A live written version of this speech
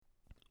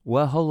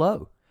Well,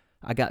 hello.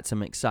 I got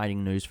some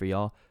exciting news for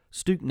y'all.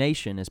 Stuke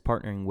Nation is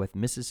partnering with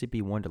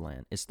Mississippi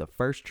Wonderland. It's the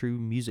first true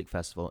music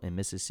festival in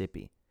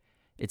Mississippi.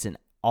 It's an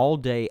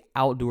all-day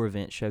outdoor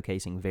event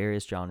showcasing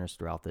various genres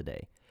throughout the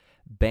day.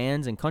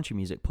 Bands and country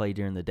music play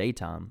during the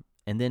daytime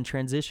and then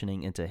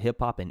transitioning into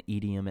hip-hop and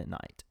EDM at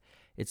night.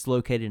 It's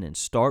located in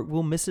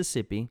Starkville,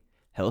 Mississippi,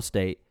 Hell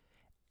State,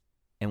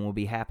 and will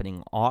be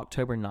happening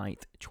October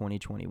 9th,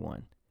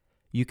 2021.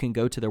 You can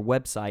go to their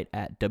website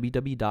at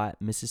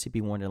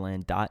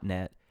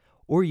www.mississippiwonderland.net,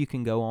 or you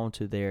can go on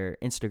to their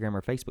Instagram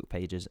or Facebook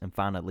pages and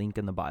find a link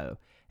in the bio,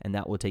 and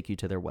that will take you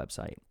to their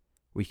website,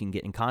 where you can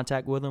get in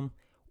contact with them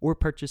or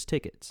purchase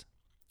tickets.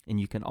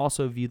 And you can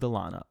also view the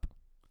lineup.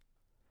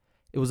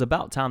 It was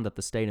about time that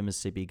the state of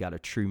Mississippi got a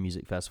true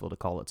music festival to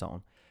call its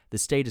own. The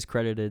state is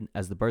credited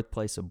as the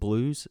birthplace of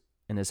blues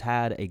and has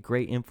had a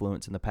great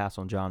influence in the past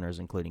on genres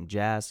including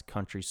jazz,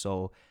 country,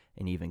 soul,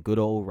 and even good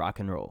old rock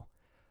and roll.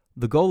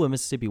 The goal of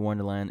Mississippi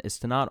Wonderland is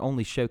to not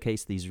only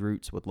showcase these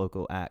roots with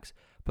local acts,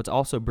 but to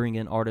also bring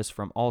in artists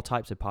from all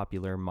types of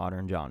popular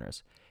modern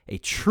genres. A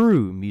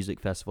true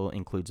music festival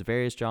includes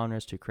various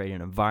genres to create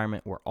an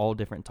environment where all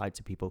different types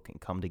of people can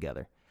come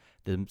together.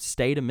 The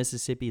state of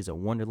Mississippi is a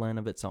wonderland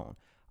of its own.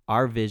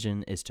 Our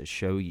vision is to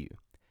show you.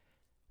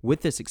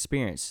 With this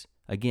experience,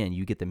 again,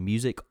 you get the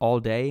music all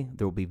day.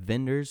 There will be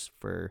vendors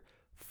for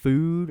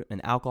food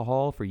and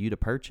alcohol for you to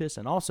purchase,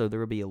 and also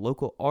there will be a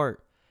local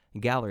art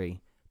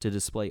gallery to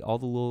display all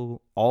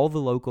the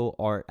local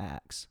art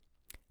acts.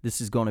 This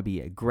is going to be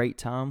a great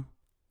time.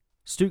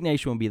 Stuke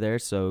Nation will be there,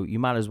 so you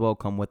might as well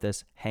come with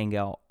us, hang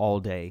out all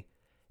day.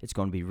 It's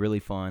going to be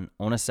really fun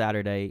on a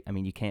Saturday. I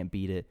mean, you can't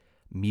beat it.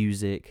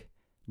 Music,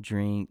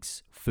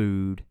 drinks,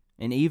 food,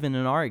 and even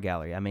an art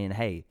gallery. I mean,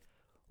 hey,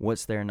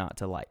 what's there not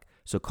to like?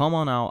 So come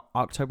on out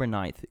October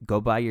 9th. Go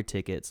buy your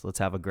tickets. Let's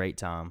have a great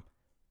time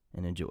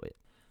and enjoy it.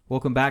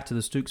 Welcome back to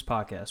the Stooks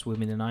podcast. With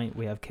me tonight,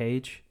 we have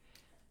Cage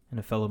and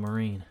a fellow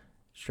Marine.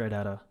 Straight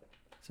out of,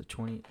 is it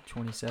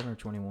 27 or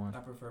 21? I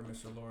prefer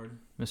Mr. Lord.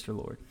 Mr.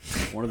 Lord.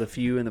 One of the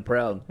few and the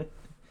proud.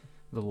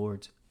 The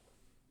Lords.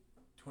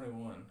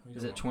 21.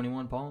 Is it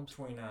 21 palms?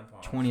 29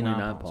 palms. 29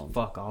 palms. palms.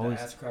 Fuck, I The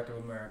ass crack of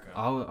America.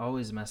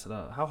 always mess it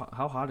up.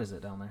 How hot is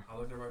it down there? I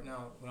looked at it right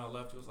now. When I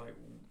left, it was like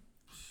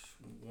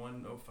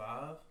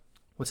 105.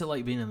 What's it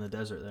like being in the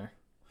desert there?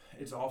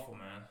 It's awful,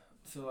 man.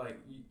 So, like,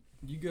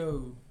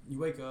 you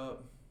wake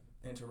up,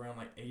 and it's around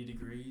like 80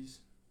 degrees.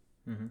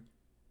 Mm-hmm.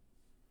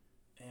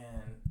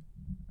 And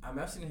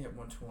I've seen it hit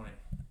 120.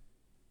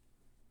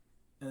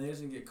 And it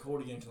doesn't get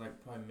cold again until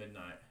like probably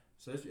midnight.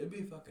 So it'd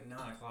be fucking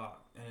 9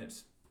 o'clock and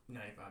it's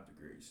 95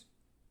 degrees.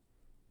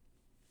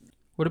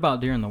 What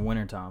about during the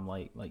wintertime,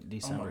 like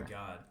December? Oh my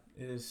god.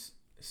 It is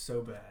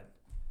so bad.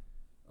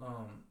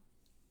 I'm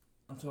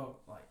talking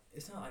like,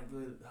 it's not like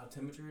really how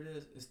temperature it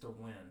is, it's the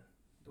wind.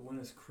 The wind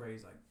is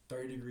crazy, like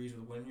 30 degrees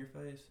with wind in your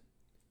face.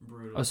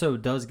 Brutal. Oh, so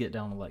it does get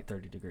down to like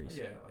 30 degrees.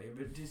 Yeah, like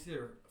it's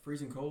either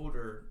freezing cold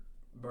or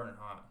burning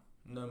hot.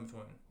 No in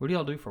between. What do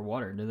y'all do for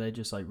water? Do they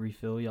just like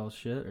refill y'all's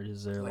shit, or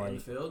is there Like in like?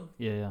 the field?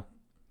 Yeah.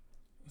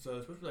 So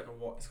it's supposed to be like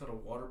it's called a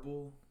water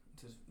bowl.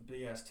 It's this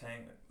big ass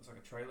tank. It's like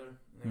a trailer.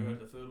 And they go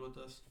to the field with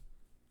us.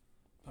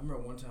 I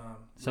remember one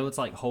time. So it's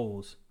like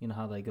holes. You know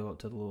how they go up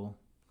to the little.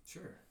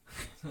 Sure.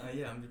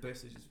 Yeah, I'm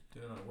basically just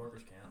doing it on a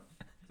workers camp.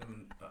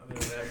 I'm a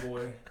bad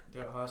boy.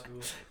 Throughout high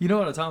school. You know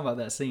what I'm talking about?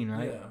 That scene,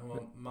 right? Yeah.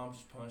 Well, mom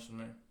just punched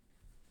me.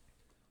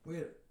 We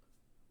had.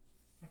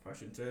 I probably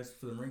shouldn't say this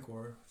for the Marine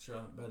Corps. Sure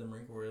how bad the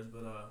Marine Corps is,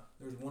 but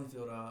there was one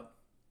field out.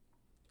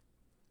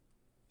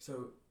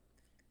 So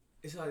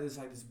it's like this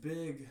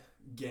big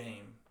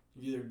game.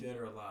 You're either dead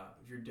or alive.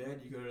 If you're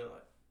dead, you go to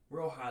like,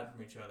 we're all hiding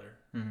from each other.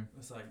 Mm-hmm.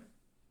 It's like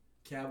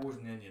cowboys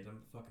and Indians.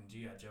 I'm fucking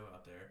G.I. Joe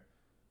out there.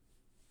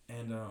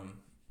 And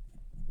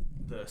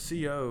the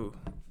CO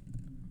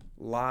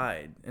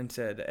lied and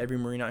said that every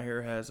Marine out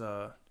here has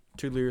 2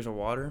 liters of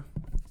water.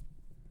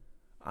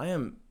 I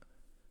am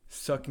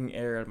sucking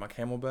air out of my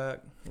camelback,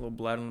 a little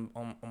blood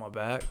on my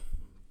back.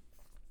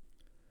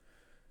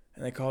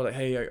 And they called it,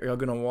 hey, are y'all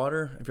good on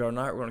water? If y'all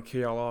not, we're going to kill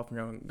y'all off and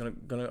y'all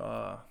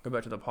gonna go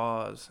back to the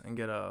pause and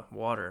get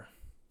water.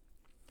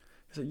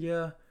 I said,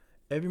 yeah,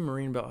 every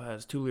Marine belt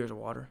has 2 liters of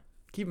water.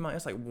 Keep in mind,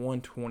 it's like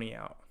 120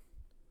 out.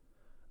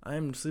 I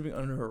am sleeping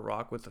under a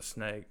rock with a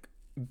snake,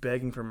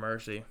 begging for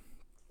mercy.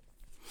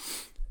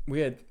 We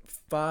had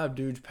 5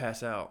 dudes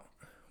pass out.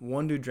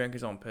 1 dude drank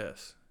his own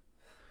piss.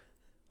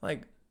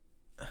 Like,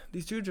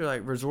 these dudes are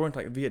like resorting to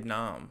like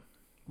Vietnam.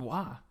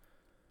 Why?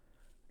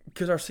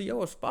 Because our CO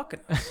was fucking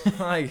us.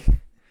 Like,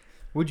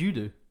 What'd you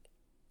do?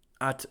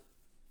 I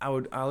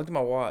looked at my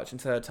watch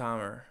and set a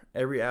timer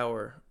every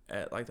hour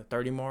at like the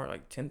 30 mark,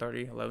 like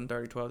 10:30,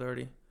 11:30,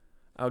 12:30.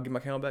 I would get my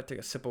camel back, take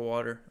a sip of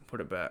water, and put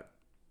it back.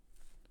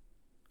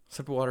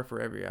 Sip of water for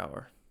every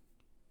hour.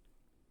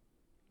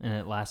 And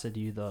it lasted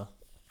you the.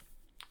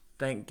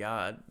 Thank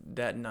God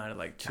that night at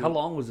like 2. How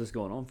long was this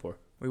going on for?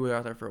 We were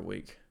out there for a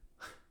week.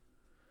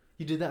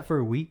 You did that for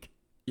a week?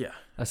 Yeah.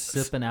 A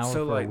sip an hour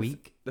So, for like, a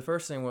week? The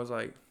first thing was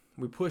like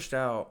we pushed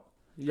out.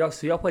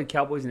 Y'all played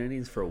Cowboys and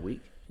Indians for a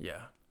week?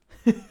 Yeah.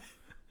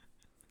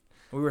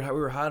 We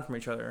were hiding from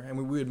each other, and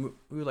we would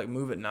like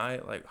move at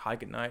night, like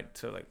hike at night,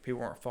 so like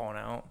people weren't falling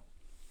out.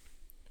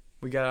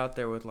 We got out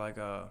there with like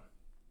I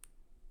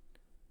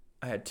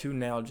had 2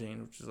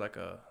 Nalgene, which is like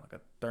a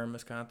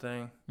thermos kind of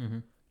thing, Mm-hmm.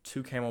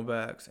 2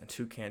 Camelbacks, and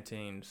 2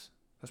 canteens.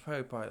 That's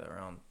probably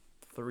around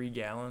 3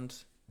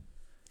 gallons.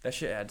 That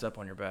shit adds up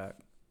on your back.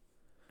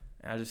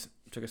 And I just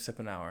took a sip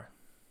an hour.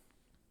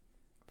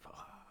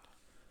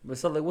 But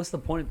so, like, what's the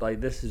point?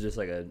 Like, this is just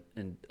like a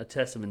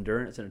test of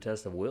endurance and a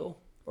test of will,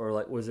 or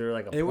like, was there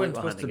like a It point wasn't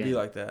behind supposed the to be game?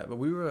 like that, but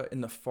we were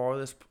in the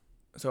farthest.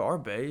 So our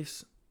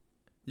base,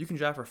 you can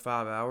drive for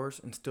 5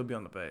 hours and still be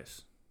on the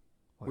base.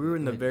 We were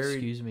in the very-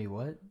 Excuse me,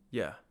 what?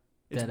 Yeah,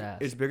 it's, Dead ass.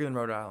 it's bigger than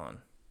Rhode Island.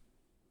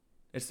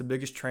 It's the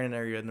biggest training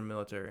area in the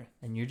military.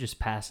 And you're just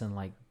passing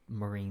like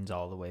Marines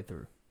all the way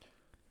through.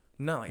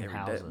 Not like In every day,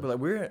 houses. but like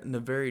we're in the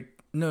very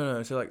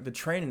no. So like the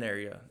training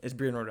area is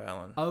bigger than Rhode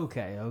Island.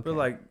 Okay. But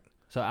like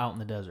So out in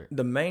the desert.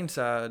 the main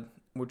side,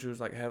 which was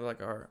like have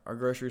like our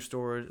grocery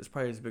stores, is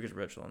probably as big as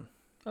Richland.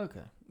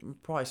 Okay.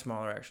 Probably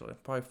smaller actually.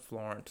 Probably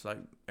Florence like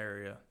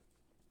area,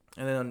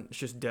 and then it's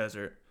just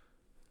desert.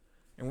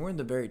 And we're in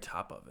the very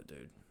top of it,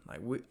 dude.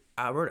 Like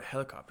I rode a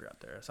helicopter out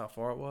there. That's how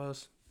far it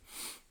was.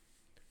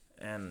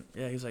 And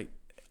yeah, he's like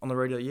on the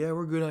radio. Yeah,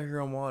 we're good out here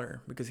on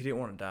water because he didn't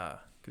want to die.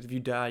 Because if you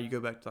die, you go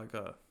back to like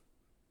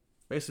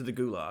basically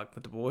the gulag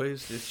with the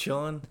boys, just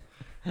chilling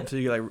until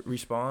you like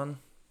respawn.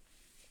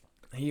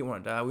 He didn't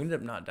want to die. We ended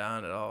up not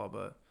dying at all,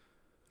 but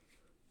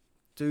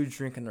dudes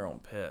drinking their own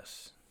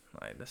piss.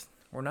 Like this,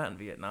 we're not in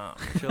Vietnam.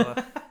 Chill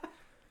out.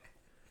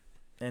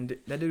 And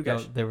that dude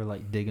got They were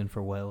like digging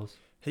for wells.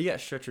 he got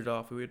stretchered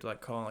off. We had to like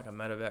call like a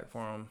medevac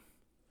for him.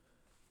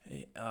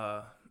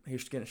 He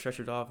was getting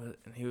stretchered off,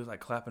 and he was like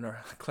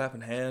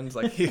clapping hands,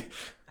 like he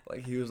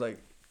was like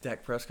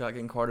Dak Prescott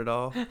getting carted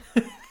off.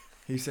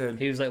 He said,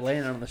 He was like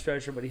laying on the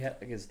stretcher, but he had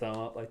like his thumb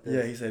up like this.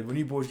 "Yeah," he said, "when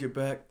you boys get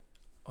back,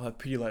 I'll have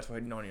Pedialytes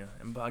waiting on you."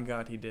 And by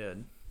God, he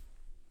did.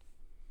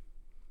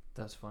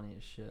 That's funny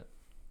as shit.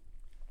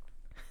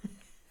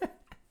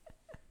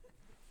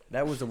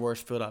 That was the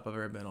worst field op I've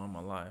ever been on in my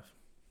life.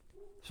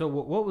 So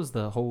what was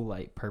the whole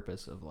like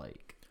purpose of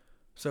like?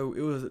 So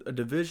it was a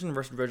division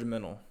versus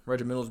regimental.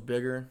 Regimental's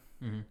bigger,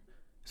 Mm-hmm.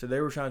 so they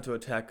were trying to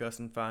attack us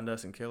and find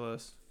us and kill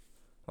us,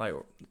 like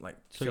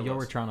So kill y'all us.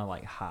 were trying to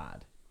like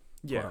hide.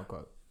 Yeah. Quote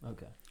unquote.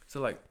 Okay.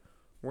 So like,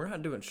 we're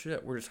not doing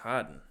shit. We're just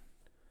hiding,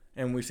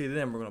 and we see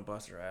them. We're gonna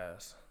bust their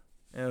ass,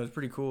 and it was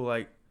pretty cool.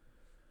 Like,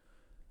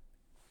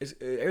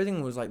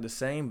 everything was like the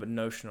same but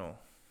notional.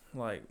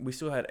 Like we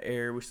still had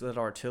air. We still had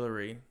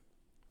artillery,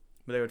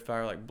 but they would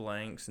fire like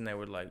blanks, and they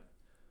would like.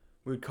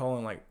 We would call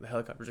in like the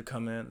helicopters to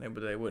come in,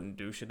 but they wouldn't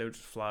do shit. They would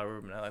just fly over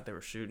and act like they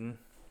were shooting.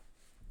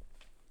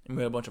 And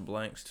we had a bunch of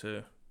blanks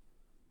too.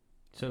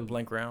 So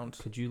Blank rounds.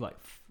 could you like?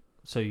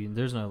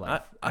 There's no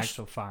like I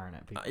actual firing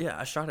at people. Yeah,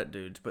 I shot at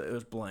dudes, but it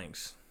was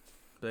blanks.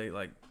 They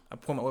like I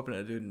pulled my weapon at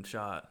a dude and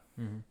shot.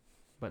 Mm-hmm.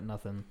 But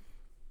nothing.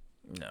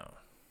 No.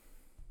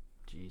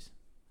 Jeez,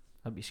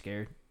 I'd be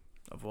scared.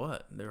 Of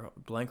what? They're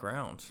blank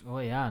rounds.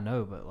 Well, yeah, I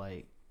know, but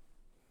like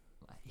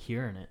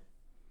hearing it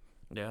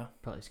Yeah,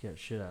 probably scared the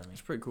shit out of me.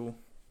 it's pretty cool.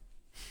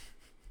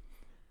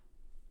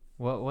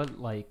 What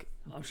like?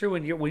 I'm sure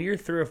when you're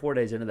 3 or 4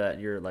 days into that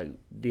and your like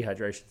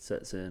dehydration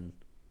sets in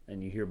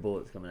and you hear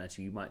bullets coming at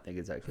you, you might think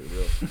it's actually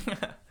real.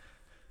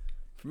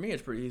 For me,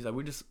 it's pretty easy. Like,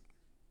 we just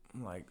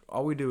like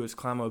all we do is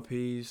climb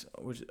OPs,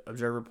 which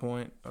observer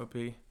point OP,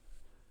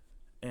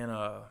 and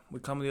we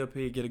climb the OP,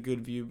 get a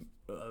good view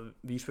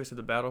space of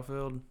the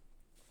battlefield,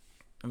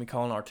 and we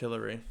call in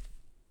artillery.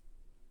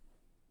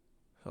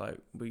 So like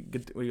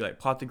we like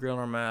plot the grid on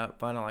our map,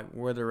 find out like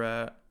where they're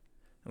at,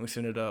 and we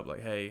send it up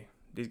like, hey,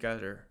 these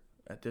guys are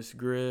at this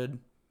grid.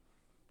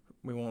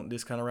 We want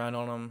this kind of round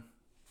on them.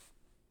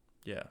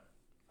 Yeah.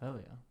 Hell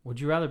yeah.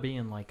 Would you rather be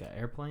in like an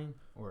airplane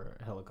or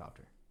a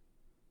helicopter?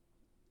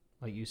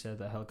 Like you said,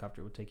 that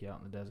helicopter would take you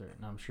out in the desert,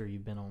 and I'm sure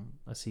you've been on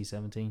a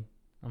C-17.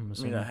 I'm I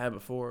assuming. mean, I had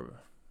before.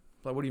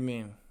 But, like, what do you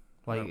mean?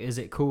 Like, is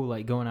it cool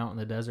like going out in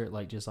the desert,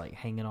 like just like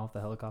hanging off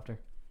the helicopter?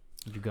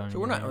 Would you go? So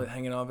we're not really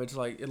hanging off. It's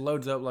like it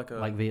loads up like a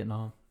like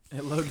Vietnam.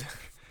 It loads.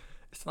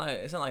 It's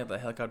not like the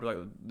helicopter like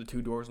the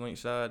 2 doors on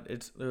each side.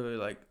 It's literally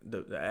like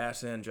the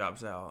ass end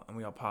drops out and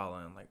we all pile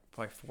in like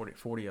probably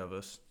 40 of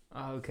us.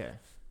 Oh, okay.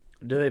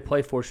 Do they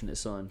play Fortunate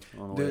Son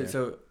on the way Dude, there?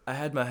 so I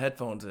had my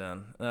headphones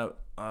in,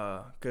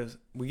 because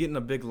we get in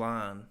a big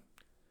line,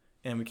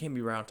 and we can't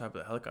be right on top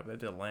of the helicopter.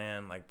 They have to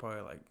land like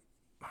probably like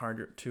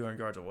 100, 200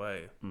 yards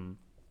away. Mm.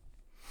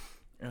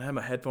 And I had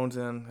my headphones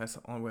in. That's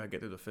the only way I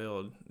get through the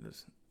field,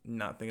 just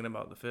not thinking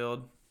about the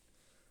field.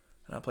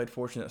 And I played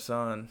Fortunate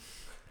Son,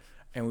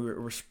 and we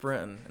were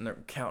sprinting, and they're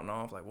counting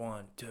off like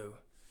 1, 2.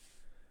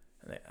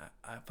 And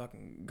I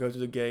fucking go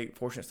through the gate.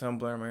 Fortunate Son,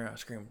 blare my ear. I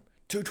scream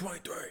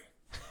 223.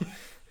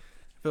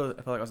 I feel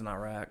like I was in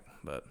Iraq,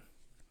 but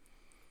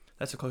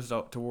that's the closest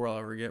to war I'll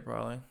ever get,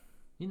 probably.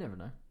 You never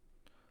know.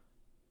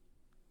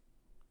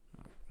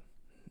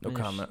 No I mean,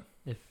 comment.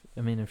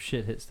 If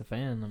shit hits the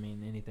fan, I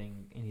mean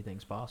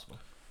anything's possible.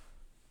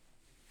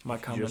 My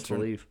You comments just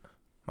believe.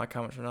 are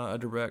not a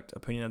direct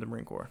opinion of the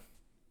Marine Corps.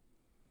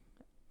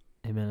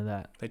 Amen to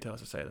that. They tell us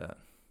to say that.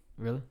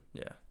 Really?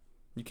 Yeah.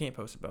 You can't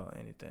post about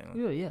anything.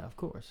 Yeah, of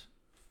course.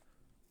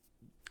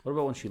 What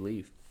about once you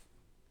leave,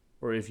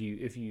 or if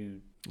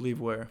you Leave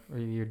where? Or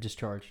you're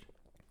discharged.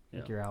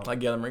 Like Yeah. you're out.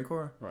 Like, yeah, the Marine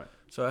Corps? Right.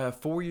 So I have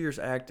 4 years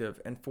active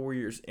and 4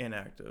 years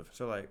inactive.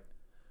 So, like,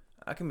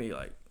 I can be,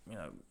 like,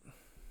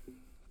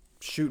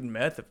 shooting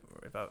meth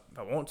if I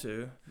want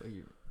to.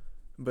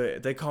 But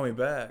if they call me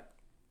back,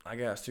 I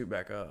got to suit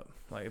back up.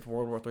 Like, if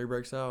World War III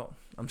breaks out,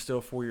 I'm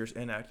still 4 years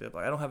inactive.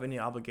 Like, I don't have any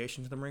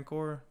obligation to the Marine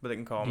Corps, but they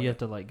can call Do me. you have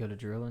to like go to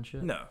drill and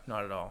shit? No,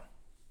 not at all.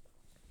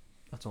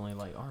 That's only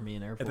like Army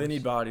and Air Force. If they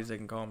need bodies, they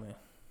can call me.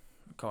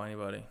 Call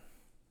anybody.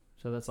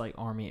 So that's like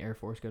Army, Air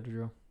Force go to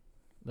drill.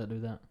 That do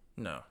that.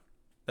 No.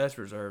 That's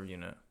reserve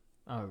unit.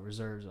 Oh,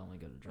 reserves only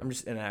go to drill. I'm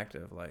just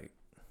inactive. Like,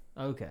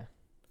 Okay.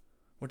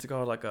 what's it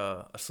called? Like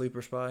a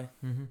sleeper spy?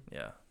 Mm-hmm.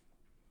 Yeah.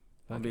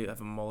 I'll be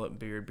have a mullet,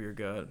 beard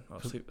gut.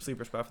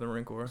 Sleeper spy for the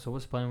Marine Corps. So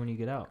what's the plan when you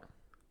get out?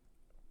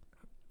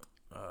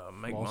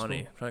 Make Law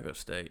money. school? Trying to go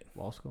state.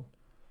 Law school.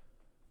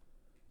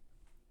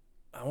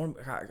 I'm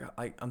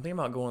thinking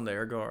about going to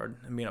Air Guard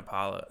and being a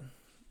pilot.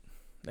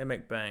 They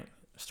make bank.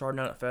 Starting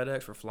out at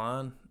FedEx for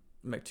flying,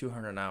 make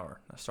 $200 an hour.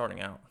 That's starting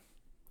out.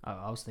 Oh,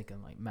 I was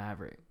thinking like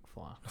Maverick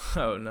fly.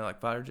 Oh no, like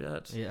fighter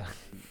jets. Yeah.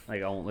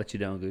 like I won't let you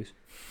down, Goose.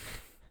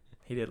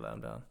 He did let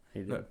him down. He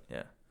did. No,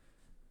 yeah.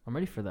 I'm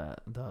ready for the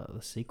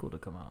sequel to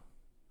come out.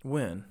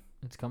 When?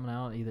 It's coming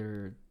out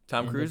either Tom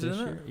end of Cruise is this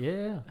in year. it?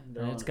 Yeah.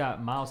 They're And on it's it.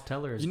 got Miles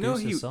Teller as You know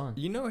Goose's son.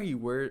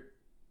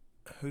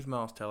 Who's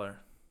Miles Teller?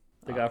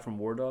 The guy from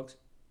War Dogs.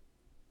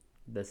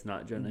 That's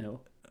not Jonah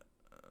Hill.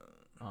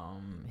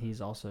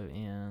 He's also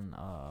in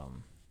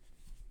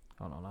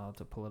hold on, I'll have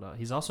to pull it up.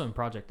 He's also in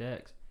Project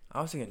X.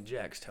 I was thinking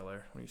Jax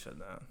Teller when you said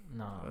that.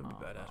 No, That'd be no,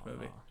 a badass no,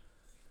 movie. no.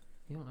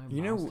 You don't know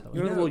You Miles know- Teller.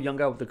 You remember the little young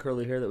guy with the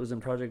curly hair that was in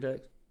Project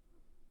X?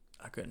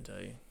 I couldn't tell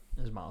you.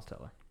 It's Miles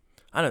Teller.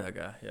 I know that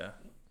guy. Yeah.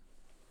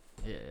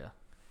 Yeah, yeah.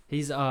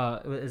 He's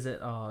is it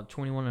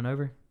 21 and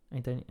over?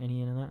 Ain't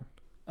he in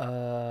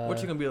that?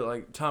 What's he gonna be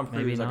like? Tom Cruise,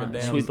 Maybe like not. a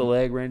damn. Sweep the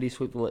leg, Randy.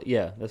 Sweep the leg.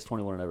 Yeah, that's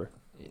 21 and over.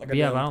 Like But a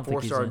yeah, damn but I don't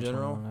think he's 4-star in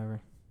general. 21 and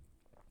over.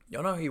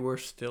 Y'all know he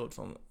wears stilts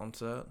on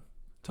set.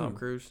 Tom Who?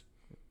 Cruise.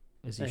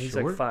 Is he And he's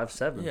short? like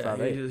 5'7", Yeah,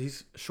 5'8".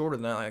 he's shorter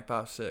than that, like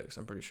 5'6".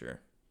 I'm pretty sure.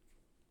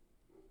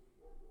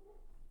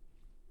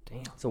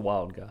 Damn. It's a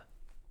wild guy.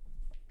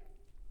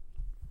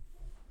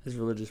 His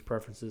religious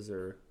preferences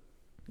are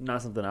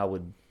not something I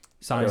would.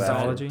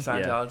 Scientology.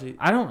 Scientology.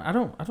 I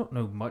don't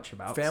know much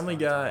about Family Scientology.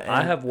 Guy. And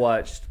I have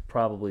watched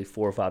probably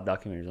 4 or 5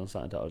 documentaries on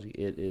Scientology.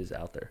 It is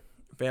out there.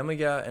 Family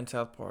Guy and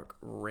South Park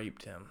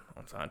raped him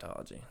on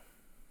Scientology.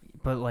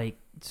 But like,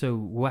 so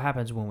what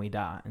happens when we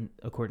die? And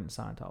according to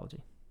Scientology,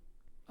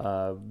 That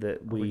are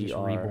we we just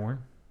are.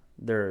 reborn.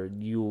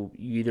 You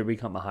either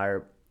become a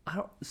higher.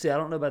 I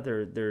don't know about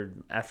their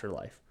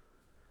afterlife.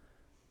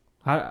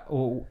 How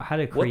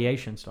did What-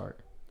 creation start?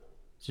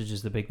 So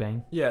just the Big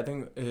Bang. Yeah, I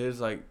think it is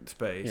like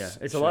space. Yeah,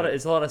 it's shit.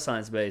 a lot of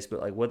science based,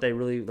 but like what they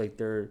really like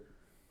their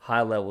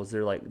high levels.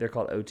 They're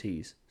called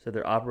OTs. So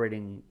they're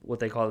operating what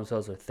they call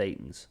themselves are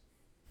thetans.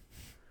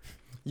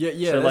 Yeah,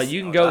 yeah. so like that's-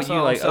 you can go, that's you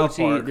on like South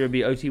OT. Park. There'd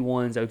be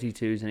OT1s,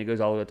 OT2s, and it goes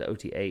all the way up to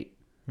OT8.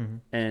 Mm-hmm.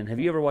 And have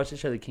you ever watched the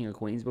show The King of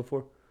Queens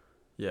before?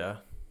 Yeah,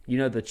 You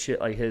know the chick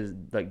like his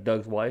like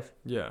Doug's wife.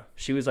 yeah.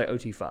 She was like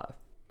OT5.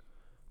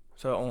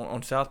 So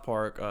on South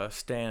Park,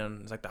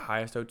 Stan is like the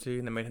highest OT,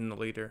 and they made him the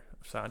leader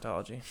of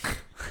Scientology.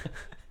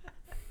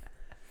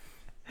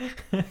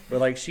 But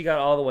like she got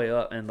all the way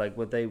up, and like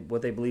what they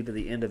believed at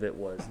the end of it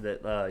was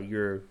that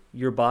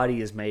your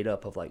body is made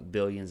up of like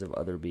billions of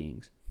other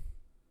beings.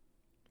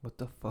 What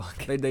the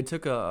fuck? They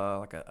took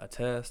a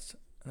test,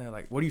 and they're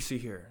like, "What do you see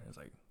here?" It's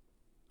like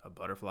a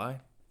butterfly. What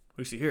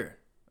do you see here?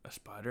 A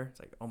spider. It's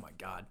like, oh my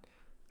god,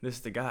 this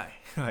is the guy.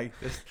 Like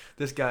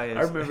this guy is.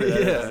 I remember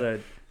that Yeah.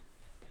 episode.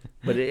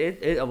 But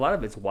it a lot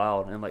of it's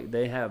wild, and like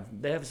they have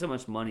so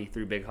much money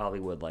through big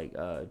Hollywood. Like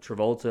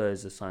Travolta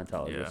is a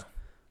Scientologist.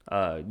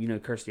 You know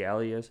Kirstie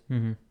Alley is.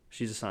 Mm-hmm.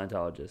 She's a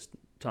Scientologist.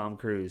 Tom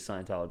Cruise,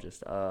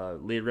 Scientologist.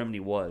 Leah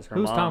Remini was. Her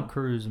Who's mom, Tom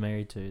Cruise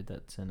married to?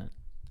 That's in it,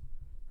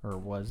 or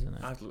was in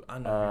it? I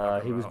know. who you're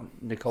talking he was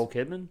about. Nicole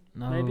Kidman.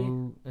 No,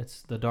 maybe?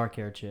 it's the dark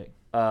hair chick.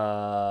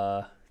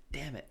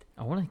 Damn it.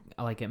 I want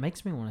to like. It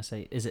makes me want to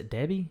say, is it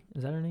Debbie?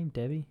 Is that her name?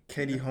 Debbie?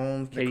 Katie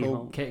Holmes, Katie Nicole,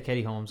 Holmes.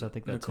 Katie Holmes. I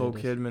think that's Nicole who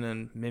it is.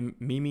 Kidman, and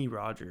Mimi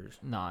Rogers.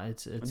 No,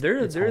 it's There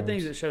it's are Holmes.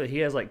 things that show that he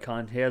has like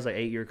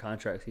 8-year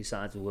contracts he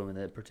signs with women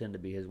that pretend to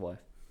be his wife.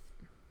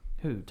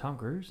 Who? Tom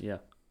Cruise? Yeah.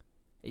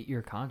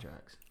 8-year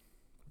contracts.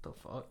 What the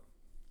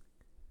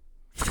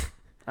fuck?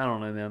 I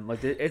don't know, man.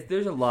 Like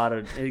there's a lot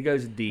of it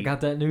goes I deep.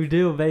 got that new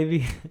deal,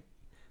 baby.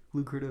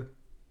 Lucrative.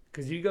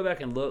 Because you go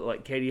back and look,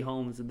 like Katie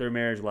Holmes, their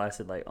marriage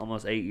lasted like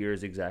almost 8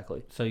 years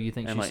exactly. So you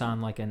think And, she like-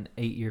 signed like an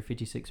 8-year,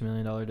 $56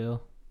 million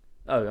deal?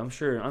 Oh, I'm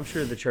sure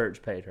the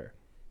church paid her.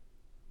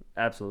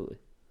 Absolutely.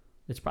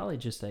 It's probably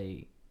just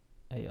a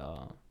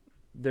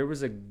There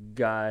was a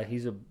guy.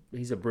 He's a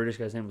British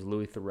guy. His name was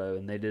Louis Theroux,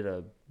 and they did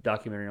a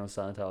documentary on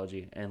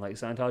Scientology. And like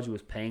Scientology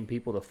was paying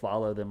people to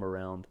follow them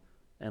around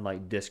and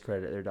like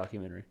discredit their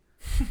documentary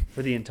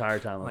for the entire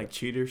time. Of Like it.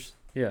 cheaters.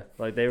 Yeah,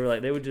 like they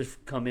would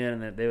just come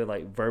in and they would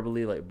like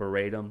verbally like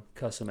berate them,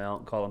 cuss them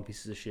out, call them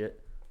pieces of shit.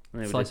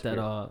 And they It's would like disappear.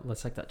 that.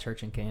 It's like that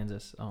church in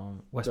Kansas,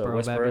 Westboro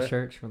Westboro? Baptist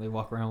Church, where they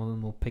walk around with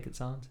them little picket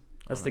signs.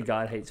 That's the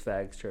God Hates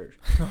Fags church.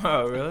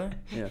 Oh, really?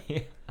 Yeah. Yeah.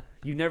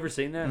 You've never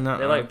seen that? Nuh-uh.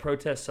 They like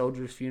protest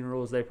soldiers'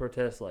 funerals. They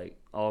protest like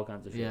all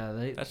kinds of shit. Yeah,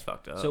 they. That's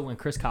fucked up. So when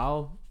Chris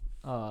Kyle,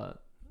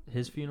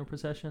 his funeral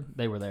procession,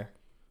 they were there.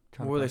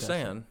 what were they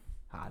saying?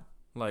 I,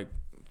 Like,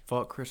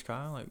 fuck Chris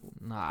Kyle? Like,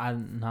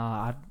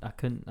 I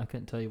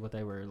couldn't tell you what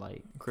they were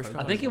like. Chris I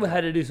Kyle? I think it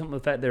had to do something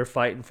with the fact they're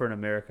fighting for an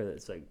America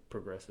that's like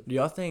progressive. Do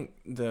y'all think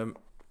the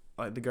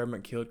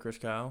government killed Chris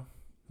Kyle?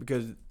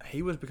 Because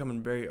he was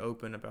becoming very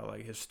open about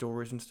like his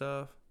stories and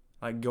stuff.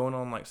 Like going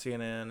on like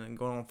CNN and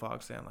going on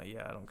Fox saying like,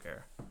 yeah, I don't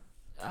care.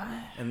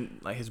 And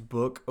like his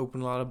book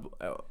opened a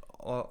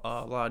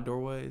lot of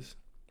doorways.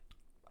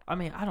 I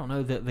mean, I don't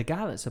know. The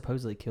guy that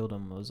supposedly killed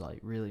him was like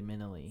really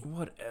mentally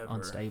Whatever.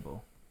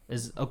 unstable.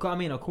 I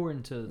mean,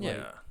 according to like,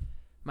 Yeah.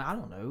 I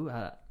don't know.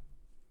 I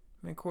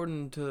mean,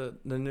 according to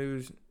the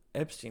news,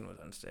 Epstein was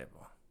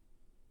unstable.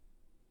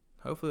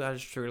 Hopefully, I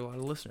just triggered a lot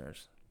of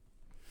listeners.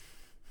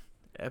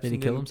 Epstein Did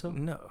he kill didn't- himself?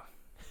 No.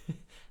 I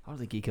don't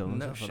think he killed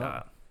No himself at all.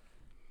 shot.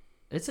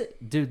 It's a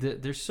dude.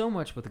 There's so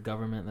much with the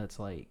government that's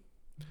like,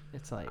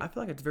 it's like I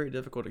feel like it's very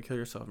difficult to kill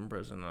yourself in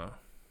prison, though.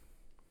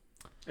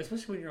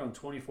 Especially when you're on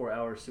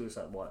 24-hour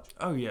suicide watch.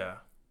 Oh, yeah.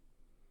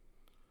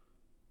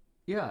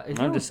 yeah.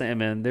 I'm just saying,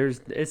 man.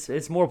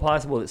 It's more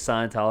possible that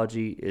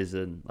Scientology is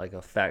a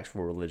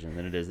factual religion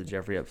than it is that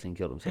Jeffrey Epstein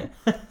killed himself.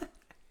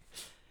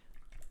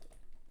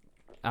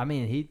 I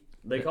mean,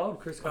 They called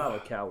Chris Kyle a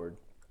coward.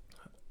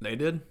 They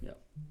did? Yeah.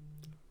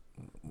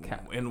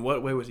 In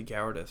what way was he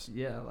cowardice?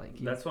 yeah, like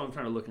That's what I'm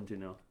trying to look into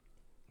now.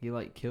 he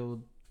like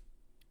killed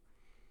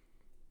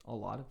a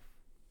lot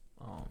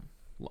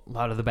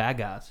of the bad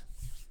guys.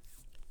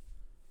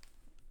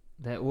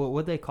 That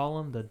what they call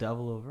him, the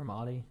Devil of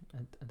Ramadi?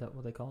 Is that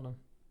what they called him,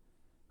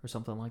 or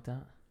something like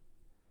that?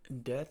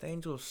 Death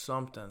Angel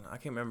something. I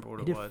can't remember what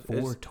He it did was. 4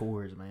 It's-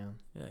 tours, man.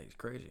 Yeah, he's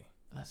crazy.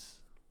 That's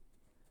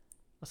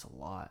a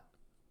lot,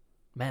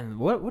 man.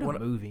 What a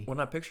movie? When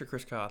I picture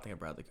Chris Kyle, I think of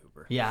Bradley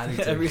Cooper. Yeah, I do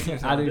too. Every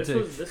single I do This too.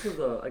 was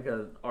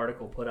an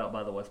article put out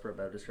by the Westboro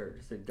Baptist Church.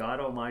 It said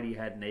God Almighty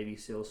had Navy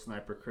SEAL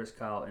sniper Chris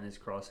Kyle in his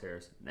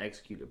crosshairs and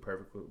executed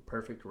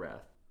perfect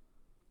wrath.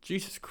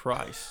 Jesus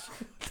Christ.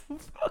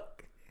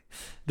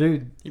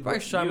 Dude, You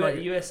probably shot him like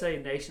USA,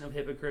 nation of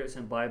hypocrites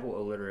and Bible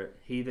illiterate.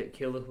 He that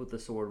killeth with the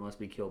sword must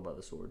be killed by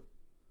the sword.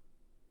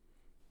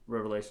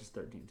 Revelations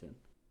 13:10.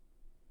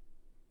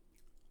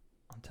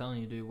 I'm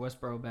telling you, dude.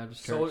 Westboro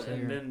Baptist So, Church.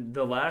 and then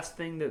the last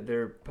thing that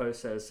their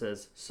post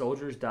says,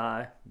 soldiers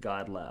die,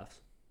 God laughs.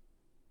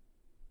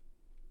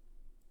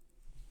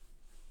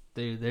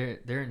 Dude,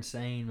 they're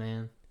insane,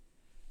 man.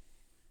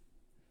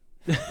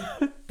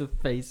 The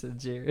face of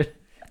Jared.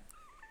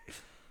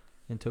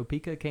 In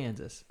Topeka,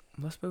 Kansas,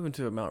 let's move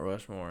into Mount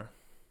Rushmore.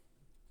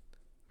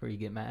 where you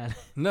get mad.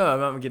 No, I'm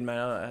not getting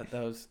mad.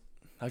 That was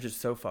just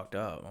so fucked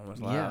up.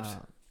 Almost laughs.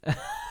 Yeah.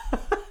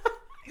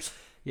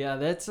 Yeah,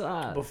 that's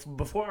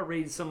Before I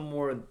read some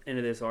more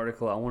into this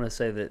article, I want to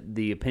say that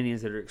the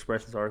opinions that are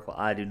expressed in this article,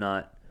 I do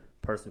not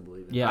personally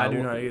believe in. yeah. I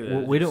do not either.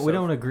 We It's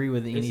don't so- agree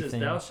with It anything. says,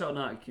 "Thou shalt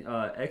not."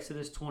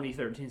 Exodus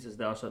 20:13 says,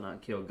 "Thou shalt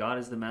not kill. God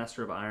is the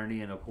master of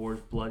irony and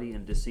abhors bloody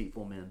and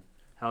deceitful men.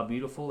 How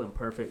beautiful and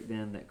perfect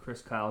then that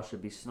Chris Kyle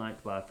should be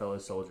sniped by a fellow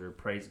soldier.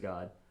 Praise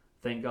God.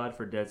 Thank God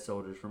for dead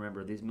soldiers.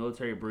 Remember, these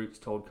military brutes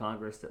told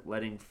Congress that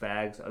letting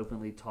fags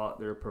openly taught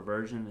their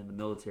perversion in the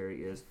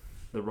military is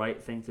the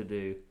right thing to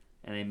do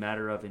and a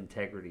matter of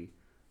integrity.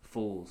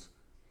 Fools.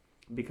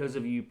 Because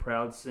of you,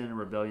 proud sin and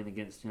rebellion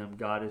against him,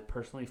 God is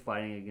personally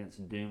fighting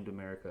against doomed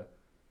America.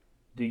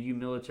 Do you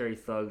military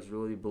thugs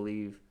really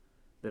believe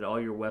that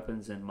all your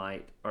weapons and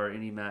might are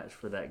any match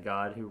for that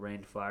God who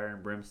rained fire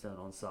and brimstone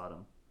on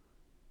Sodom?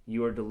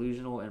 You are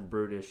delusional and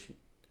brutish.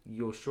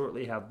 You'll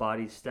shortly have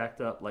bodies stacked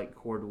up like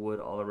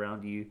cordwood all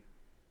around you,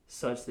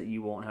 such that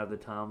you won't have the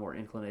time or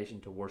inclination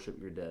to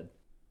worship your dead."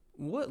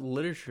 What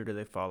literature do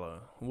they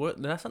follow?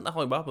 What? That's not the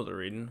Holy Bible they're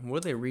reading. What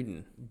are they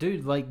reading?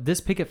 Dude, like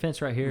this picket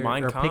fence right here,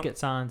 Mein or Kampf? picket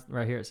sign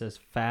right here, it says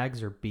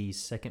fags or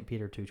beasts, 2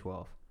 Peter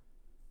 2:12.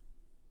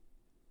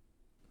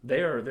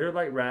 They're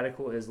like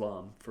radical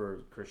Islam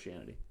for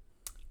Christianity.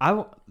 I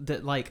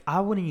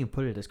wouldn't even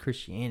put it as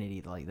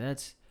Christianity. Like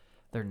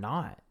they're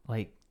not.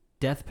 Like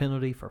death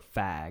penalty for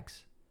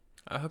fags.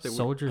 I hope they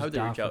Soldiers I hope they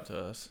die reach for- out to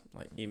us,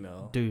 like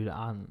email. Dude,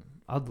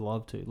 I'd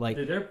love to. Like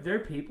Dude, their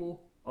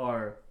people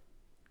are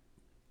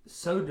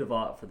so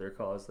devout for their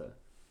cause, though.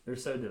 They're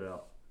so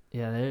devout.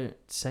 yeah, they're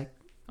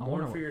I Mourn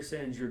wonder for what- your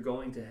sins, you're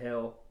going to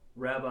hell.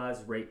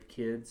 Rabbis rape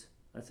kids.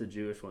 That's a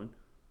Jewish one.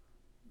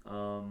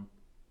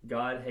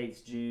 God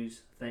hates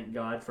Jews. Thank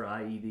God for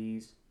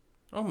IEDs.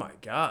 Oh my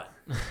God.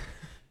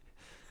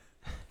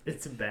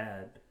 It's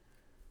bad.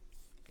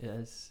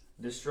 Yes.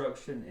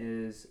 Destruction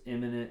is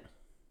imminent.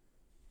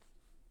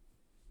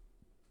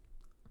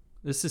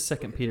 This is 2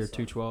 Look at Peter this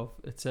sign. 2:12.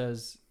 It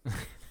says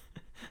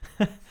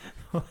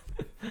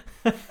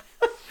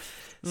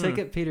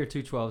 2 Peter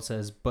 2:12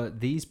 says, "But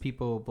these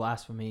people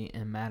blaspheme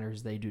in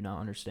matters they do not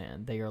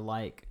understand. They are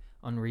like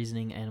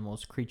unreasoning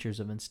animals, creatures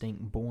of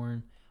instinct,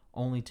 born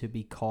only to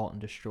be caught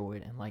and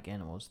destroyed, and like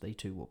animals, they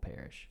too will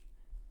perish."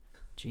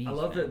 Jeez, I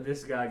love man. that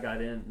this guy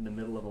got in the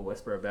middle of a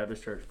Westboro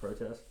Baptist Church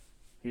protest.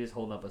 He was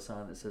holding up a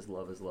sign that says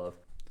 "Love is love."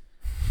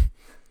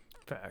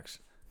 Facts.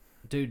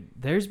 Dude,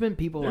 there's been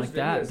people There's like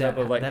that videos that,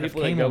 of, like, that have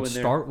people that came go on in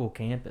there. Starkville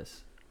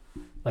campus.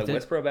 Like there-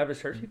 Westboro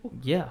Baptist Church people.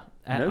 Yeah,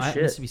 No at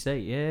shit. Mississippi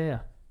State. Yeah.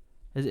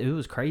 It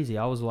was crazy.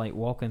 I was like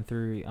walking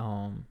through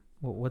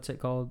what's it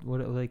called? What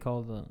do they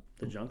call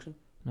The Junction.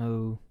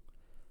 no,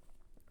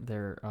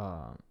 their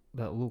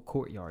that little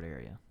courtyard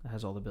area that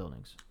has all the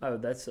buildings. Oh,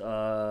 that's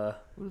What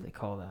do they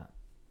call that?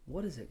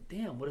 what is it?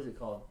 Damn, what is it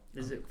called?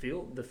 Is it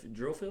field? The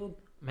drill field?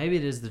 Maybe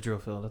it is the drill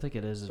field. I think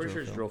it is the Pretty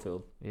sure drill it's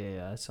field. drill field.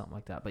 Yeah, it's something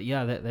like that. But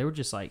yeah, they were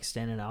just like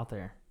standing out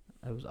there.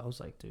 I was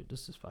like, dude,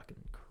 this is fucking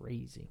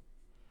crazy.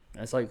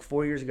 That's like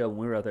 4 years ago when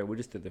we were out there. We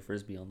just threw the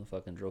frisbee on the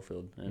fucking drill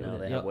field, and Yeah, now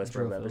they yep, have Westboro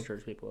drill Baptist field.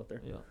 Church people out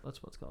there. Yeah,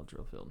 that's what's called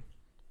drill field.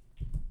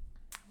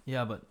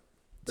 Yeah, but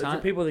Those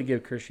are people that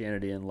give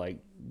Christianity and like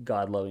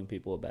God-loving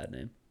people a bad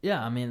name.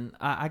 yeah, I mean,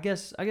 I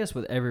guess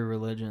with every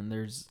religion,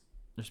 there's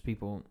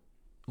people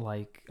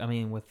like, I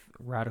mean, with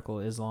radical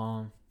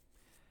Islam,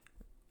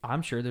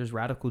 I'm sure there's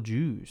radical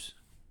Jews.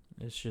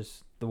 It's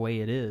just the way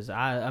it is.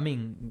 I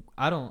mean,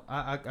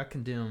 I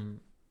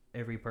condemn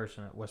every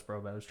person at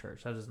Westboro Baptist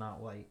Church. That is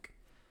not like,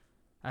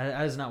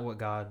 that is not what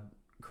God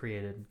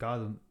created.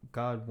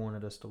 God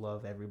wanted us to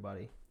love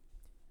everybody.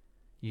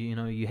 You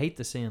know, you hate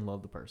the sin,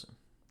 love the person.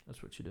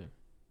 That's what you do.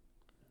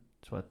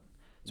 That's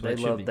what it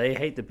should be. They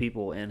hate the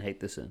people and hate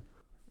the sin.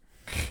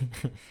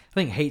 I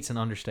think hate's an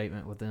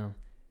understatement with them.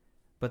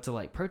 But to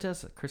like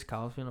protest at Chris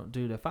Collins,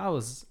 dude, if I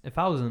was in the If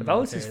I was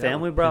military, his that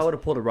family, would bro, I piss- would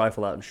have pulled a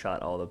rifle out and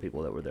shot all the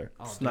people that were there.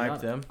 oh, dude,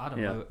 Sniped them? I'd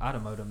Yeah.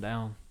 have mowed them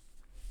down.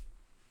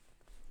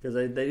 Because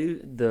they do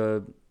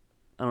the,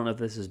 I don't know if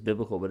this is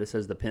biblical, but it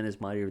says the pen is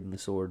mightier than the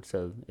sword.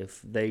 So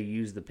if they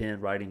use the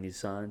pen writing these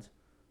signs,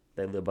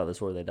 they live by the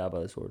sword, they die by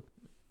the sword.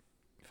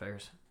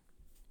 Fairs.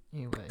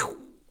 Anyway,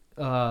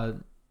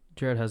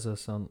 Jared has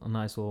us on a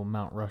nice little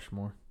Mount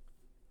Rushmore.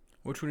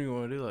 Which one do you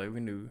want to do? Like, we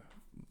can do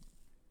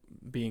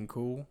being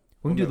cool.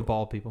 We can do no. the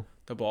bald people.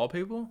 The bald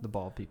people? The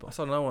bald people. I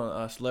saw another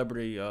one,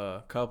 celebrity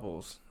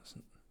couples.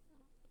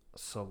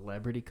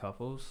 Celebrity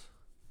couples.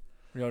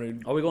 You know,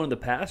 Are we going to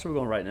the past or are we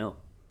going right now?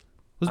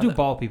 Let's I do know.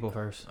 bald people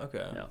first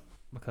okay. Yeah.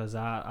 because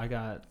I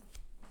got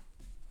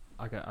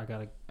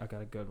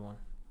a good one.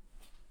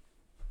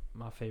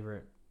 My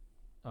favorite,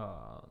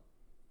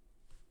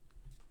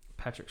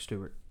 Patrick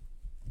Stewart,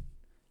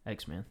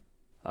 X-Men.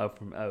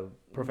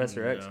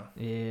 Professor X,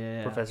 Yeah.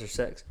 Yeah. Professor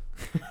Sex.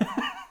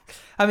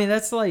 I mean,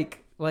 that's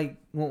like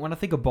when I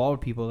think of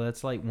bald people,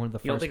 that's like one of the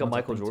first. You don't think of ones I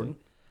Michael to. Jordan?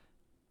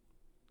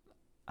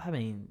 I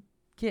mean,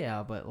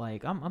 yeah, but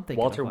like I'm thinking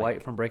Walter of, like,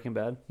 White from Breaking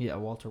Bad? Yeah,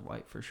 Walter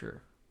White for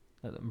sure.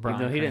 Even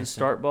though he didn't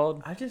start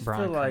bald? I just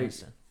Bryan feel like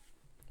Cranston.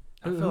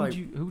 I feel Who like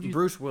would you?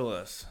 Bruce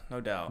Willis,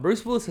 no doubt.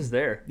 Bruce Willis is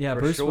there. Yeah,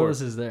 for Bruce sure.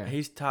 Willis is there.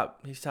 He's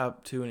top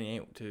 2 and he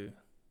ain't 2.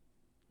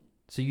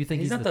 So you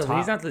think He's he's, not the top?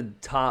 he's not the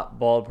top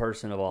bald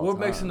person of all What time.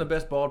 makes him the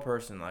best bald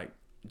person? Like,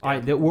 All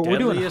right, we're doing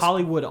deadliest?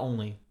 Hollywood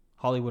only.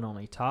 Hollywood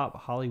only. Top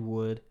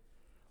Hollywood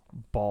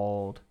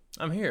bald.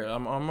 I'm here.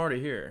 I'm already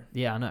here.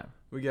 Yeah, I know.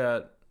 We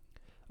got.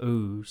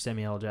 Ooh,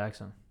 Samuel L.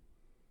 Jackson.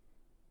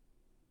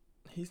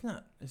 He's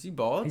not. Is he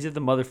bald? He's at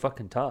the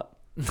motherfucking top.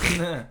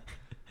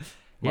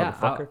 Yeah,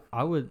 Motherfucker.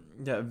 I would.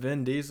 Yeah,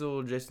 Vin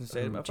Diesel, Jason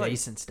Statham. Ooh, I feel like-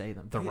 Jason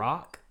Statham. The he-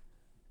 Rock.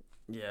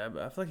 yeah,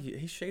 but I feel like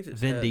he shaves his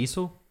Vin head.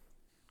 Diesel.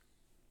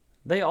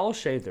 They all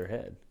shave their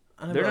head.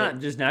 I know, They're but, not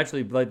just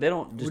naturally, like, they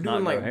don't just We're not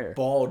doing grow like hair.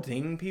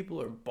 balding people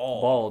or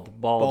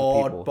bald. Bald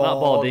Bald, people. Not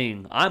bald.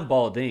 balding. I'm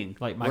balding.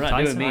 Like Mike We're not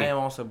Tyson? doing I me. am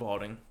also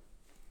balding.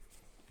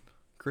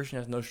 Christian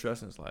has no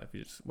stress in his life.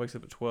 He just wakes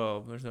up at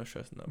 12. There's no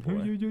stress in that boy.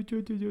 Look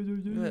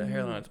at that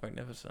hairline. It's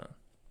magnificent.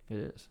 It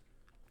is.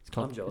 It's I'm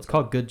called. jealous It's of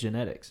called good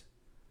genetics.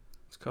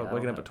 It's called Yeah, I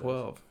waking don't up at have those.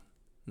 12.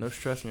 No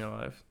stress in your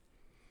life.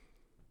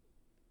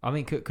 I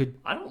mean, could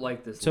I don't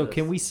like this. so? list.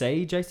 Can we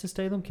say Jason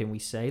Statham? Can we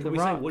say Can The we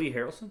Rock? say Woody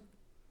Harrelson?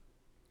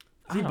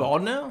 Is he I don't-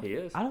 bald now? He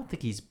is. I don't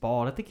think he's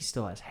bald. I think he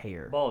still has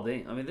hair.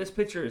 Balding. I mean, this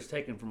picture is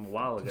taken from a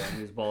while ago and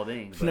he was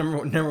balding. But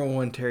Number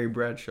one, Terry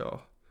Bradshaw.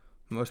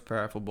 Most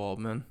powerful bald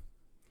man.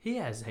 He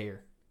has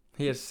hair.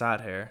 He has side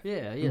hair.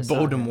 Yeah, he has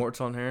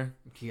Voldemort's on hair.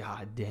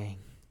 God dang.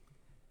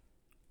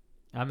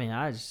 I mean,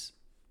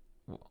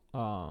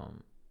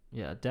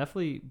 yeah,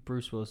 definitely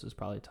Bruce Willis is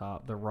probably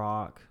top. The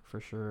Rock for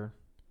sure.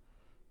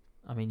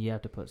 I mean, you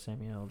have to put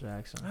Samuel L.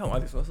 Jackson. I don't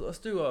like this. Let's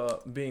do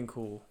being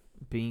cool.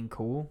 Being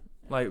cool,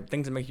 Like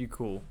things that make you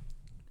cool.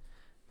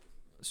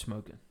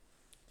 smoking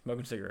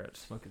Smoking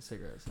cigarettes.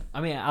 I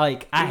mean, I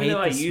hate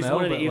the smell,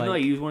 but even though I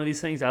like, use one of these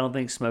things, I don't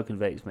think smoking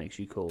vapes makes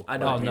you cool. I oh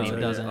don't no, think it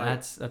so. doesn't. Like,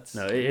 That's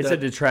No, it's The- a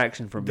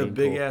detraction from the being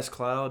big cool. ass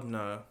cloud.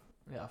 No.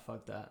 yeah,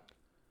 fuck that.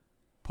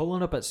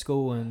 Pulling up at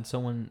school and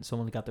someone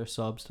got their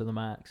subs to the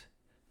max.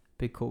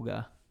 Big cool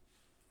guy.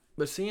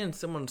 But seeing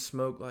someone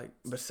smoke like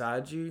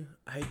beside you,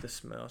 I hate the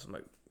smell. So I'm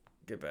like,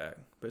 get back.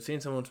 But seeing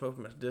someone smoke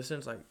from a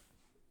distance, like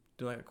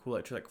doing like a cool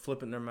like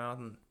flipping their mouth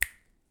and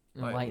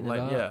Like- lighting like,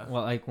 it up. yeah.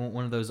 Well, like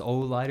one of those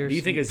old lighters. Do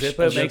you think a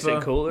Zippo makes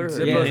it cooler? Or Zippo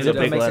do you Yeah, think is it's Zippo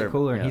a big makes letter? it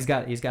cooler. And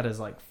Yeah. he's got his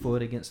like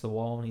foot against the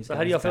wall, and he's. So got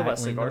how do y'all his feel about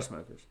back leaned cigar up.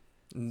 smokers?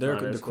 they're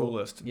That's the cool.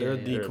 coolest. Yeah, They're yeah,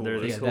 the they're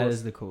coolest. the Yeah, that coolest.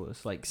 is the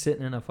coolest. Like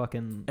sitting in a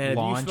fucking And if you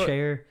lawn smoke-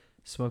 chair,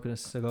 smoking a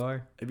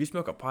cigar. If you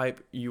smoke a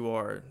pipe, you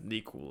are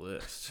the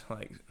coolest.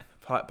 Like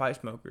pipe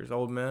smokers,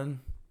 old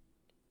men.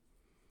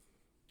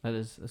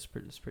 That's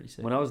pretty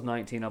sick. When I was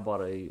 19, I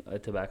bought a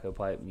tobacco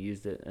pipe and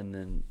used it, and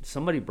then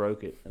somebody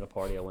broke it at a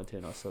party I went to,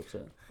 and I was so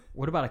upset.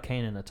 What about a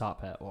cane and a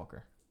top hat,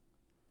 Walker?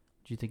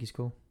 Do you think he's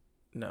cool?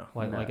 No.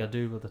 Like Nah. a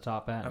dude with a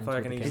top hat. I and feel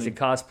like with an a He's cane? a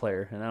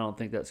cosplayer, and I don't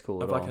think that's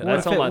cool at If I all. could-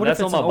 That's What on my that's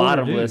on it's my an older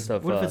bottom dude? list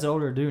of. What if it's an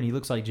older dude and he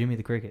looks like Jimmy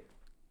the Cricket?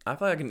 I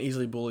feel like I can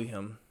easily bully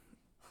him.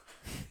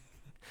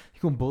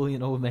 You gonna bully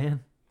an old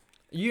man?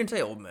 You didn't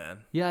say old man.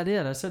 Yeah, I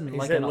did. I said he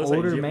like said an it looks like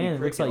older Jimmy man.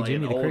 It looks Cricket, like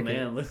Jimmy an the old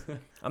Cricket. man.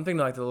 I'm thinking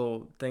like the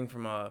little thing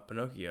from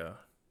Pinocchio.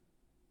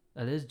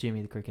 That is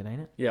Jimmy the Cricket,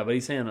 ain't it? Yeah, but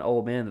he's saying an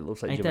old man that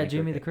looks like Ain't Jimmy that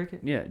Jimmy the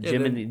Cricket. Cricket? Yeah,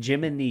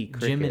 Jiminy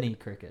Cricket. Jiminy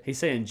Cricket. He's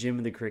saying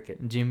Jimmy the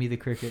Cricket. Jimmy the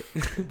Cricket.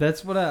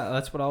 That's what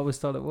I always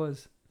thought it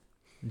was.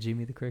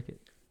 Jimmy the Cricket.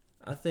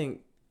 I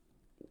think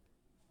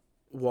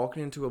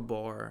walking into a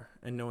bar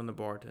and knowing the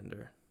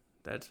bartender,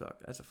 that's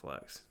a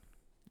flex.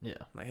 Yeah.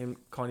 Like him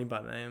calling you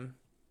by name.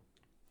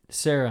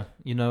 Sarah,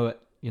 you know it.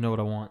 You know what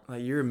I want.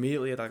 Like you're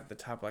immediately at like the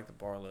top of like the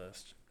bar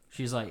list.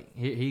 She's like,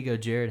 here you go,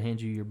 Jared.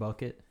 Hand you your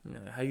bucket. You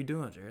know, how you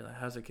doing, Jerry? Like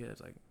how's the kids?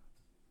 Like,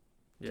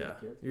 yeah,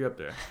 kids? you're up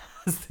there.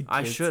 The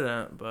I kids.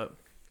 shouldn't, but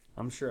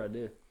I'm sure I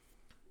do.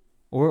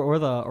 Or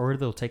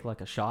they'll take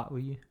like a shot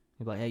with you.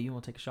 You're like, hey, you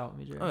want to take a shot with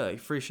me, Jared? oh, like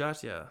free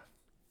shots, yeah,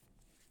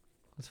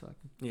 That's fucking.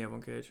 yeah,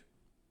 one cage.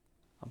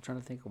 I'm trying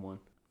to think of one.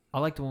 I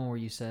like the one where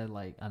you said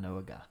like, I know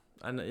a guy.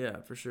 I know, yeah,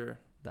 for sure.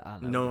 That I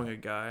know. Knowing a a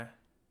guy. guy.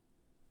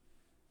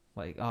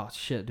 Like, oh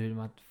shit, dude,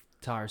 my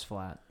tire's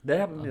flat. That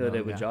happened to me the other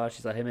day Oh, with yeah. Josh.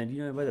 He's like, "Hey man, do you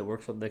know anybody that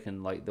works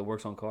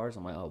works on cars?"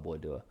 I'm like, "Oh boy,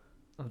 do I?"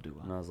 Oh, do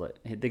And I was like,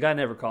 the guy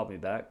never called me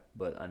back,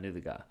 but I knew the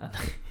guy. I?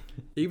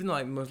 Even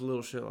like most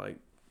little shit, like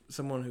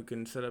someone who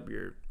can set up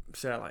your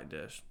satellite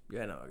dish.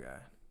 Yeah, I know a guy.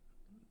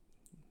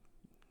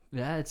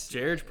 Yeah, it's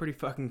Jared's pretty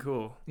fucking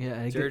cool.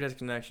 yeah. Jared has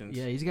connections.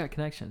 Yeah, he's got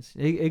connections.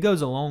 It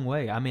goes a long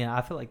way. I mean,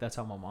 I feel like that's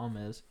how my mom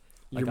is.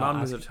 Your Like, mom I-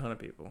 knows a ton of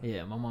people.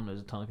 Yeah, my mom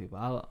knows a ton of people.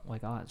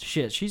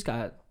 Shit, she's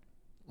got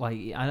like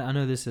I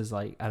know this is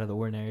like out of the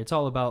ordinary. It's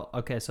all about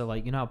okay, so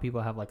like you know how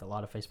people have like a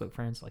lot of Facebook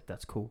friends, like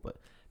that's cool. But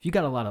if you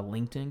got a lot of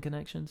LinkedIn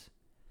connections,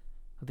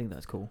 I think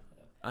that's cool.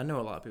 I know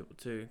a lot of people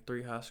too.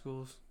 3 high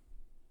schools.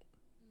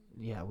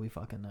 Yeah, we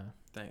fucking know.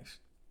 Thanks.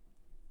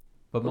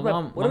 But What my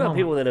about, mom, what my about mom-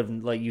 people that have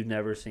like you've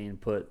never seen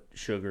put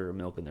sugar or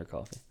milk in their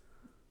coffee?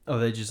 Oh,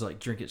 they just like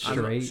drink it I'm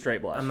not straight.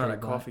 Straight black. I'm not a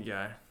straight black. coffee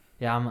guy.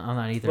 Yeah, I'm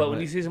not either. But when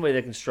you see somebody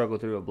that can struggle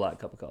through a black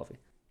cup of coffee,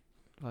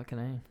 fucking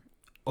A.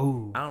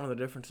 Oh, I don't know the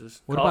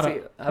differences. what coffee.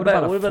 about How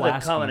about a what about the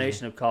flask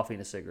combination of coffee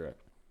and a cigarette?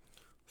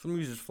 Some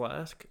uses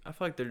flask. I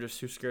feel like they're just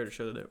too scared to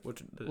show that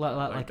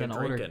like they're an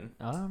older? drinking.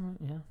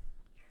 Yeah.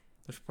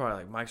 There's probably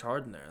like Mike's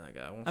Harden there. That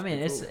guy. Wants I to mean,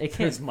 be it's cool. it It's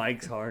can't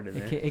Mike's hard in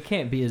there. it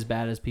can't be as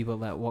bad as people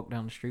that walk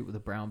down the street with a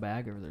brown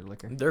bag over their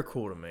liquor. They're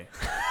cool to me.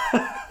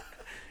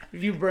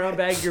 If you brown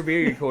bag your beer,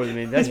 you're cooler than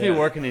me. That's me Yeah.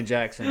 working in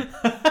Jackson.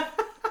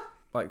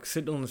 Like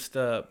sitting on the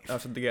step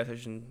outside the gas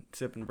station,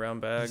 sipping brown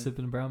bag.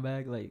 Sipping a brown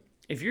bag, like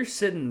If you're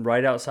sitting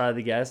right outside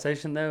the gas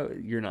station, though,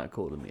 you're not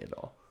cool to me at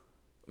all.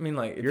 I mean,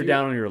 like if You're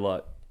down on your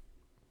luck.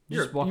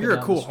 just walking You're a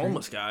down cool the street.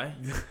 homeless guy.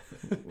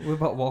 What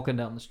about walking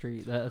down the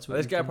street? That's what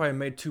This you guy think. probably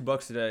made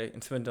 $2 today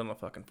and spent it on a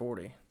fucking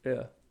 40.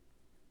 Yeah.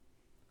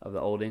 Of the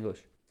old English.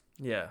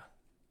 Yeah,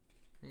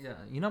 Yeah,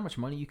 you know how much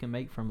money you can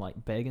make from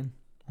like begging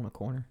on a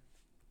corner.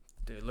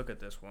 dude, look at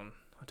this one.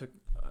 I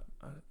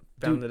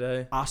found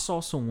today. I saw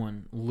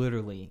someone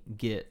literally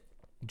get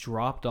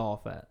dropped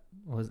off at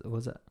was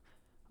that?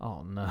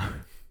 Oh no!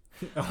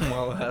 On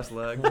my last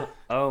leg.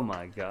 Oh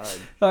my god.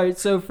 All right,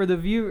 so for the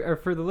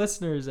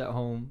listeners at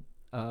home,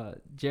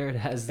 Jared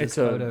has this It's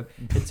a- photo.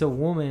 It's a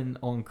woman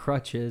on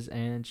crutches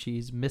and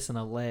she's missing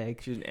a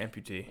leg, She's an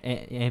amputee.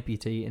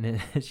 amputee, and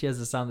then she has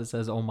a sign that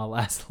says "On my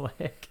last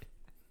leg."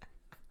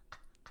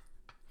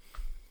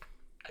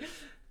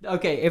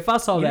 Okay, if I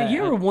saw that,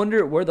 You ever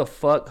wonder where the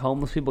fuck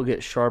homeless people get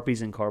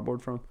Sharpies and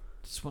cardboard from?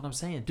 that's what I'm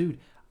saying, dude.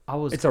 I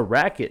was It's a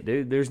racket,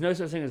 dude. There's no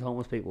such thing as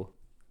homeless people.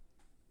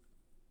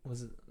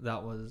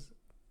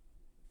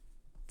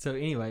 So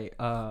anyway,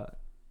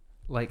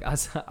 like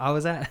I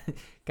was at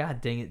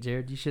God dang it,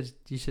 Jared, we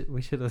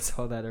should have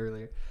saw that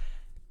earlier.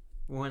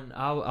 When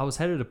I was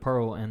headed to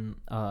Pearl, and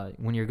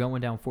when you're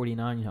going down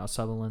 49, you know how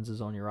Sutherland's is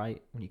on your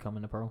right when you come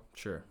into Pearl.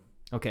 Sure.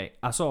 Okay,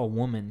 I saw a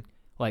woman,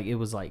 like it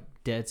was like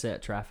dead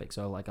set traffic,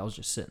 so like I was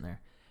just sitting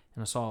there,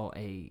 and I saw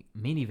a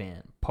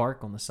minivan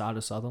park on the side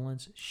of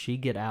Sutherland's. She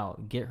get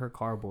out, get her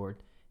cardboard,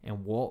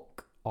 and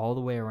walk all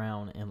the way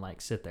around and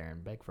like sit there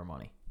and beg for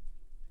money.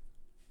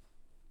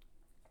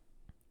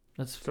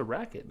 That's It's a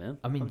racket, man.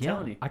 I mean, I'm yeah,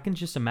 telling you. I can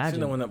just Isn't imagine.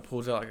 the one that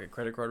pulls out like a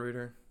credit card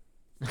reader?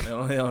 They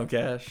don't have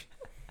cash.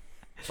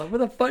 Like, where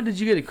the fuck did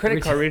you get a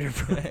credit card reader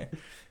from?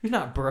 You're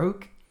not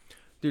broke.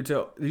 Dude,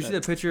 so did you see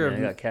the picture I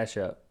of? got Cash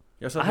App.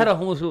 Yeah, I had a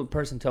homeless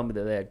person tell me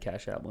that they had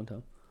Cash App one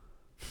time.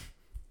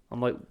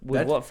 I'm like,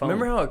 with what phone?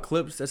 Remember how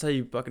Eclipse? That's how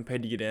you fucking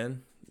paid to get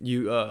in.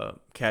 You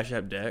Cash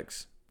App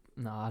Dex.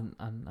 No, I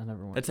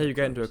never went. That's to how you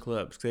got Eclipse. into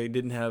Eclipse. They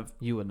didn't have.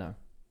 You would know.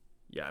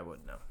 Yeah, I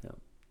wouldn't know. Yeah.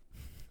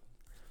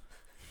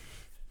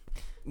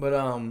 But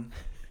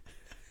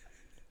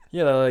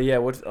yeah.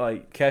 What's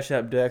like Cash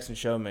App Dex and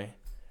show me?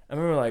 I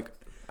remember like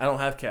I don't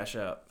have Cash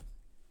App,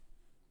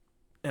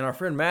 and our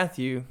friend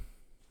Matthew.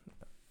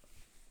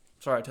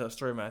 Sorry, I tell the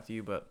story,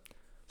 Matthew, but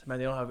so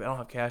Matthew, I don't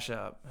have Cash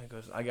App. He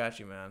goes, I got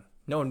you, man.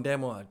 No one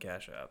damn well had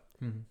Cash App.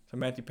 Mm-hmm. So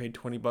Matthew paid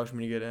 $20 for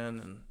me to get in,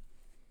 and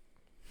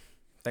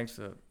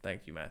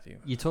thank you, Matthew.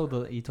 You told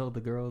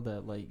the girl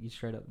that like you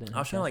straight up didn't. I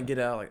was have trying to like Cash get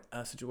out of like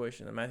a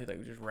situation, and Matthew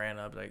like just ran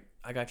up like,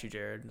 I got you,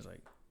 Jared. And it's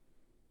like,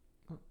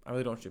 I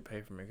really don't want you to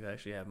pay for me because I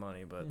actually have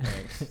money, but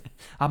thanks. App.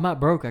 I'm not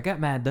broke. I got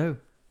mad dough.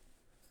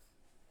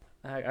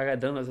 I got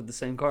donuts with the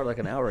same card like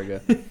an hour ago.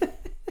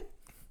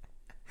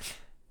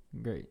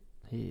 Great.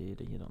 You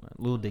don't know.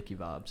 Little Dicky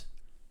vibes.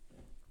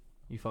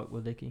 You fuck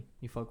with Dicky?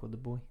 You fuck with the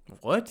boy?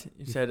 What?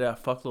 You said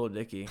fuck Little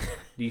Dicky.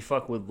 Do you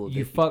fuck with Lil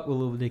You Dicky? fuck with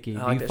Little Dicky. I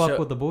Do like you that fuck show.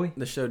 with the boy?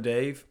 The show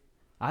Dave.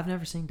 I've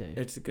never seen Dave.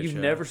 It's a good You've show.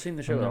 never seen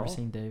the show I've at never all?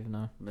 seen Dave. No.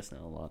 I'm missing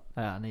out a lot.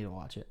 I need to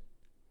watch it.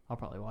 I'll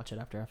probably watch it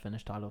after I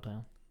finish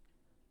Titletown.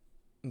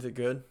 Is it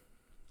good?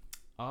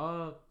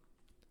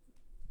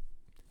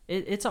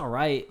 It's all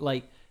right.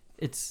 Like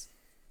it's.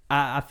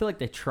 I feel like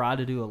they try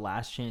to do a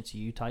Last Chance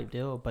U type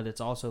deal, but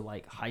it's also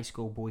like high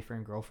school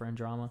boyfriend girlfriend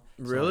drama.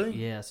 So, Really? like,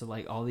 yeah. So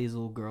like all these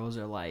little girls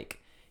are like,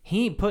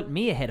 he ain't putting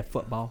me ahead of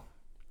football,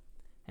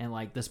 and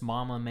like this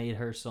mama made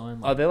her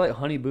son. Like, Are they like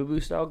Honey Boo Boo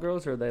style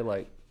girls, or are they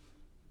like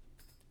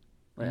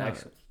no,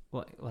 actually?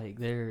 like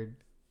they're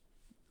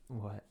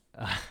what?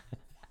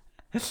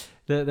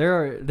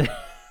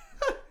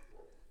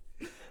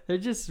 they're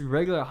just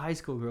regular high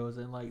school girls,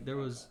 and like there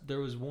was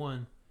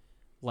one.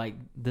 Like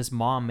this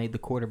mom made the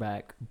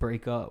quarterback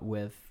break up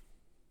with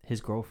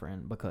his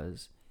girlfriend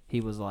because he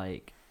was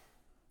like,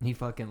 he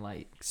fucking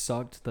like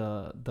sucked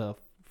the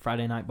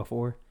Friday night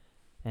before,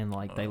 and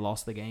like they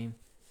lost the game,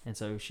 and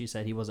so she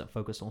said he wasn't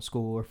focused on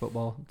school or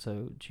football,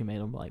 so she made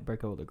him like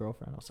break up with a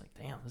girlfriend. I was like,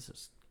 damn, this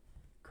is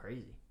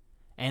crazy.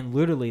 And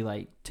literally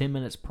like 10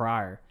 minutes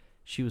prior,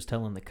 she was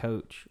telling the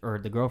coach, or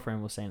the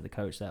girlfriend was saying to the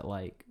coach that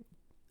like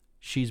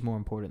she's more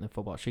important than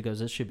football. She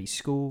goes, it should be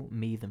school,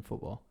 me, than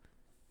football.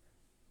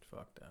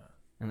 Fuck that.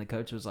 And the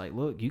coach was like,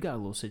 look, you got a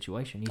little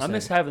situation. He I said,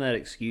 miss having that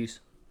excuse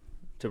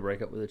to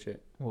break up with a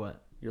chick.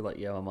 what? You're like,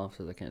 yeah, my mom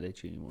says I can't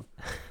date you anymore.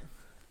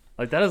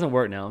 Like that doesn't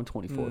work now. I'm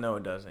 24. No,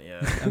 it doesn't.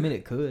 Yeah. I mean,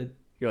 it could.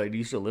 You're like, do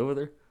you still live with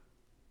her?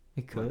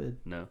 It could.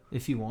 No.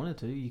 If you wanted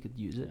to, you could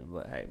use Yeah, it.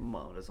 but hey,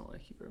 mom doesn't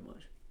like you very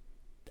much.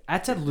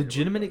 That's a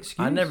legitimate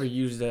excuse. I never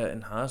used that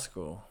in high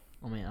school.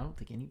 I mean, I don't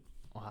think any.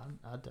 Well,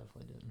 I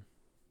definitely didn't.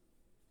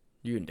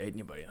 You didn't date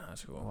anybody in high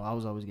school. Well, I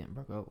was always getting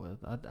broke up with.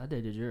 I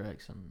dated your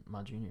ex in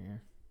my junior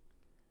year.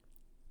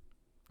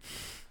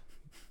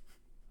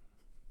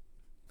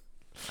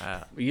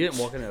 You didn't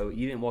walk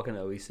into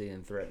OEC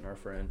and threaten our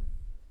friend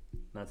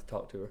not to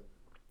talk to her.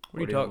 What are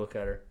you Or didn't talking? look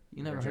at her.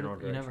 You never Or heard. general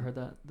You never direction.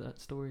 heard that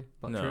story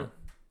about No. Trip? He-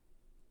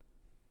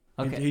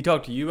 Okay. He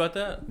talked to you about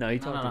that? No, he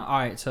No, talked no, no. All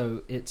right,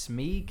 so it's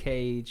me,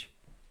 Cage,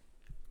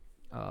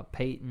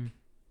 Peyton,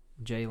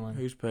 Jalen,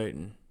 Who's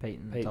Peyton?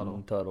 Peyton, to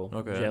Tuttle, Tuttle,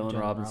 Okay. Jalen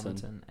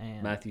Robinson,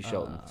 and Matthew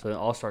Shelton. So an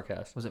all-star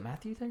cast. was it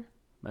Matthew there?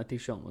 Matthew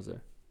Shelton was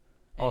there.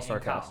 And- All-star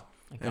and Kyle. cast.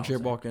 And Kyle's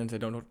Jared there. walked in and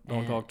said, don't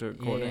And- talk to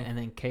Courtney. Yeah, and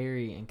then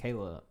Carrie and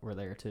Kayla were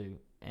there too,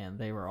 and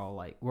they were all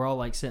like, we're all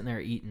like sitting there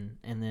eating,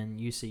 and then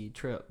you see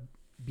Trip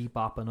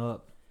bopping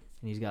up,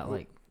 and he's got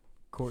like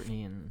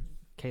Courtney and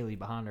Kaylee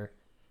behind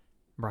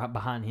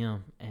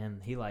him,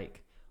 and he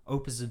like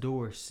opens the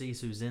door, sees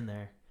who's in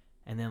there,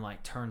 and then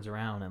like turns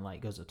around and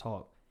like goes to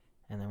talk,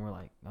 and then we're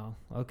like, oh,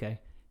 okay.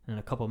 And then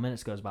a couple of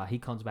minutes goes by, he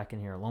comes back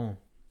in here alone,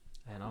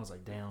 and I was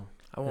like, damn.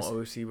 I want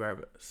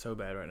OC so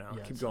bad right now.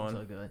 Yeah, Keep it sounds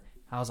going. so good.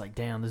 I was like,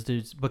 damn, this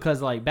dude's,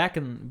 because like back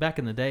in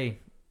the day,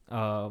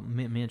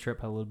 me and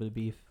Trip had a little bit of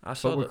beef, I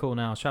saw but we're the, cool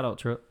now. Shout out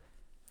Trip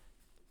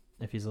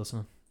if he's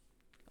listening.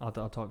 I'll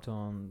talk to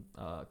him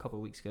a couple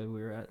of weeks ago.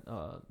 We were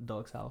at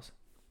Doug's house.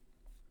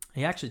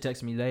 He actually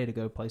texted me today to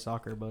go play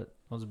soccer, but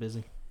I was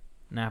busy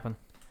napping.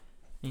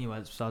 Anyway,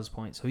 that's besides the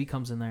point. So he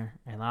comes in there,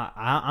 and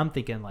I'm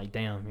thinking like,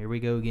 damn, here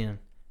we go again.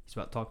 He's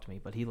about to talk to me,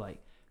 but he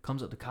like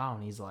comes up to Kyle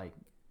and he's like,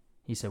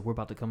 he said, we're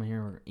about to come in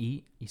here and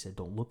eat. He said,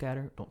 don't look at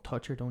her, don't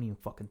touch her, don't even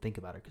fucking think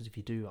about her, because if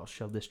you do, I'll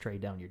shove this tray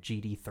down your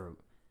GD throat.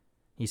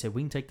 He said,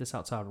 we can take this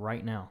outside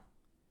right now.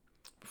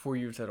 before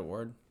you said a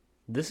word.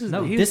 This is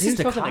No, he, this he is was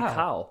to talking to Kyle.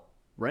 Kyle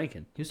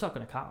Rankin. He was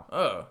talking to Kyle.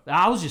 Oh.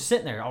 I was just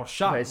sitting there, I was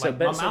shocked. Okay, so, like,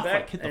 my mouth back,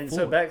 like hit the and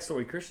floor. so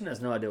backstory: Christian has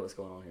no idea what's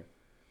going on here.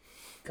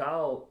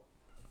 Kyle,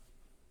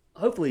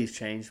 hopefully he's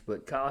changed,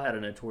 but Kyle had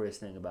a notorious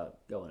thing about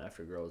going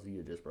after girls he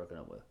had just broken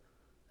up with.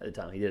 At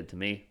the time, he did it to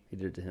me. He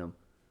did it to him,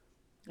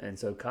 and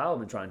so Kyle had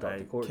been trying to talk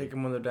to Courtney. Kick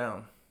them when they're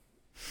down.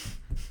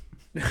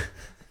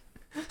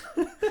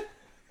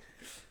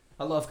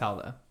 I love Kyle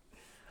though.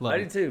 Love I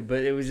him. did too,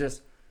 but it was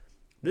just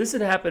this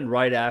had happened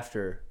right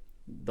after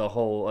the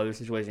whole other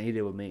situation he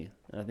did with me.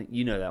 And I think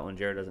you know that one.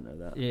 Jared doesn't know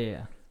that.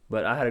 Yeah.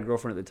 But I had a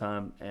girlfriend at the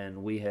time,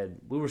 and we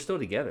were still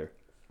together.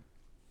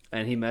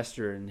 And he messaged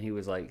her, and he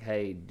was like,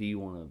 "Hey, do you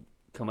want to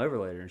come over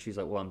later?" And she's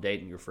like, "Well, I'm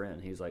dating your friend."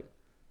 He's like,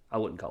 "I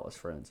wouldn't call us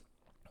friends."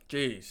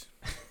 Jeez.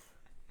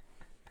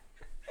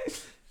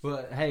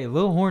 But hey,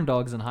 little horn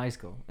dogs in high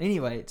school.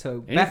 Anyway,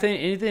 so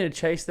Anything to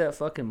chase that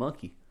fucking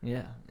monkey.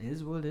 yeah, it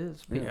is what it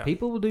is. Yeah.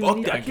 People will do Fuck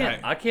anything.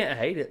 that I can't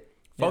hate it.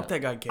 Fuck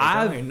that guy, Cage.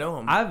 I don't even know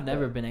him. I've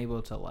never been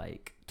able to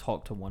like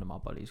talk to one of my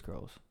buddies'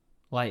 girls.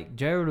 Like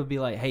Jared would be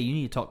like, "Hey, you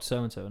need to talk to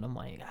so and so," and I'm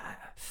like,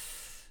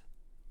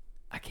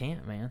 I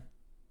can't, man.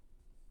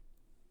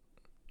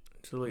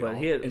 It's really, But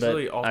off, he had, it's but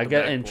really off I the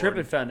got and backboard. Tripp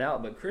had found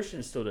out, but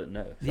Christian still didn't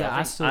know. So Yeah, I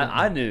think still didn't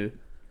I know. knew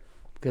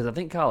because I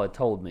think Kyle had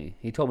told me.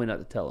 He told me not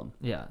to tell him.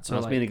 Yeah, So so I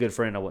was like, being a good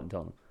friend. I wouldn't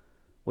tell him,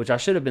 which I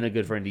should have been a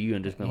good friend to you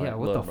and just been yeah, like,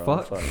 what "Look, the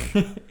bro,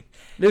 fuck?"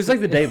 It was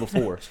like the day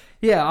before.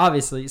 Yeah,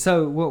 obviously.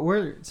 So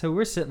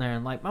we're sitting there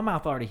and like my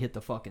mouth already hit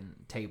the fucking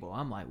table.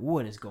 I'm like,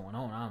 what is going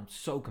on? I'm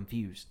so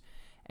confused.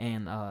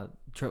 And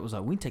Tripp was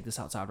like, we can take this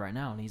outside right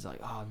now. And he's like,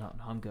 oh no,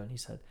 I'm good. And he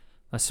said,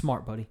 that's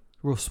smart, buddy,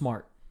 real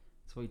smart.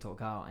 So he told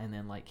Kyle, and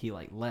then like he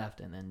like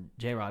left, and then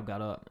J-Rob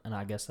got up, and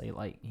I guess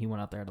he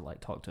went out there to like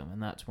talk to him,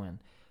 and that's when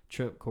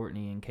Tripp,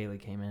 Courtney, and Kaylee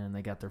came in and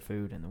they got their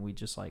food, and then we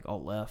just like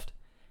all left.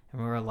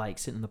 And we were like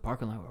sitting in the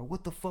parking lot. We're like,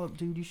 what the fuck,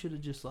 dude? You should have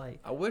just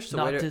like I wish the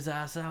knocked waiter, his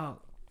ass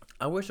out.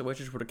 I wish the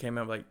waitress would have came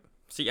out like,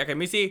 "See, I can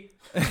me see."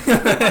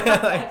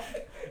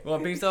 Like,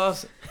 want pink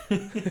sauce?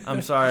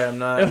 I'm sorry, I'm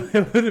not.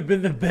 It would have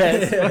been the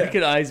best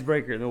fucking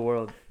icebreaker in the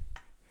world.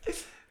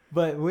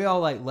 But we all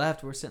like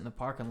left. We're sitting in the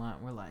parking lot.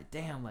 And we're like,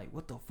 damn, like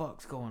what the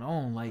fuck's going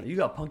on? Like, You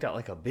got punked out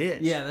like a bitch.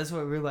 yeah, that's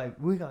what we're like.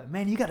 We got,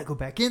 man, you got to go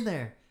back in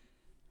there.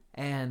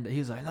 And he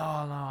was like,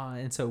 no.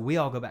 And so we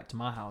all go back to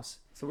my house.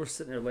 So we're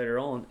sitting there later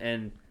on,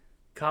 and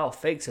Kyle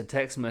fakes a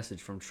text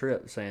message from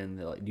Tripp saying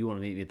that, like, "Do you want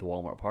to meet me at the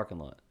Walmart parking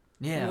lot?"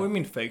 Yeah. What do you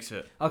mean fakes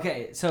it?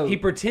 Okay, so He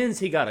pretends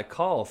he got a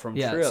call from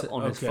Yeah, Tripp so-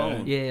 on his okay.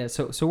 phone. yeah,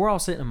 so we're all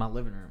sitting in my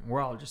living room.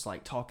 We're all just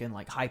like talking,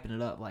 like hyping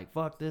it up, like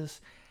fuck this.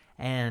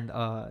 And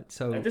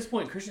so At this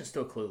point, Christian's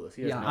still clueless.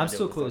 He has yeah, no I'm idea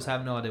still what the clueless. I fuck-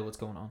 have no idea what's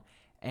going on.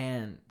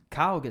 And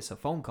Kyle gets a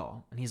phone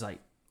call, and he's like,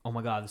 "Oh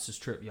my god, this is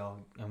Tripp, y'all."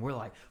 And we're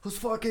like, "Let's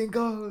fucking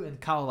go!" And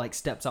Kyle like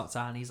steps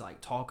outside, and he's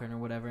like talking or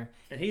whatever.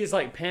 And he's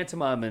like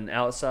pantomiming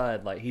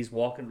outside, like he's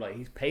walking, like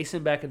he's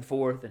pacing back and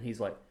forth, and he's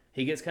like,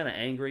 he gets kind of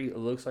angry. It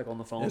looks like on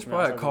the phone. It's from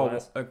probably outside the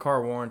glass. a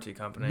car warranty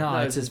company. No, No,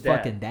 it's it's his his dad.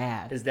 fucking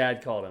dad. His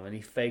dad called him, and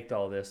he faked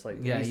all this. Like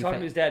Yeah, he's he talking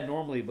to faked- his dad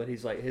normally, but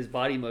he's like his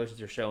body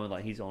motions are showing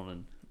like he's on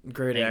an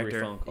Great angry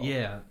actor. phone call.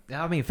 Yeah,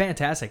 I mean,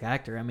 fantastic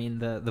actor. I mean,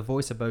 the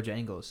voice of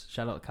Bojangles.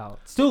 Shout out to Kyle.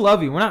 Still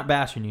love you. We're not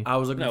bashing you. I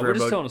was looking No, for we're a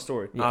just telling a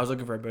story. Yeah. I was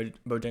looking for a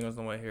Bojangles on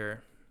the way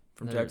here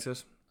from No,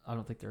 Texas. I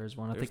don't think there is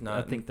one. I There's think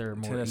not. they're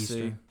more Tennessee.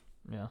 Eastern.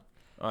 Yeah.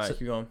 All right, So-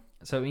 keep going.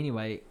 So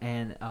anyway,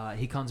 and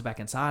he comes back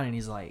inside and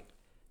he's like,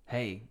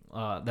 "Hey,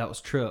 that was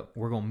Tripp.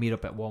 We're gonna meet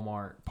up at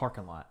Walmart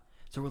parking lot."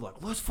 So we're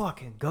like, "Let's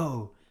fucking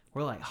go."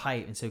 We're like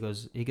hype, and so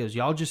he goes,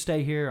 "Y'all just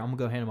stay here. I'm gonna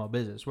go handle my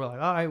business." We're like,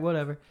 "All right,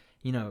 whatever."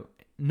 You know,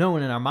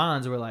 knowing in our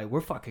minds, we're like, "We're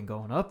fucking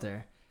going up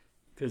there."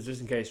 Because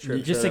just in case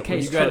Tripp Just showed in up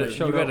case with- You got Tripp to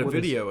showed you got up to with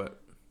us. video it.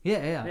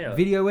 Yeah, Yeah.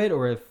 video it,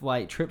 or if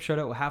like Tripp showed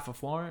up with half of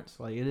Florence,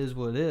 like it is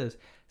what it is.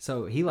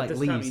 So he At like this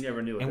time, leaves, you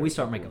never knew what and they we were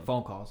start doing. making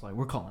phone calls. Like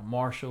we're calling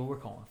Marshall, we're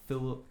calling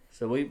Philip.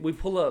 So we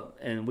pull up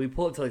and we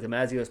pull up to like the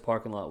Mazzios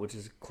parking lot, which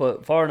is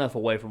far enough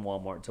away from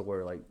Walmart to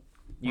where like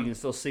you can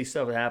still see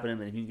stuff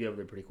happening and you can get over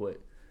there pretty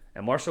quick.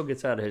 And Marshall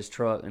gets out of his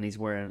truck and he's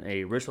wearing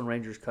a Richland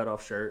Rangers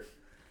cutoff shirt,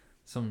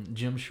 Some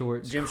gym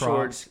shorts, gym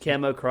Crocs, shorts,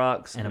 camo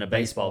Crocs, and a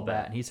baseball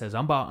bat. And he says,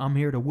 I'm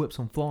here to whip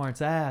some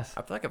Florence ass."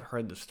 I feel like I've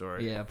heard this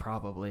story. Yeah,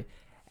 probably.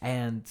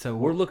 And so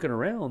We're looking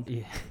around.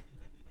 yeah.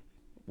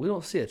 We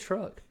don't see a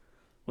truck.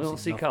 We We don't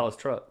see see nothing. Kyle's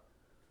truck.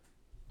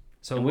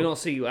 So And we don't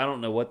see. I don't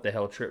know what the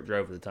hell Tripp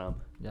drove at the time.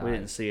 Yeah, We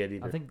didn't see it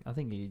either. I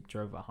think he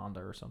drove a Honda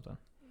or something.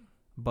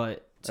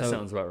 But that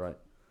sounds about right.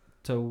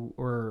 So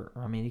or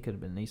I mean, he could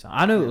have been Nissan.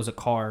 I know it was a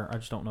car. I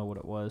just don't know what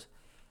it was.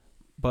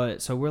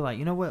 But so we're like,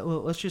 you know what?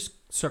 Well, let's just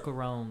circle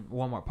around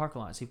Walmart parking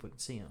lot and see if we can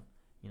see him.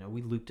 You know,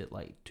 we looped it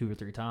like 2 or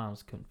 3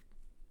 times. Couldn't.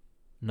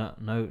 No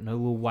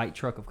little white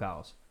truck of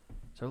Kyle's.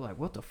 So we're like,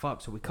 what the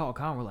fuck? So we call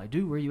Kyle. And we're like,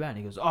 dude, where you at? And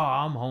he goes, oh,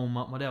 I'm home.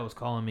 My dad was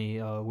calling me.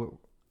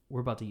 We're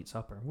about to eat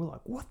supper. And we're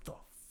like, what the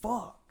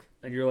fuck?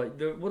 And you're like,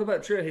 "Dude, what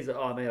about Tripp?" He's like,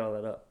 "Oh, I made all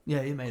that up."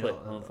 Yeah, he made Click,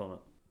 it. on the phone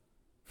up.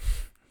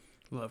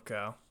 Love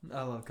Kyle.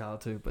 I love Kyle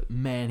too, but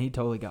man, he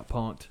totally got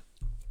punked.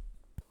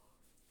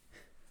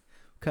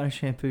 What kind of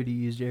shampoo do you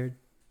use, Jared?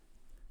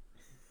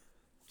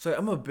 So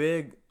I'm a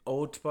big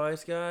Old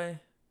Spice guy.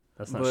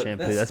 That's not But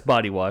shampoo. That's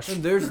body wash.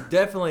 There's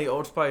definitely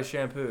Old Spice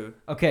shampoo.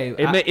 Okay,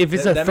 If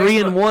it's that a makes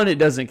 3-in-1, it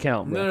doesn't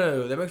count, bro.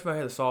 No, that makes my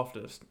hair the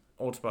softest.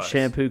 Old Spice.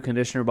 Shampoo,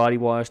 conditioner, body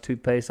wash,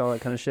 toothpaste, all that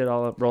kind of shit,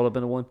 all rolled up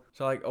into one.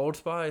 So like Old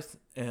Spice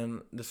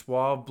and the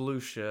Suave Blue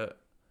shit.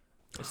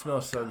 It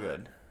smells so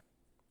good.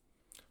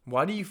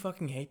 Why do you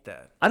fucking hate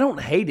that? I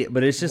don't hate it,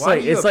 but it's just Why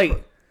like do you it's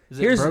like is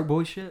here's- it broke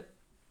boy shit?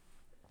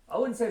 I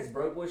wouldn't say it's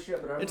broke boy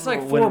shit, but I It's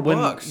remember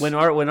like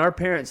 $4. when our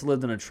parents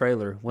lived in a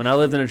trailer. When I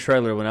lived in a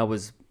trailer when I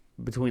was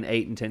between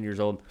 8 and 10 years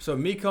old. So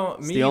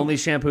It's the only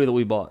shampoo that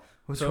we bought.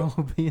 What's So, wrong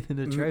with being in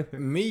a trailer?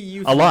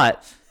 A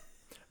lot.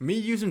 Me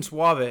using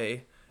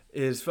Suave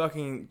is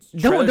fucking.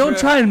 Don't treasure.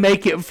 try and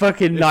make it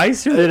fucking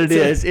nicer than it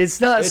is. It's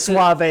not it's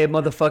suave,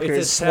 motherfucker.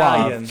 It's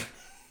Italian. suave.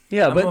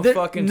 Yeah, I'm but a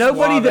fucking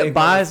nobody suave that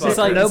buys it,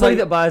 motherfucker. nobody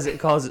that buys it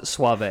calls it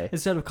suave.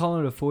 Instead of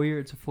calling it a foyer,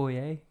 it's a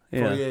foyer.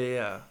 Yeah. Oh,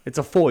 yeah. It's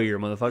a foyer,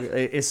 motherfucker.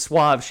 It's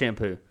suave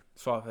shampoo.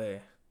 Suave.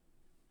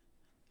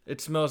 It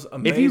smells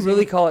amazing. If you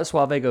really call it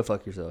suave, go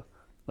fuck yourself.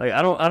 Like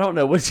I don't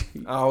know what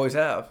I always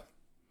have.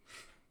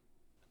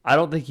 I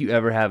don't think you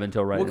ever have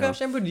until right What now. kind of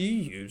shampoo do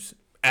you use?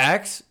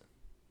 Axe?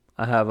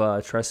 I have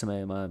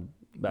Tresemme in my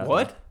bathroom.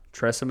 What?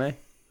 Tresemme?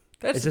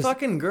 That's It's just-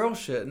 fucking girl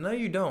shit. No,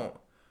 you don't.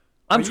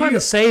 I'm Are trying you-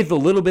 to save the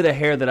little bit of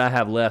hair that I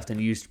have left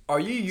and use Are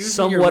you using your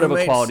somewhat of a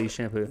roommate's quality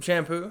shampoo.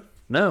 shampoo?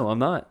 No, I'm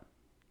not.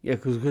 Yeah,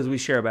 because we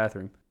share a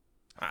bathroom.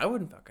 I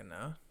wouldn't fucking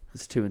know.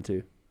 It's 2 and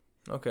 2.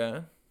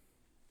 Okay.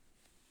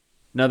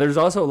 No, there's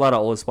also a lot of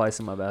Old Spice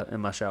in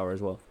my shower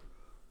as well.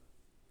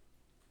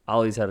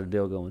 Ollie's had a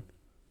deal going,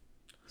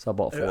 so I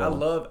bought 4. I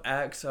love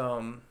Axe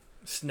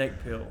snake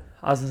peel.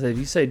 I was gonna say, if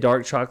you say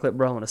dark chocolate,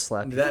 bro, I'm gonna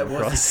slap you That from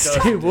was across the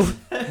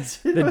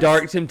disgusting. table. The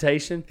Dark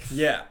Temptation.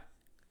 Yeah.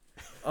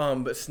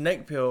 But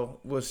snake peel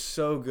was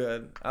so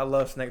good. I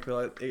love snake peel.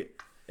 It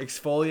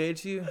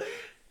exfoliates you,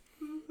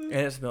 and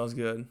it smells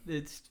good.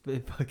 It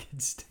fucking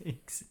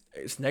stinks.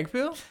 Snake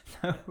peel?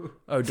 No.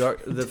 Oh, the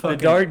The fucking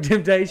Dark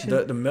Temptation.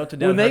 the melted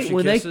down when they Hershey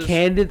when Kisses.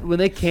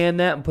 they canned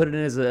that and put it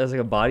in as like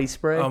a body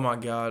spray, Oh my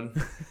god.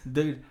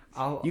 Dude,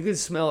 you can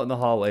smell it in the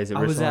hallways. At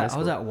I was Richland High at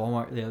School.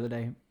 Walmart the other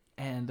day,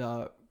 and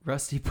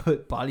Rusty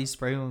put body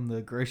spray on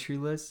the grocery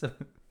list. So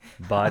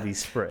body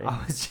spray.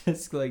 I was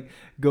just like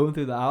going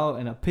through the aisle,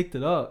 and I picked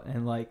it up,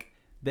 and like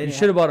they You didn't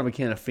should have bought him a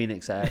can of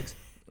Phoenix Axe.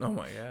 Oh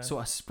my god. so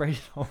I sprayed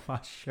it on my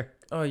shirt.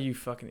 Oh, you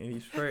fucking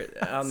idiot. Spray it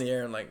out in the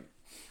air and like.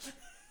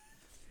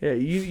 Yeah,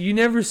 you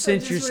never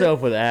cinch just yourself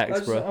with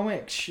Axe, bro. I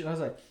went, shit. I was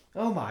like,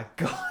 oh my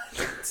god.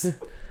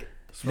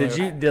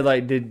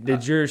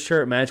 Did your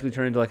shirt magically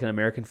turn into like an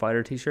American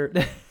Fighter T-shirt?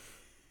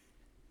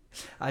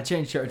 I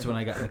changed shirts when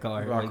I got in the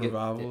car. Rock Like,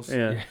 Revivals.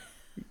 Yeah.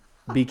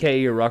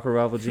 BK or Rock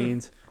Revival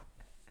jeans.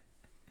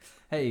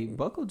 Hey,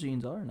 buckle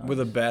jeans are nice. With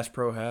a Bass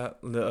Pro hat,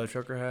 the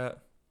trucker hat.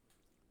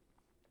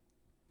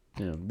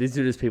 Yeah, these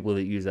are just people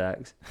that use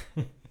Axe.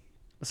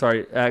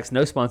 Sorry, Axe.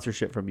 No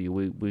sponsorship from you.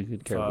 We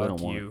could care. We Fuck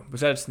don't want it. you.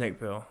 Besides snake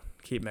peel,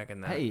 keep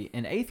making that. Hey,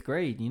 in 8th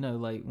grade,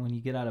 like when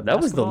you get out of That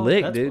was the basketball,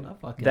 lick, that's dude. what I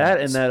fucking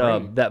That and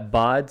sprayed. that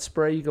bod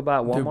spray you could buy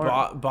at Dude,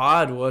 Walmart.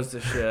 bod was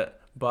the shit.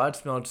 Bod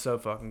smelled so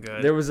fucking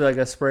good. There was like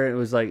a spray. It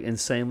was like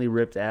insanely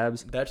ripped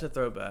abs. That's a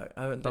throwback.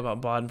 I haven't thought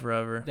about bod in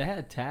forever. They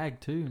had Tag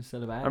too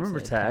instead of Axe. remember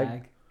they had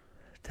Tag.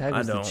 Tag I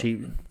was the don't.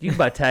 cheap. You can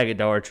buy Tag at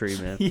Dollar Tree,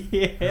 man.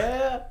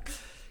 Yeah.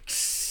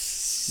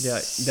 Yeah,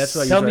 that's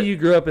what I Tell use me right- you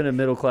grew up in a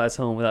middle class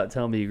home without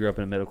telling me you grew up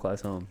in a middle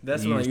class home.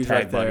 That's You what I used use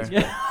Tag right there. body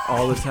spray.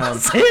 all the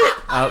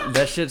time.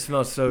 That shit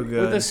smells so With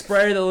good. a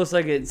spray that looks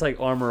like it's like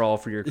Armor All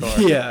for your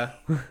car. Yeah.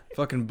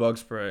 Fucking bug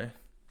spray.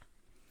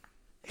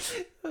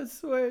 I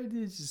swear,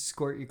 dude, just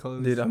squirt your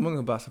clothes. Dude, I'm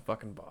gonna buy some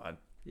fucking bod.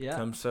 yeah.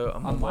 I'm I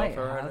on might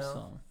welfare right have now.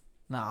 some.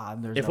 Nah,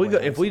 there's If no we way go,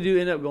 I have if we some. do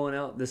end up going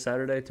out this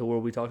Saturday to where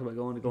we talked about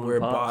going to We're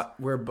Pops. bod.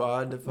 We're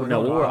bod. To fucking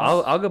No, going to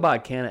Pops. I'll go buy a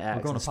can of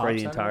Axe going and to spray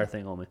the Pops entire Saturday?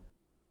 thing on me.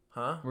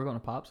 Huh? We're going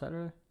to Pop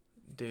Saturday.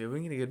 Dude, we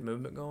can get a good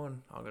movement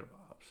going. I'll go to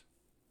Pops.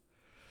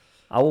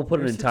 I will put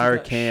an Where's it entire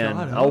got can.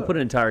 shot I will up? put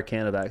an entire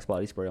can of Axe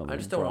body spray on me. I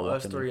just don't before want walk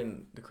us in there. three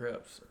and the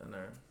Crips in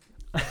there.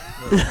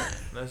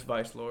 That's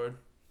Vice Lord.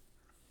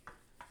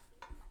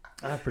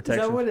 I have Is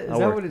protection. that what I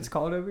work. it's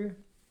called over here?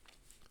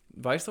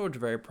 Vice Lord's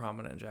very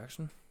prominent in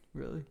Jackson.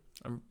 Really?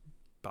 I'm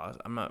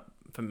not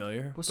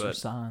familiar. What's but their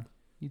sign?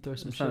 You throw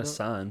some It's shit not a up?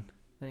 sign.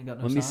 They ain't got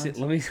no Let me see. signs?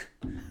 Let me.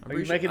 I'm Are you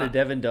pretty sure- making a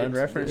Devin Dunn it's-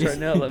 reference it's- right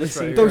now? Let me it's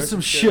see. right Throw here.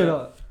 some shit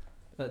up.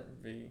 V.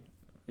 Yeah,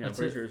 I'm That's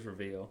pretty it. sure it's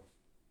reveal.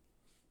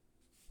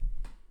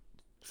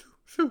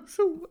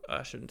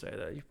 I shouldn't say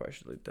that. You probably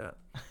should delete that.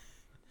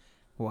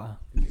 Wow.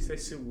 Did you say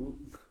Suwoo?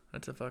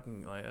 That's a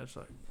fucking that's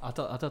like I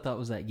thought that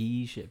was that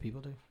yee shit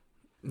people do.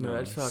 no,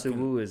 that's fucking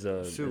Suwoo is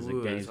a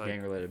Suwoo gang, is like-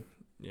 gang related.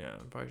 yeah.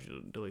 Probably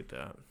should delete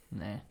that.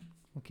 Nah,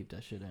 we'll keep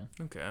that shit in.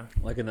 Okay.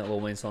 Like in that Lil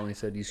Wayne song, he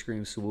said, "You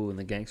scream Suwoo and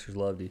the gangsters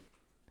loved you."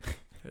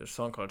 There's a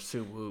song called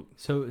Sue Whoop.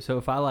 So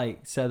if I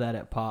like said that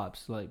at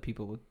Pops, like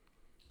people would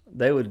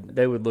They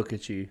would look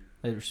at you.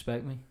 they'd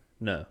respect me.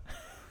 No,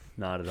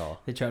 not at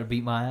all. They try to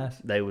beat my ass.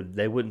 They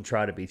wouldn't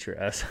try to beat your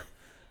ass.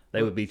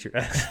 They would beat your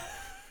ass.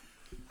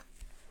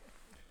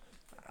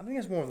 I think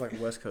it's more of like a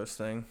West Coast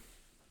thing.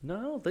 No,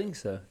 I don't think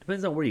so.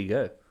 Depends on where you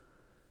go.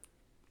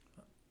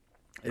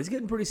 It's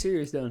getting pretty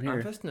serious down I'm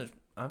here. fixing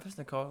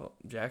to call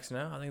Jackson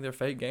out. I think they're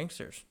fake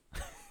gangsters.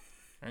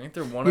 I think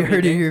they're You wannabe.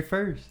 heard it gang- here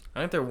first. I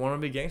think they're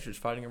wannabe gangsters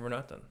fighting over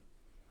nothing.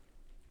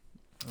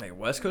 Like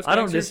West Coast. I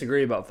don't gangsters,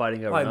 disagree about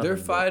fighting over Like nothing. they're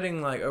but-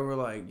 fighting like over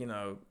like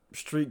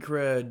street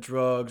cred,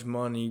 drugs,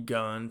 money,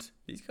 guns.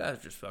 These guys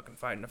are just fucking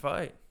fighting to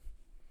fight.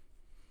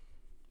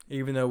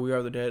 Even though we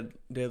are the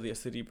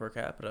deadliest city per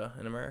capita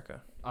in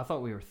America. I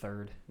thought we were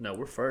third. No,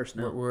 we're first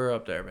now. We're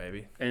up there,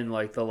 baby. And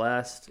like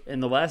in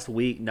the last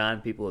week,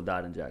 9 people have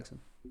died in Jackson.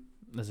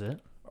 Is it?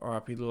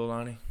 R.I.P. Little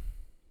Lonnie.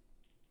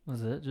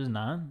 Was it just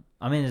 9?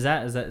 I mean, is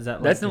that like That's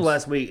in the just-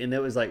 last week, and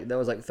that was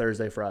like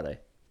Thursday, Friday.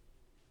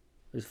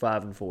 It was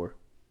 5 and 4.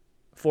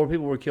 4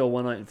 people were killed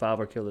one night, and 5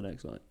 were killed the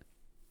next night.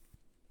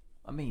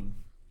 I mean,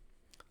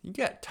 You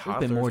got there's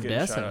toddlers been more getting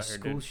deaths shot in a out here,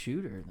 school dude.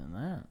 shooter than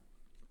that.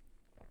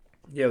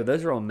 Yeah, but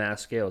those are on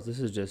mass scales. This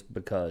is just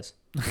because.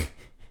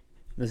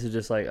 This is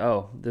just like,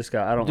 oh, this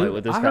guy. I don't Dude, like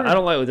what this I guy. heard- I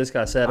don't like what this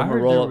guy said. I I'm gonna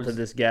heard roll there up to was-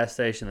 this gas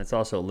station that's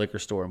also a liquor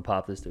store and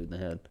pop this dude in the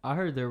head. I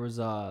heard there was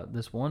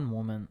this one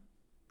woman,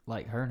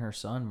 like her and her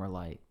son were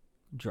like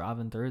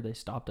driving through. They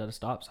stopped at a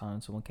stop sign.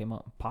 And someone came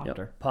up and popped Yep.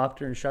 her. Popped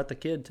her and shot the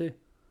kid too.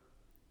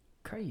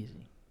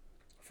 Crazy.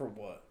 For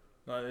what?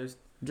 No, there's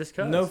Just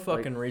cause. no Like,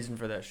 fucking reason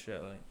for that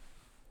shit. Like,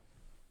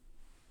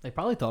 They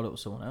probably thought it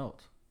was someone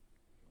else.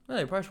 no,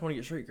 they probably just want to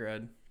get street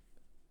cred.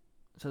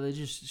 So they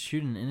just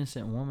shoot an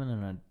innocent woman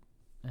and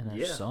her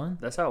Yeah. son.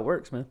 That's how it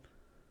works, man.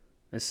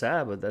 It's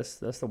sad, but that's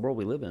the world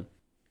we live in.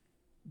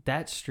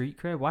 That's street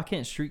cred. Why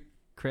can't street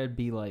cred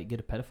be like get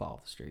a pedophile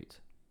off the streets?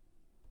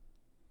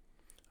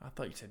 I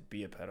thought you said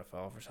be a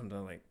pedophile for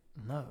something like.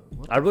 No.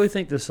 What I really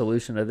think the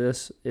solution to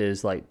this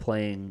is like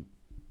playing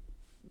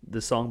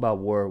the song by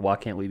War, Why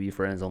Can't We Be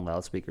Friends, on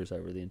loudspeakers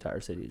over the entire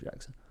city of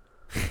Jackson.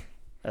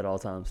 At all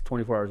times,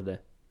 24 hours a day,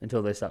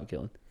 until they stop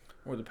killing.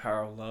 Or the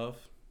power of love.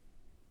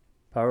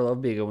 Power of Love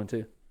would be a good one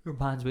too.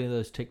 reminds me of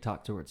those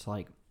TikToks where it's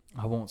like,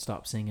 I won't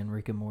stop singing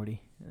Rick and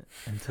Morty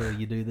until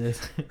you do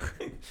this.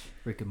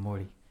 Rick and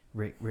Morty.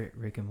 Rick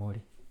and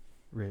Morty.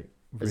 Rick.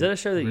 Is that a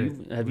show that Rick,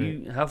 you have Rick.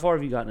 you? How far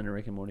have you gotten into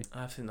Rick and Morty?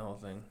 I've seen the whole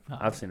thing.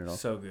 I've seen it all.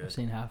 So good. I've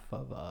seen half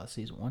of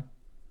season 1.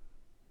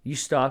 You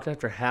stopped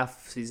after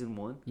half season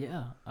 1.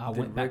 Yeah, I Did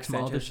went back Rick to my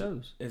other Sanchez-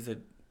 shows. Is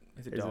it?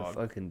 Is it It's a dog?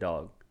 fucking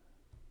dog.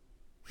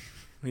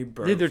 He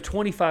burped. Dude, they're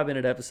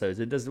 25-minute episodes.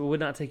 It would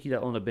not take you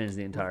that long to binge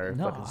the entire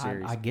No, fucking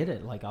series. I get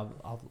it. Like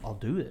I'll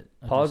do it.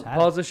 I Pause just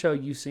haven't. pause the show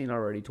you've seen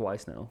already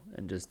twice now,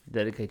 and just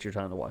dedicate your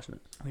time to watching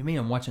it. What do you mean?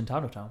 I'm watching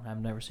Toto Town.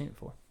 I've never seen it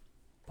before.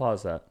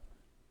 Pause that.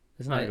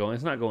 It's not Right. going.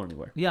 It's not going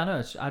anywhere. Yeah, I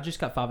know. I just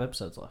got 5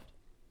 episodes left.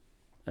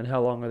 And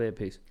how long are they a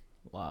piece?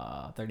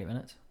 30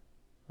 minutes.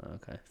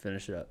 Okay,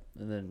 finish it up,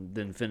 and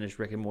then finish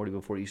Rick and Morty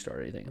before you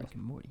start anything else. Rick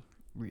and Morty.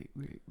 Rick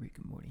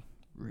and Morty.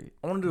 Rick.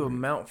 I want to do a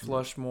Mount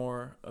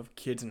Flushmore of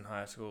kids in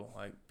high school,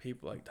 like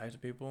people, like types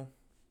of people.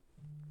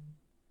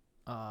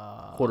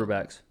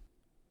 Quarterbacks.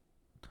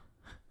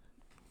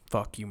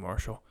 Fuck you,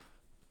 Marshall.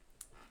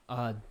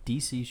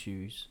 DC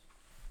shoes.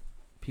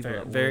 People Fair,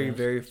 that wear very, those.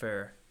 very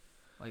fair.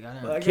 Like I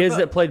don't. Like, Kids I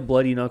that thought- played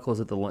bloody knuckles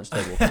at the lunch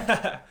table.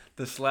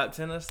 The slap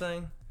tennis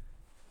thing.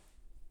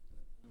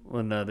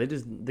 When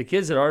the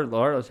kids at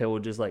our table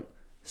would just like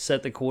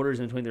set the quarters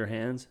in between their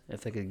hands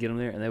if they could get them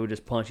there, and they would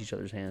just punch each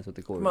other's hands with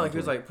the quarters. Come on, like in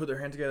kids between. like put their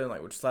hands together and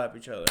like would slap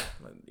each other,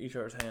 like each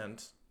other's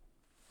hands.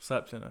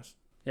 Slap tennis.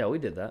 Yeah, we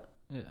did that.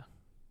 Yeah.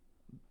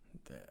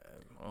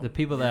 Well, The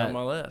people you're that- on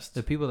my list.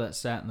 The people that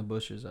sat in the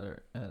bushes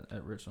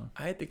at Richland.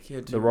 I hate the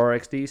kid The too. RAR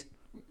XDs.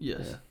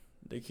 Yes. Yeah.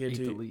 The kid Eat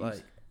the too. leaves.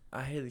 Like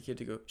I hate the kid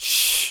to go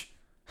shh.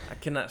 I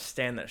cannot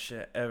stand that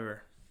shit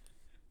ever.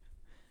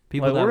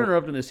 People Like, that we're would,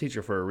 interrupting this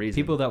teacher for a reason.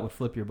 people that would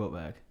flip your book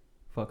bag.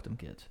 Fuck them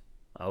kids.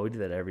 Oh, we do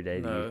that every day.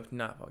 No, Dude.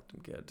 not fuck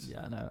them kids.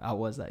 Yeah, I know. I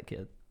was that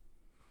kid.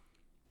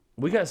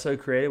 We got so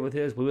creative with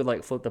his. We would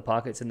like flip the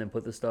pockets and then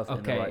put the stuff in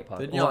the Okay. right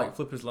pocket. Didn't you Well, like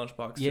flip his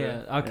lunchbox?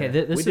 Yeah. Too? Okay. Yeah.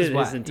 This we is did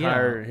why. his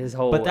entire his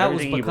whole. But that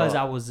was everything he because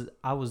bought.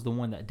 I was the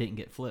one that didn't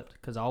get flipped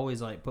because I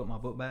always like put my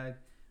book bag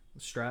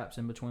with straps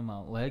in between my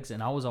legs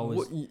and I was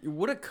always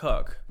What a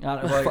cuck.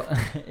 I don't,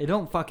 Like- it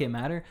don't fucking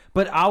matter.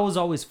 But I was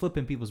always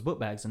flipping people's book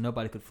bags and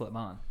nobody could flip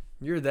mine.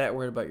 You're that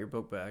worried about your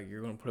book bag.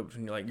 You're gonna put it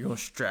between your like. You're gonna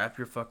strap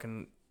your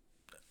fucking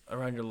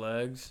around your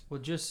legs.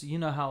 Well, just you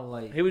know how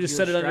like He would just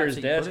your set it under straps his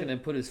that you desk put and it-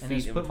 then put his and feet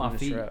just in put between my the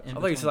feet straps. in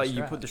I thought you said like between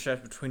you the put the straps.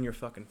 straps between your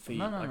fucking feet,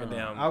 No, like a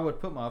damn. I would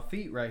put my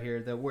feet right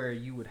here, that where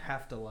you would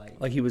have to like.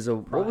 Like he was a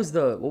what was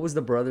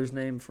the brother's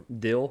name?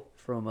 Dill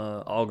from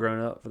All Grown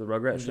Up for the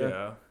Rugrats show.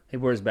 Yeah. He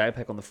wore his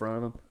backpack on the front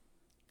of him.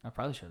 I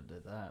probably should have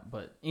did that,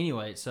 but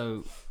anyway,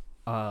 so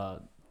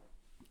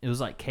it was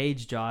like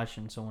Cage, Josh,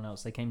 and someone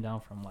else. They came down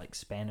from like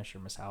Spanish or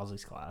Miss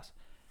Housley's class,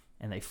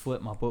 and they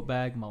flipped my book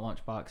bag, my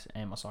lunchbox,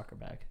 and my soccer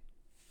bag.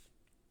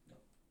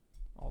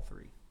 All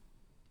 3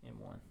 in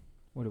one.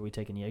 What are we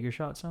taking Jaeger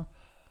shots now?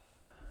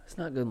 It's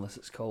not good unless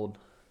it's cold.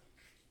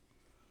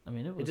 I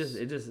mean, it was.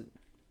 It just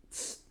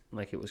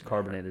like it was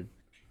carbonated.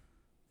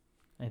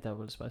 Ain't that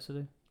what it's supposed to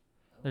do?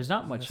 There's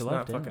not much It's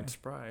left not in fucking there.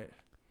 Sprite.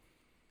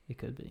 It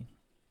could be.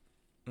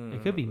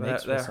 It could be That,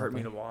 mixed that with hurt me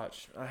to something.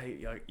 watch. I hate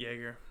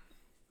Jaeger.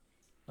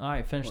 All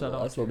right, finish that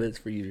off. That's what it's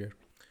for you, Jared.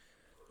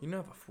 You know,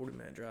 a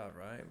 40-minute drive,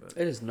 right? But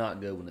It is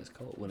not good when it's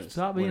cold. When it's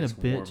Stop when being a it's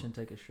bitch warm. and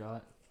take a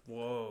shot.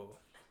 whoa.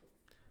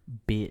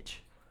 Bitch.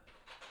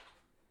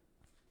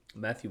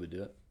 Matthew would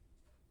do it.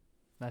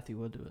 Matthew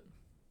would do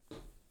it.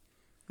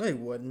 No, he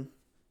wouldn't.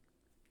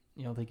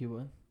 You don't think he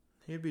would?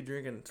 He'd be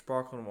drinking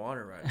sparkling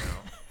water right now.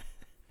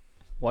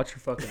 Watch your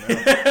fucking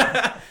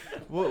mouth.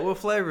 What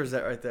flavor is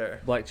that right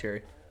there? Black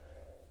cherry.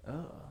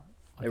 Oh,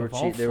 They were of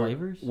all cheap. They were.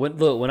 flavors.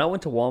 When I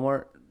went to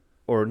Walmart,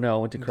 or no,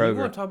 I went to Do you want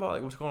Kroger. to talk about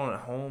like what's going on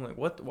at home? Like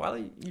what? Why are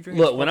you drinking?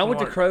 Look, when I went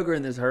to Kroger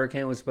and this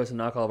hurricane was supposed to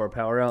knock all of our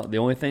power out, the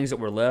only things that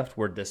were left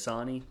were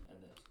Dasani.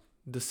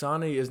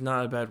 Dasani is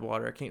not a bad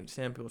water. I can't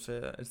stand people say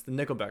that. It's the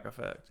Nickelback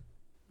effect.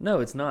 No,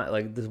 it's not.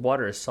 Like this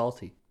water is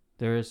salty.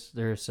 There is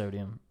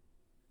sodium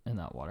in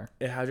that water.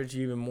 It hydrates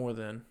you even more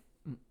then.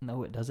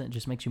 No, it doesn't. It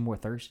just makes you more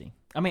thirsty.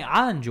 I mean,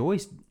 I enjoy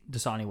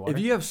Dasani water. If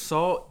you have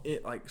salt,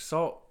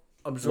 salt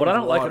absorbs What I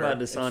don't like water, about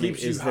it Dasani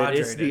keeps you is that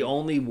it's hydrated. the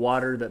only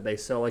water that they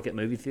sell like at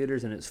movie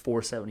theaters, and it's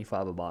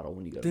 $4.75 a bottle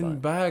when you go to buy Then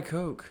it. buy a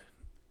Coke.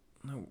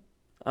 No.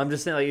 I'm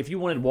just saying, like, if you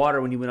wanted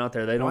water when you went out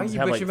there, they Why are don't you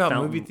have bitching like about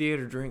fountain. movie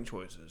theater drink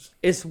choices?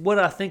 It's what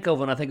I think of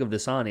when I think of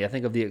Dasani. I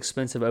think of the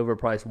expensive,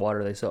 overpriced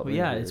water they sell. At Well, movie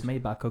yeah, theaters. it's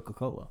made by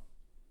Coca-Cola,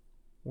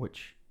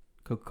 which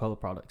Coca-Cola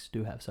products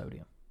do have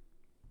sodium.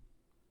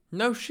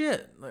 No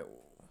shit. Like,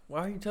 why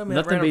are you telling me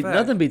Nothing that random fact?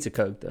 nothing beats a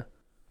Coke though.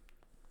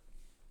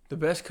 The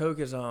best Coke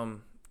is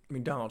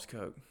McDonald's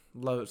Coke.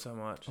 Love it so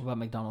much. What about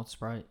McDonald's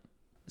Sprite?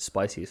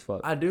 Spicy as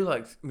fuck. I do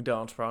like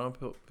McDonald's Sprite. I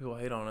know people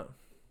hate on it.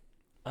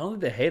 I don't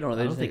think they hate on it.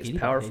 They I just don't think it's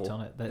anybody hates powerful.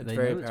 on it. They It's know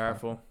very it's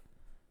powerful.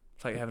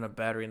 It's like having a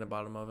battery in the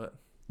bottom of it.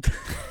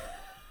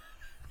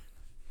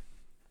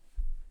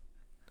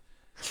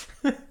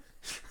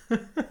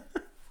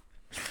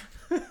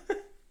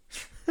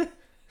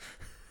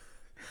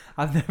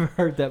 I've never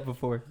heard that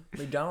before.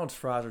 McDonald's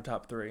fries are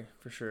top 3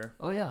 for sure.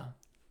 Oh yeah,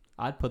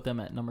 I'd put them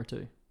at number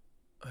 2.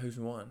 Who's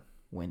one?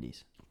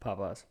 Wendy's.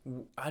 Popeyes.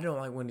 I don't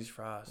like Wendy's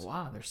fries.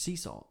 Wow, they're sea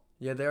salt.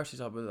 Yeah, they are sea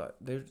salt, but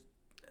like,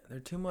 they're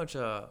too much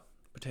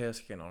potato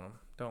skin on them.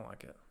 Don't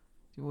like it.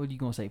 What are you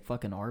gonna say?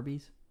 Fucking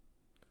Arby's?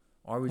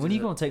 Arby's. When are is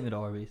you gonna take me to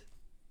Arby's?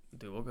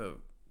 Dude, we'll go.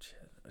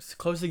 Shit, it's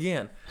close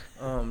again.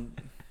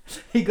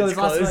 He goes It's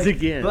last closed night.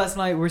 again. Last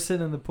night we're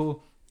sitting in the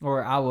pool,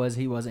 or I was.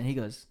 He wasn't. He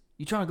goes,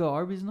 "You trying to go to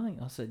Arby's tonight?"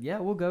 I said, "Yeah,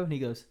 we'll go." And he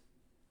goes,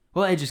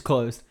 "Well, it just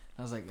closed."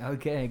 I was like,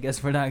 "Okay, I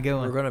guess we're not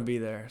going." We're gonna be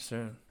there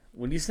soon.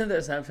 When you sent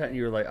that Snapchat and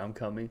you were like, "I'm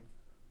coming,"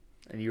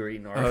 and you were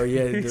eating Arby's. Oh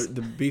yeah,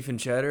 the beef and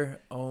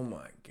cheddar. Oh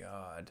my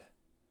god.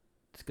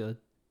 It's good.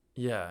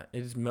 Yeah,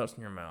 it just melts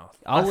in your mouth.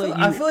 I'll let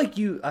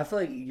you. I feel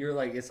like you're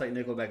like it's like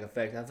Nickelback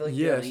effect. I feel like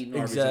you Yes, haven't eaten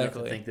Arby's enough to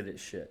exactly. think that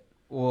it's shit.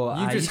 well,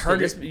 You I just used heard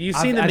to- it. You've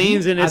I've- seen the I've memes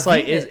eaten- and it's I've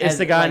like eaten it it's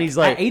the as, guy and he's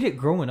like I ate it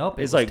growing up.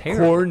 It it's was like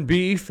terrible. corned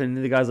beef and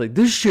the guy's like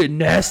this shit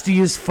nasty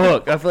as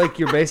fuck. I feel like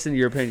you're basing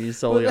your opinion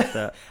solely off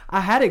that. I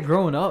had it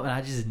growing up, and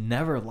I just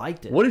never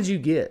liked it. What did you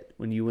get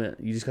when you went?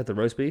 You just got the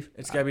roast beef?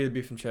 It's gotta be the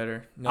beef and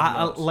cheddar. Nothing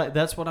else.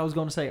 That's what I was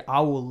going to say.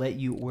 I will let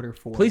you order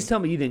for. Please me. tell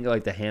me you didn't get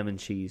like the ham and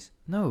cheese.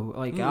 No,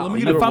 like Let I, me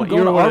if get a- I'm you going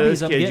were to one of Arby's,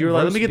 those I'm kids. getting You were like,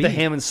 let roast me get the beef.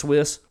 ham and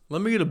Swiss.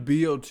 Let me get a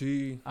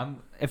BLT.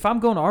 If I'm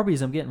going to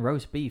Arby's, I'm getting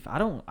roast beef. I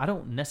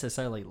don't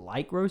necessarily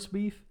like roast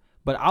beef,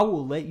 but I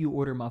will let you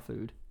order my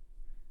food.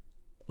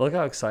 Look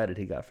how excited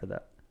he got for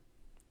that.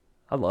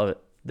 I love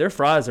it. Their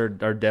fries are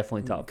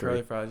definitely top Curly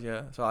three. fries,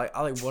 yeah. So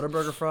I like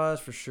Whataburger fries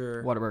for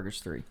sure. Whataburger's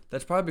 3.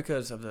 That's probably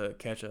because of the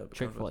ketchup. that comes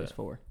with Chick-fil-A's it.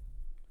 4.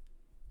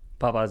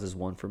 Popeyes is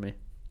 1 for me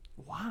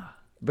Why?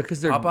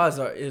 because they're.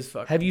 Popeyes is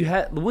fucking. Have you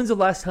had? When's the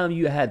last time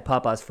you had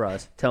Popeyes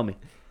fries? Tell me.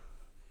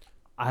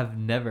 I've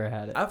never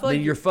had it. I feel like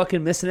Then you're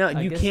fucking missing out.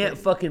 I You guess can't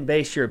they- fucking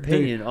base your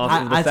opinion Dude,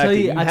 off of the I fact tell that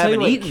you, you I tell you haven't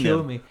what eaten killed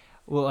them. me.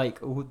 Well, like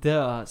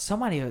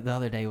somebody the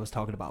other day was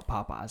talking about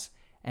Popeyes,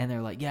 and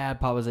they're like, "Yeah,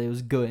 Popeyes, it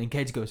was good." And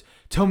Cage goes,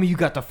 "Tell me you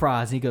got the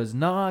fries." And he goes,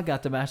 "No, I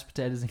got the mashed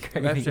potatoes and gravy."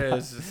 mashed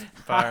potatoes is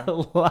fire. I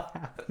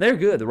laughed. They're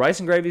good. The rice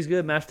and gravy is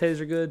good. Mashed potatoes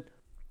are good.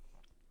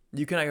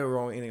 You cannot go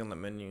wrong with anything on the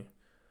menu.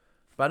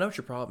 But I know what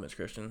your problem is,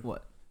 Christian.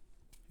 What?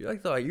 You're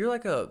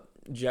like a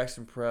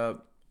Jackson Prep,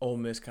 Ole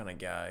Miss kind of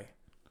guy,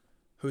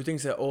 who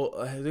thinks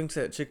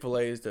that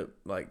Chick-fil-A is the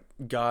like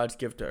God's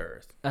gift to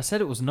earth. I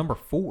said it was number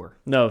 4.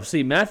 No,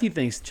 see, Matthew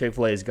thinks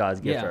Chick-fil-A is God's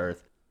gift Yeah. to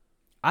earth.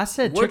 I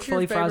said What's your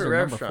Chick-fil-A fries favorite are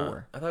number restaurant?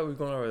 4. I thought we were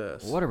going over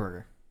this.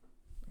 Whataburger.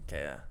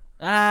 Okay,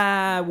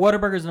 yeah.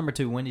 Whataburger's number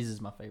 2. Wendy's is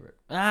my favorite.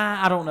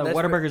 I don't know. That's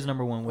Whataburger's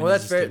number 1. Wendy's Well,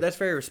 that's is 2. that's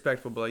very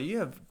respectful, but like, you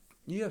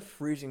have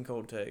freezing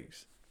cold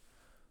takes.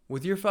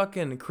 With your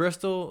fucking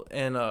Crystal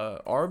and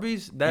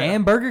Arby's, that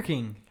and Burger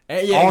King.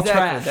 yeah, all exactly.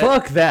 trash.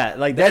 Fuck that.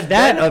 Like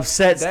that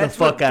upsets the That's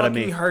fuck what out of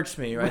fucking me. hurts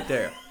me right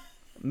there.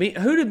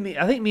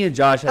 I think me and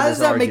Josh had How this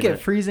does that make argument.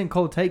 it freezing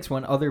cold takes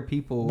when other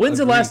people? When's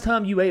the agree? last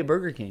time you ate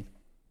Burger King?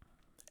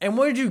 And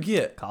what did you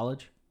get?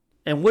 College?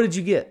 And what did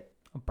you get?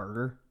 A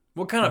burger?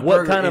 What kind of What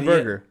burger? kind of idiot?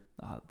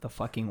 burger? The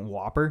fucking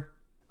Whopper?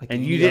 Like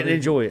And any you didn't other-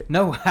 enjoy it.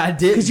 No, I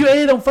didn't. Because you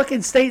ate it on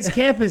fucking State's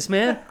campus,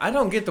 man. I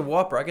don't get the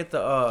Whopper. I get the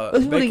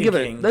Those people, Bacon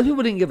King. those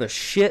people didn't give a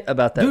shit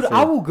about that Dude, food.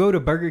 I will go to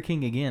Burger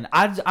King again.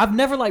 I've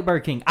never liked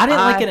Burger King. I didn't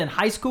like it in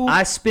high school.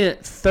 I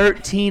spent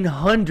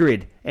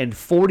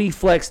 $1,340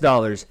 flex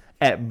dollars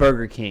at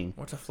Burger King.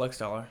 What's a flex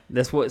dollar?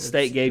 That's what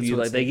State gave that's you.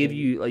 what Like they State give gave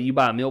you, like you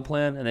buy a meal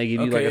plan and they give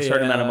you like a Okay,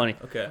 certain amount of yeah, money.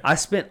 okay. I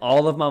spent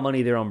all of my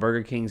money there on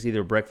Burger King's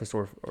either breakfast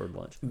or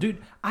lunch.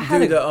 Dude, I had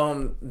Dude,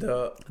 a,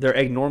 the Their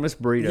enormous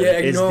burrito yeah,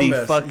 is the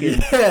enormous. fucking.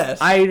 Yes.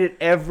 I ate it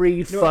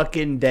every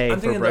fucking day I'm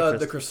for thinking breakfast.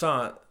 the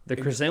croissant. The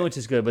Chris sandwich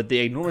is good, but the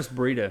enormous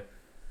burrito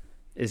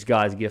is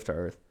God's gift to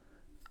earth.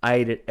 I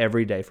ate it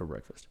every day for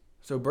breakfast.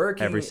 So Burger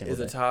King Every is single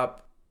a day.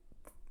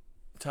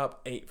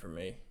 top 8 for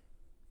me.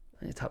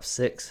 I think top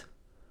 6.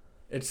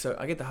 It's so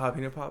I get the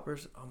jalapeno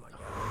poppers. Oh my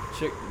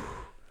god,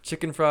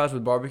 chicken fries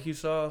with barbecue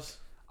sauce.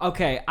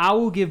 Okay, I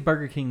will give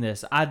Burger King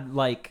this. I'd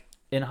like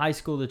in high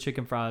school the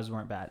chicken fries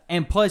weren't bad,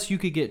 and plus you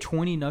could get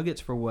 20 nuggets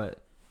for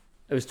what?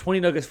 It was 20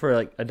 nuggets for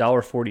like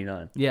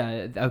 $1.49.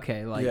 Yeah.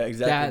 Okay. Like Yeah,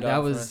 exactly, That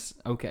 $1.49. was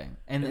okay,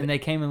 and they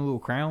came in little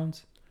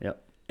crowns.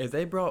 If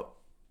they brought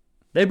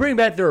They bring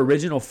back their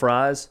original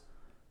fries.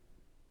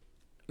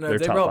 no, They're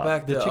if they top brought five.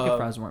 back The the chicken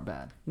fries weren't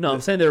bad. No,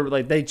 I'm saying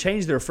they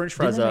changed their French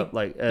fries Didn't they up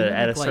like Didn't they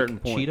at a make, certain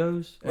like, point.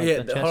 Cheetos. Like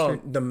yeah, the hold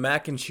Chester? on, the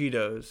mac and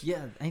Cheetos.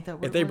 Yeah, ain't that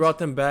what If it they was? brought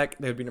them back,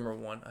 they would be number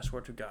 1. I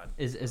swear to God.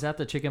 Is that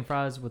the chicken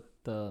fries with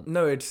the?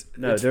 No,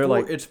 No, they're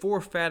like- it's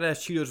 4 fat ass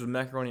Cheetos with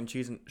macaroni and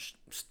cheese and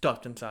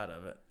stuffed inside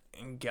of it,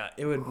 and God,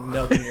 it would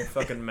melt in your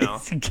fucking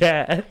mouth.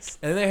 Gas.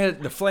 And then they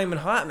had the flaming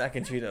hot mac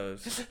and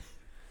Cheetos.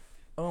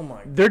 Oh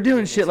my! They're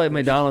doing shit like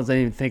goodness. McDonald's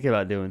ain't even thinking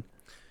about doing.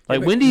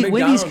 Like Yeah, Wendy's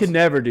McDonald's- could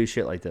never do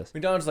shit like this.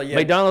 McDonald's like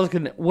McDonald's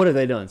could. What have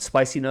they done?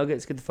 Spicy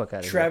nuggets? Get the fuck out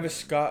of here. Travis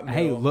Scott. Meal,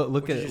 Hey, look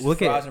which is at just look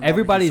fries at and barbecue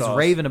everybody's sauce.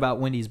 raving about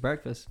Wendy's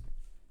breakfast.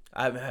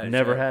 I haven't had it.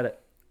 Never yet. had it.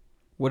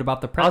 What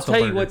about the I'll pretzel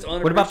tell you burger? what's What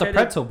about the unappreciated.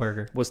 pretzel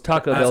burger? Was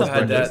Taco I Bell's also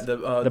had breakfast.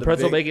 that. The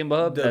pretzel big- bacon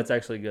bub. the- That's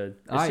actually good.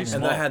 It's I just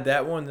And small. I had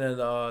that one, then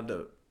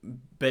the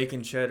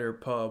bacon cheddar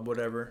pub,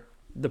 whatever.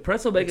 The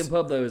pretzel bacon It's-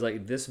 pub though is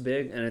like this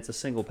big and it's a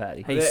single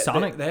patty. Hey, They-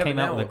 Sonic they have came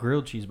it out now. with a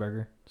grilled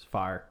cheeseburger. It's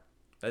fire.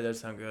 That does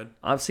sound good.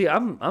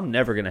 I'm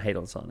never gonna hate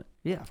on Sonic.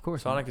 Yeah, of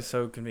course. Sonic is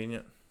so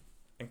convenient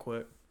and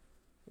quick.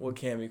 Well, it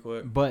can be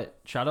quick. But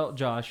shout out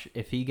Josh.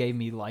 If he gave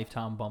me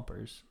lifetime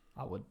bumpers,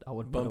 I would put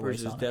away Bumpers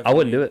is Sonic. definitely. I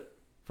wouldn't do it.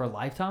 For a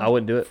lifetime. I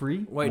wouldn't do it.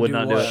 Free. Wait, Would do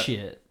not do what? it.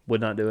 Shit. Would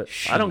not do it.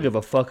 I don't Shit. give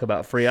a fuck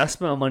about free. I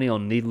spend my money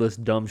on needless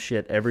dumb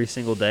shit every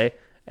single day,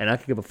 and I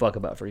could give a fuck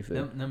about free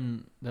food.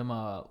 Them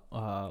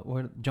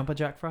what Jumper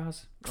Jack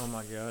fries? Oh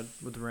my god,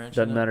 with the ranch.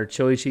 Doesn't in it? matter.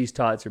 Chili cheese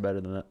tots are better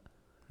than that.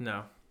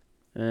 No.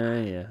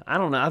 Yeah. I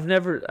don't know. I've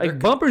never They're- like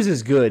bumpers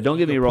is good. Don't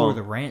get me You pour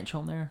the wrong. ranch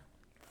on there.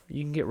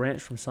 You can get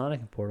ranch from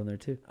Sonic and pour it on there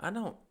too. I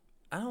don't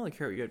really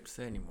care what you have to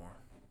say anymore.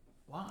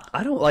 Wow.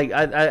 I don't like.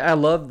 I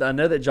love. I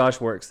know that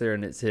Josh works there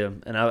and it's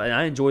him, and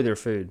I enjoy their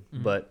food,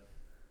 Mhm. but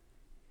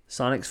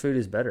Sonic's food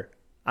is better.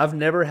 I've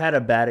never had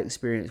a bad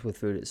experience with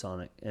food at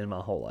Sonic in my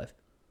whole life.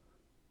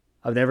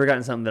 I've never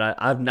gotten something that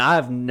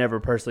I've never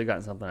personally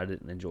gotten something I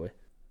didn't enjoy.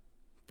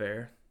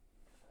 Fair.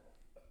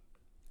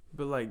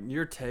 But like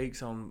your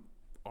takes on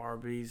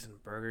Arby's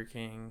and Burger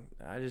King,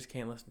 I just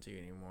can't listen to you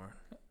anymore.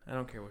 I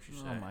don't care what you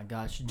say. Oh my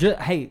gosh.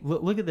 Hey,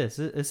 look at this.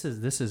 This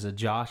is a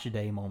Josh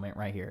Day moment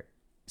right here.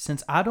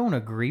 Since I don't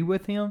agree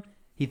with him,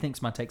 he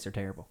thinks my takes are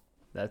terrible.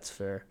 That's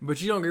fair.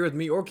 But you don't agree with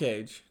me or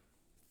Cage.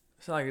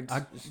 It's not like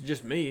it's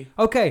just me.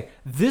 Okay,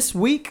 this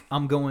week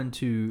I'm gonna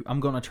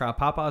try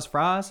Popeye's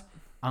fries.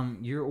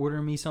 You're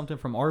ordering me something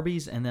from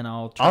Arby's, and then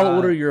I'll try. I'll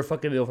order your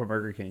fucking meal from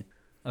Burger King.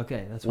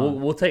 Okay, that's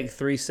fine. We'll take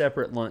 3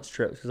 separate lunch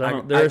trips because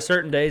I- there I- are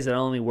certain days that I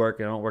only work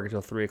and I don't work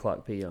until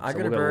 3:00 p.m. I so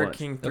go to we'll Burger lunch.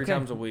 King 3 Okay.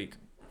 times a week.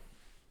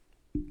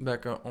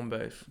 Back on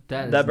base.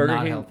 that is That Burger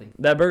not King, healthy.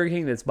 that Burger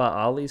King that's by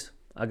Ollie's,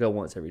 I go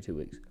once every 2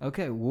 weeks.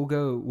 Okay,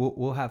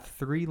 we'll have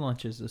 3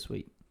 lunches this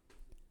week.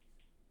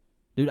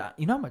 Dude,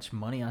 you know how much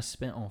money I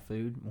spent on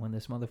food when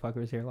this motherfucker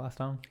was here last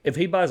time? If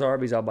he buys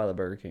Arby's, I'll buy the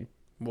Burger King.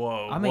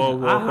 Whoa. I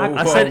mean, whoa,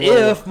 I I said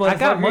if, I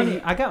got motherfucker.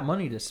 money. I got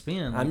money to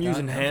spend. I'm Like,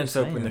 using I'm hand just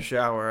soap in saying. the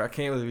shower. I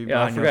can't believe you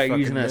Yeah, I buying your forgot fucking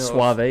using that meals.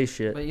 Suave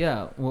shit. But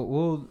yeah,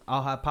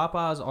 I'll have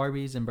Popeyes,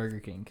 Arby's, and Burger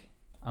King.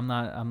 I'm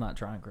not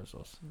trying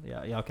Crystals.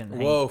 Yeah, y'all can. hang.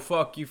 Whoa,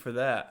 fuck you for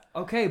that.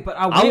 Okay, but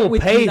I went will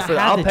with pay you. for. I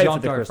had I'll the pay for the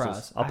junkyard crystals.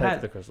 fries. I'll I pay had-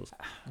 for the crystals.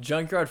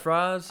 Junkyard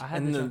fries I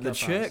had and the the junkyard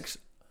fries. chicks.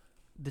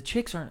 The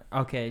chicks aren't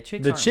okay.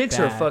 Chicks. The aren't chicks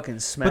are bad, fucking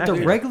But smacking.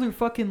 the regular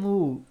fucking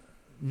little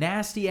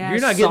nasty ass. You're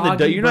not getting the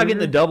soggy you're not getting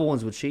the burger- double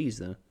ones with cheese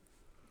then.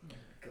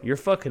 You're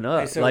fucking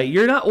up. Hey, so- like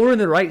you're not ordering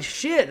the right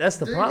shit. That's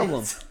the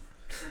problem.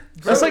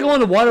 That's like going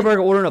to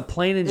Whataburger ordering a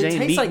plain and It Jane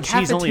tastes meat like and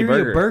cheese only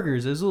cafeteria burger.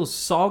 burgers. Those little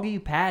soggy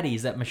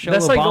patties that Michelle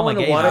That's like Obama going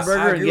to gave us. I Whataburger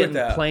and agree with getting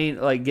that.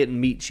 plain, like getting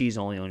meat cheese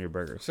only on your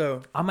burger.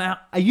 So I'm out.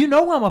 You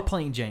know I'm a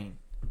plain Jane,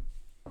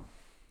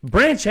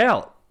 Branch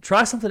out.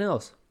 Try something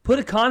else. Put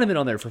a condiment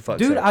on there for fuck's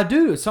dude. sake. I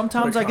do.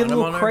 Sometimes Put a I get a condom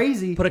little on there?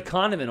 crazy. Put a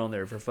condiment on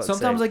there for fuck's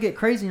Sometimes I sake. get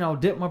crazy and I'll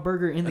dip my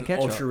burger in the an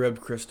ketchup. ultra rib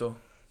crystal.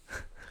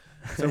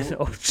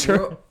 Oh,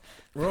 sure.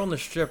 We're on the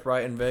strip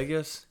right in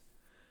Vegas,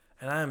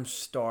 and I am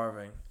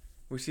starving.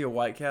 We see a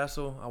White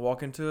Castle. I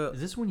walk into it.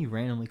 Is this when you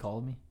randomly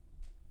called me?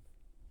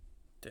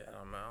 Dude,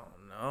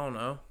 I don't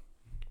know.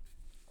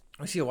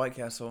 We see a White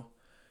Castle,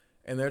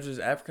 and there's this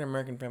African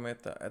American family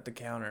at the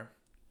counter,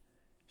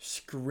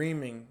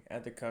 screaming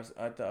at the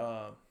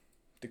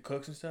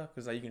cooks and stuff,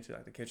 because like, you can see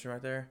like the kitchen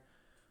right there,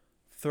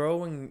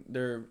 throwing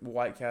their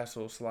White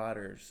Castle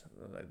sliders,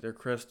 like their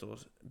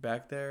crystals,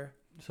 back there.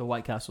 So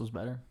White Castle's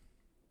better.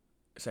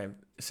 Same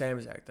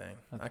exact thing.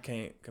 Okay. I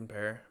can't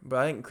compare, but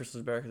I think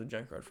Crystal's better because of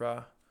Junkyard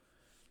Fry.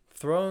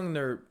 Throwing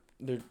their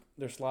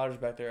sliders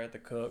back there at the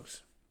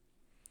cooks,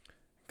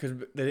 because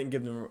they didn't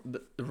give them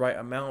the right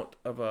amount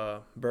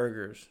of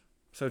burgers.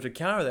 So to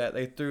counter that,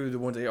 they threw the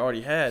ones they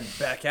already had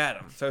back at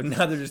them. So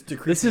now they're just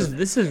decreasing.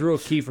 This is real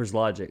Kiefer's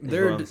logic. is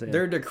what I'm saying.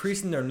 They're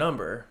decreasing their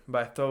number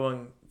by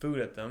throwing food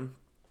at them.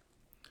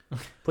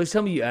 Please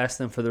tell me you asked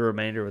them for the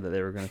remainder that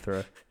they were going to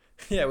throw.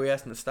 Yeah, we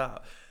asked them to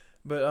stop,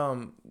 but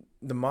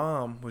the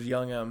mom was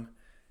yelling at him,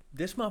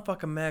 "This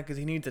motherfucker mad because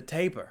he needs a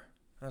taper."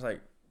 I was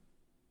like,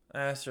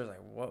 I asked her, like,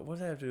 what does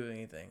that have to do with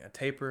anything? A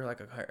taper, like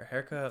a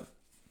haircut?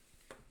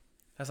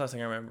 That's the last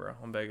thing I remember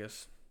on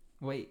Vegas.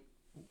 Wait,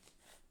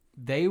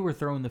 they were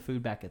throwing the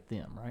food back at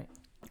them, right?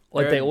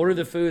 Like they ordered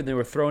the food and they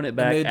were throwing it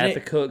back they at the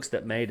cooks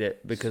that made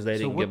it because they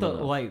didn't So give them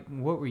enough. like,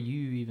 what were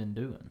you even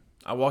doing?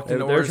 I walked They in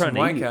to were order trying some to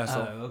White eat.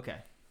 Castle. Oh, okay.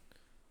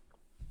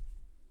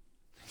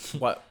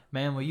 What?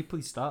 Man, will you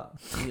please stop?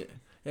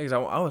 Yeah, because I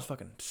was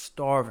fucking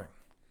starving.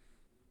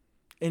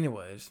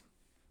 Anyways,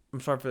 I'm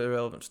sorry for the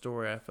irrelevant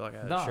story. I feel like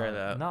I had to share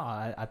that. No,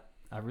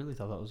 I really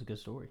thought that was a good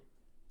story.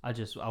 I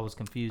was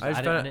confused. I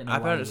didn't know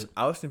why.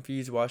 I was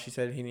confused why she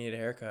said he needed a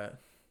haircut.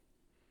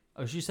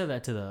 Oh, she said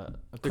that to the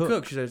The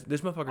cook, she says,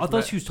 "This motherfucker." I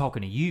thought she was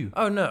talking to you.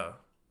 Oh no,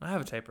 I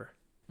have a taper.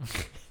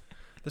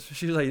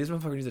 She was like, "This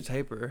motherfucker needs a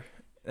taper."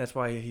 That's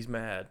why he's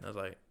mad. And I was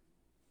like,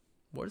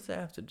 "What does that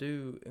have to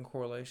do in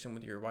correlation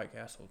with your White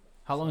Castle?"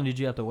 How long did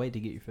you have to wait to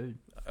get your food?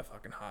 A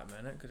fucking hot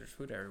minute because there's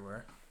food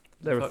everywhere.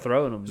 They were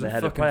throwing them. There's They a had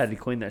to fucking- probably had to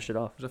clean that shit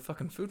off. There's a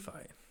fucking food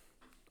fight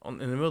in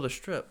the middle of the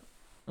strip.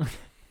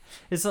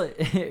 It's like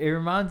it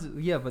reminds,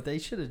 yeah, but they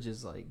should have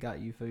just like got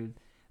you food.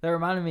 That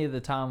reminded me of the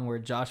time where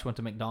Josh went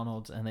to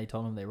McDonald's and they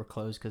told him they were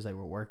closed because they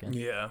were working.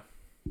 Yeah,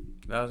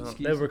 that was.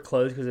 Excuse- They were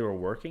closed because they were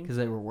working. Because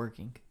they were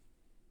working.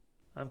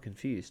 I'm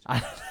confused.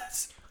 Man,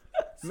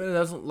 that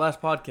was the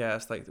last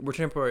podcast. Like, we're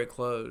temporarily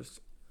closed,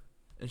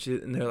 and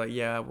they're like,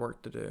 "Yeah, I have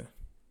work to do."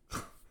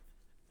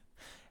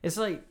 It's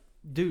like,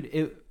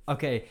 dude,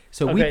 okay.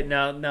 So Okay,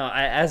 now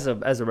as a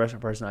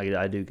restaurant person,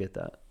 I do get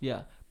that.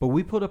 yeah, but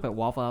we pulled up at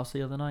Waffle House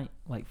the other night,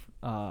 like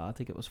I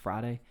think it was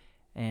Friday,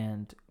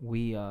 and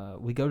we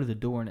go to the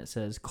door and it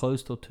says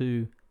closed till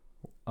 2.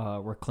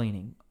 We're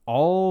cleaning.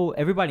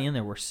 Everybody in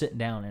there were sitting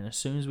down, and as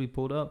soon as we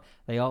pulled up,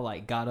 they all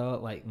like got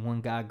up. Like one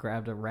guy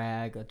grabbed a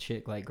rag, a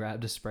chick like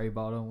grabbed a spray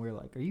bottle, and we were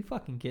like, "Are you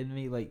fucking kidding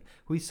me?" Like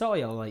we saw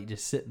y'all like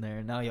just sitting there,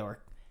 and now y'all are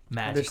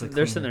magically.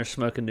 They're sitting cleaning. there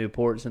smoking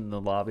Newports in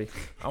the lobby.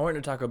 I went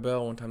to Taco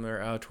Bell one time. They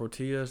were out of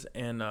tortillas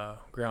and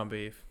ground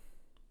beef.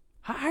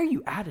 How are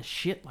you out of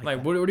shit like Like,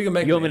 that? what are you gonna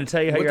make? You want me to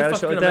tell you how What you're the out of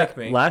fuck shit you like gonna that?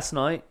 make me? Last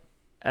night,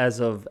 as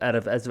of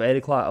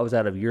 8:00, I was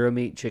out of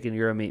Euromeat, chicken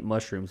Euromeat,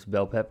 mushrooms,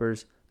 bell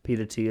peppers,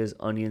 pita tortillas,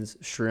 onions,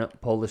 shrimp,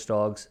 Polish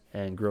dogs,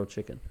 and grilled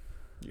chicken.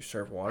 You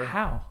serve water.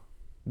 How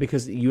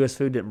Because the U.S.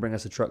 Food didn't bring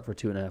us a truck for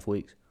 2.5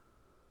 weeks.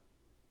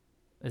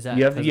 is that?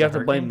 You have 'cause to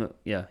of blame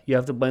hurricane? you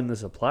have to blame the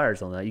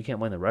suppliers on that. You can't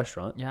blame the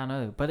restaurant. Yeah, I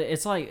know, but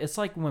it's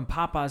like when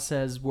Popeye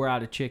says we're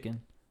out of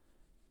chicken.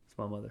 It's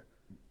my mother.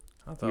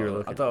 I You were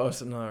thought looking. it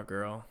was another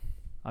girl.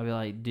 I'll be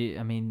like,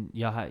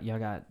 y'all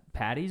got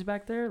patties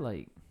back there?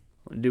 Like,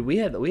 Dude, we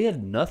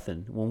had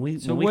nothing when we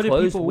so when what we did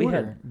closed. people We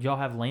order? had Y'all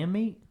have lamb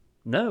meat?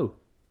 no.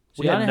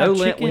 So We y'all had didn't no have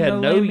lamb. chicken, We had no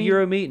no lamb meat?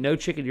 Euro meat, no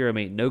chicken Euro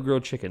meat, no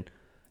grilled chicken,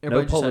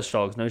 Everybody no just Polish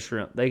dogs, no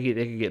shrimp. They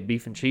could get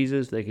beef and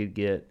cheeses. They could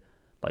get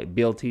like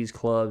BLTs,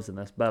 clubs, and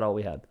that's about all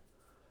we had.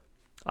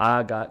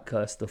 I got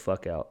cussed the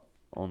fuck out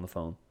on the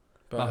phone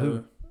By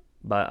who?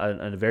 by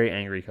a very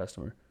angry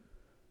customer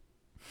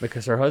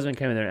because her husband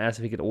came in there and asked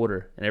if he could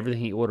order, and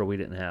everything he ordered we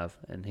didn't have,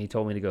 and he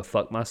told me to go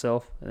fuck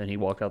myself, and then he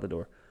walked out the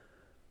door.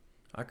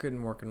 I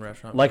couldn't work in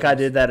restaurant. Like I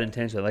business. did that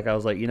intentionally. Like I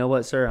was like, you know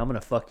what, sir, I'm gonna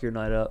fuck your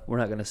night up. We're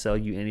not gonna sell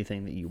you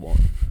anything that you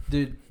want.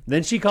 Dude,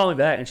 Then she called me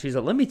back and she's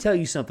like, let me tell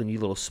you something, you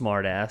little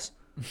smart ass.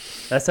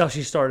 That's how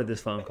she started this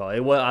phone call.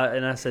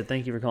 And I said,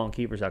 thank you for calling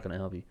Keepers. How can I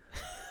help you?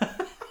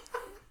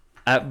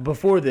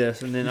 Before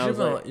this, and then I was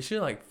like, you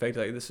should like fake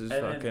like this is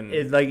and then fucking.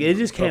 it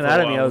just came Buffalo out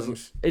of me. Wild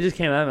Wings. It just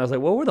came out of me. I was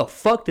like, well, where the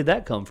fuck did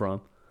that come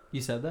from?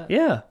 you said that?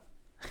 Yeah,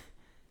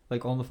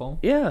 Like on the phone?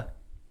 yeah.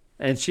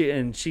 And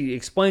she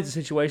explains the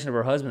situation of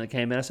her husband that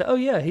came in. I said, oh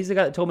yeah, he's the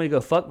guy that told me to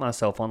go fuck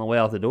myself on the way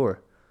out the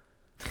door.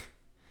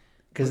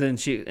 Because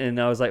then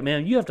I was like,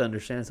 man, you have to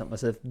understand something. I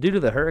said, due to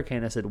the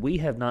hurricane, I said, we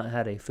have not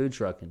had a food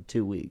truck in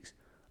 2 weeks.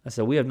 I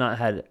said, we have not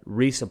had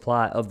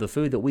resupply of the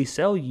food that we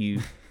sell you,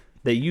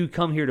 that you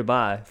come here to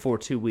buy for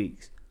 2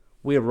 weeks.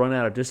 We have run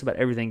out of just about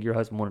everything your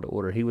husband wanted to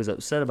order. He was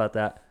upset about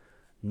that.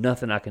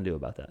 Nothing I can do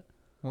about that.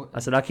 What,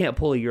 I said, I can't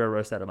pull a Euro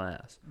roast out of my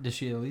ass. did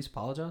she at least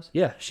apologize?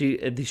 Yeah, she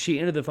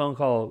ended the phone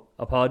call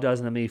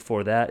apologizing to me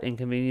for that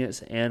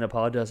inconvenience and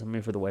apologizing to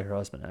me for the way her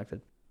husband acted.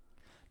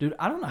 Dude,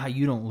 I don't know how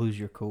you don't lose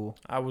your cool.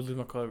 I would lose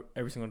my cool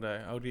every single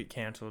day. I would get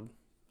canceled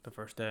the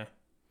first day.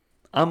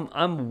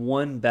 I'm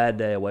one bad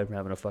day away from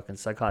having a fucking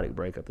psychotic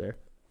break up there.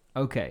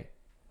 Okay.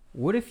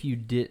 What if you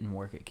didn't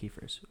work at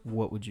Kiefer's?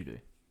 What would you do?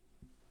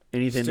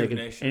 Anything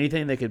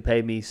Stagnation. they could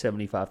pay me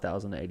 $75,000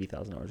 to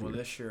 $80,000 a Well, year.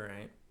 this sure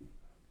ain't.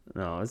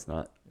 No, it's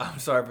not. I'm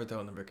sorry for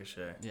throwing the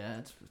ricochet. Yeah,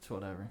 it's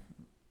whatever.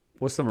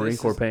 What's the Marine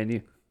This Corps is- paying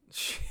you?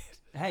 Shit.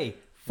 Hey,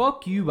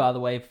 fuck you, by the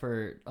way,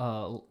 for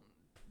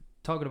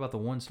talking about the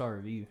 1-star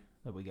review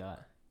that we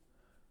got.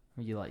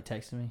 Were you like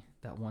texting me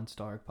that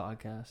 1-star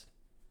podcast?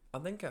 I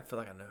feel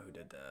like I know who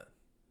did that.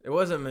 It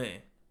wasn't me.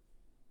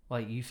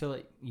 Like you feel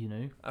like you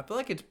knew? I feel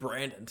like it's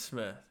Brandon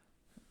Smith.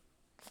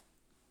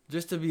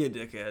 Just to be a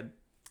dickhead.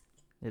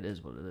 It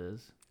is what it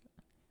is.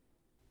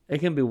 It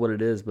can be what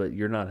it is, but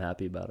you're not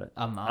happy about it.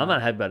 I'm not. I'm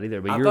not happy about it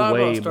either, but I you're thought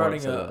way about more starting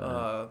upset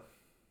about it.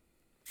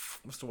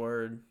 what's the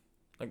word?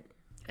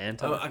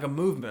 Anti. Like a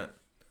movement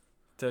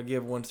to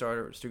give 1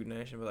 star to Student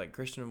Nation, but like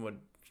Christian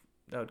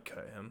that would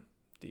cut him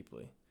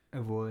deeply.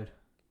 It would.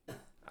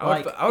 I would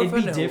It'd find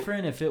be it-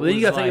 different if it Well, was. then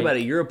you got to like, think about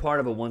it. You're a part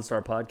of a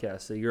 1-star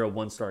podcast, so you're a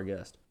 1-star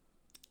guest.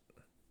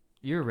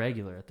 You're a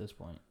regular at this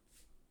point.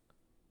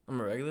 I'm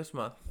a regular. It's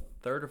my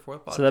 3rd or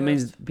 4th podcast. So that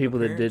means people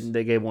that appearance.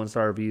 they gave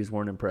 1-star reviews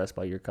weren't impressed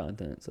by your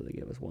content, so they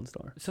gave us 1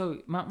 star. So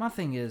my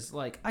thing is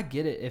like I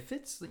get it if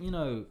it's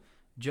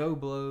Joe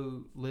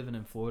Blow living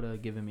in Florida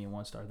giving me a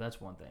 1-star, that's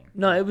one thing.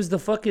 No, it was the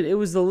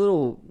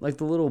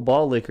little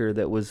ball licker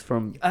that was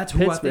from That's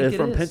who I think it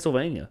from is.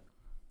 Pennsylvania.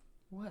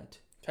 What?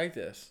 Take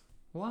this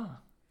Why?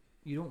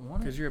 You don't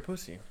want because it, you're a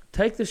pussy.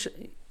 Take the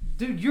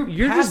dude. You're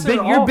just passing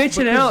it you're off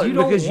bitching out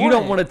because you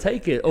don't want it. to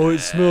take it. Oh, it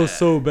smells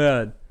so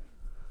bad.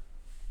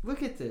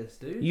 Look at this,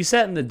 dude. You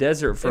sat in the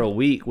desert for a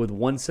week with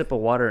 1 sip of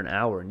water an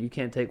hour, and you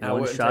can't take I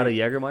one wouldn't shot of take-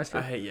 Jägermeister.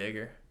 I hate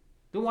Jaeger.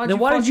 Then Then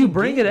why did you fucking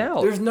bring get it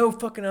out? There's no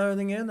fucking other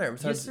thing in there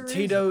besides Yes, there is.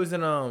 Tito's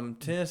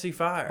and Tennessee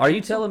Fire. Are you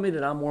telling me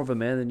that I'm more of a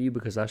man than you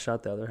because I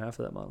shot the other half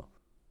of that bottle?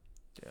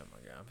 Oh my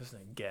god, I'm just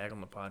gonna gag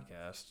on the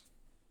podcast.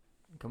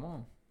 Come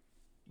on,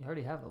 you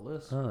already have a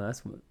list. Oh,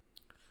 that's what.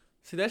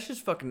 See, that's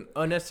just fucking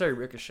unnecessary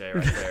ricochet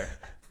right there.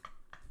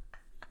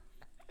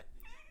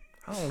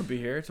 I don't want to be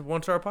here. It's a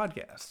 1-star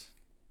podcast.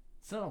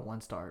 It's not a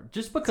 1-star.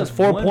 Just It's because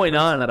 4.9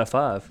 out of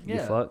 5. You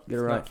Yeah. fuck. Get it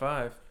It's right. not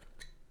 5.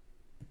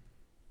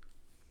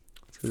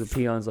 It's because of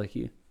peons like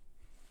you.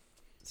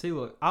 See,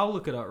 look, I'll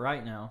look it up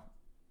right now.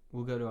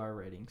 We'll go to our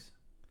ratings.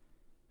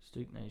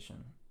 Stoop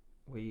Nation.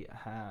 We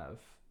have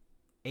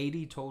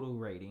 80 total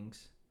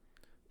ratings.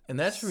 And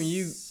that's from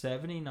you.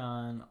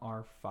 79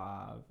 are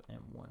 5 and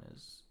 1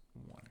 is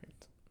 1.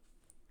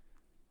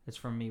 It's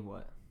from me.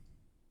 What?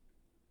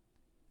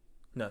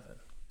 Nothing.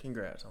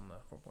 Congrats on the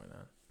 4.9.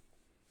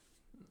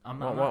 I'm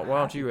Why, not. why, not why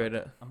don't happy you with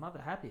rate it? I'm not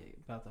that happy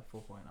about that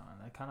 4.9.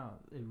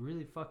 It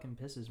really fucking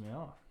pisses me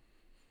off.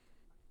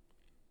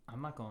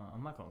 I'm not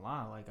gonna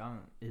lie. Like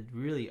it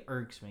really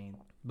irks me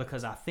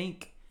because I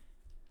think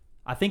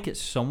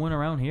it's someone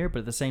around here, but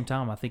at the same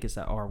time, I think it's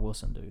that R.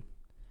 Wilson dude.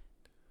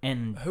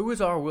 And Who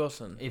is R.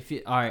 Wilson? if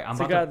you, all right, I'm It's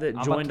the about guy to- that I'm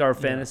about joined to- our yeah.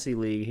 fantasy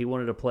league. He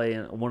wanted to play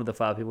in one of the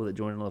 5 people that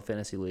joined in the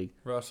fantasy league.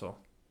 Russell.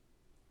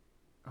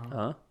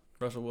 Huh?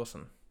 Russell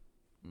Wilson.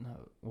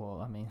 No,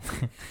 well, I mean,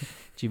 could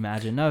you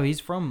imagine? No, he's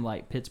from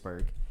like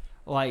Pittsburgh.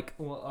 Like,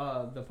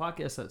 well, the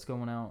podcast that's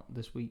going out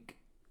this week,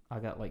 I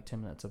got like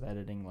 10 minutes of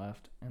editing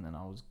left, and then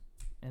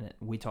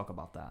we talk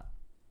about that.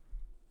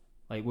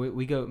 Like,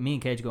 we go, me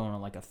and Cage go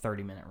on like a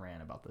 30-minute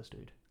rant about this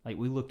dude. Like,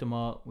 we looked him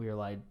up. We were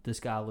like, this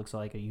guy looks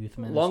like a youth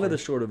minister. Long of the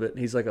short of it,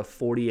 he's like a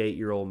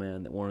 48-year-old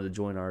man that wanted to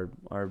join our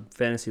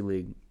fantasy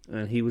league,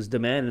 and he was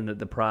demanding that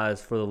the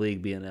prize for the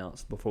league be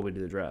announced before we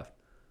do the draft.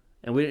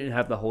 And we didn't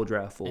have the whole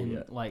draft full And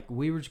yet. like,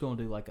 we were just going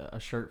to do like a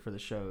shirt for the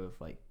show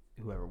of like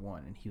whoever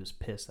won, and he was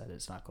pissed that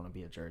it's not going to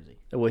be a jersey.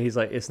 Well, he's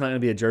like, it's not going to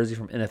be a jersey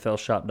from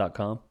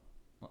NFLshop.com.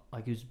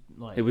 Like, he was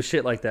like, It was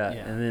shit like that.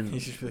 Yeah. And then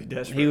He's just really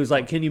desperate. he was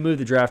like, can you move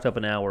the draft up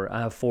an hour?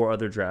 I have 4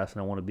 other drafts,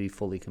 and I want to be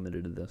fully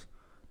committed to this.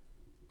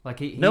 like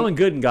he Knowing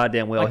good and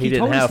goddamn well, like, he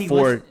didn't told us have he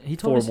 4 he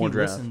told us more he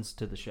drafts. listens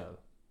to the show,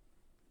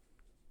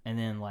 and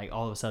then like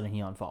all of a sudden he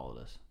unfollowed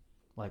us,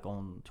 like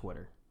on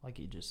Twitter. Like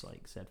he just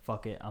like said,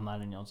 "Fuck it, I'm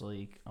not in y'all's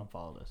league.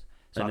 Unfollow us."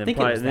 So And I then think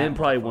probably, it was then that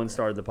probably motherfucker. 1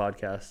 started the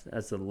podcast.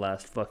 That's the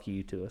last fuck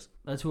you to us.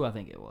 That's who I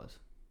think it was.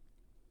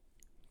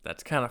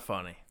 That's kind of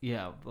funny.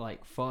 Yeah,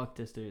 like fuck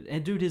this dude.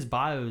 And dude, his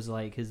bio is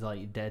like his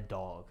like dead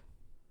dog.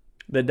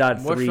 That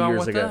died What's 3 wrong years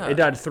with ago. that? It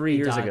died 3 He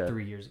years died ago.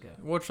 3 years ago.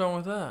 What's wrong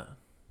with that?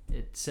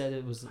 It said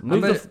it was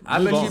Move I the bet, f- I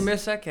move bet on. you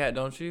miss that cat,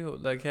 don't you?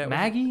 That cat.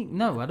 Maggie.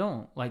 No, I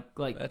don't. Like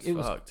That's it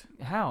was fucked.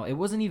 how it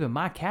wasn't even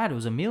my cat. It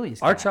was Amelia's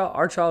cat.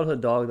 Our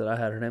childhood dog that I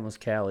had, her name was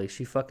Callie.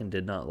 She fucking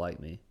did not like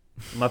me.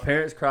 My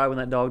parents cried when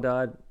that dog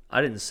died.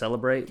 I didn't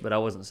celebrate, but I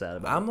wasn't sad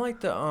about I'm it. like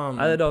the I had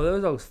that dog.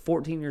 That dog was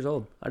 14 years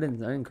old. I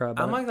didn't cry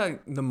about I'm it.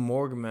 like the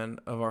morgueman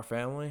of our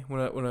family.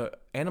 When a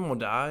animal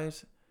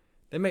dies,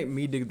 they make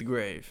me dig the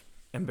grave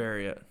and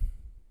bury it.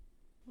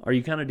 Are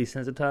you kind of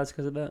desensitized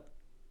because of that?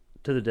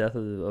 To the death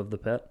of the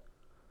pet?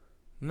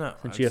 No,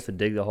 Since you have to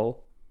dig the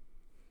hole?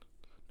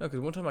 no, because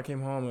one time I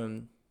came home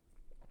and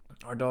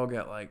our dog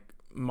got like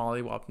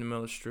mollywopped in the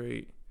middle of the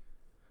street,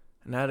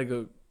 and I had to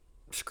go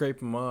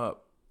scrape him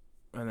up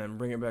and then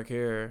bring it back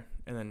here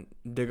and then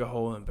dig a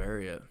hole and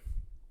bury it.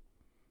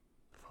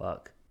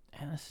 Fuck.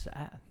 And it's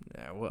sad.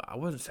 Yeah, well, I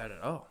wasn't sad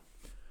at all.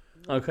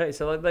 Okay,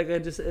 so like I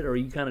just said, are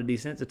you kind of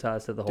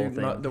desensitized to the whole Dude,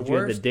 thing? the That you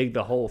had to worst- dig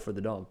the hole for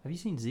the dog. Have you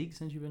seen Zeke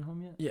since you've been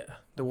home yet? Yeah,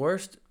 the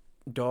worst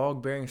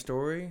dog burying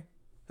story.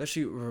 That's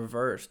actually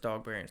reverse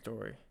dog burying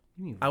story.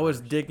 You mean I was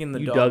reverse? digging the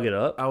You dog. dug it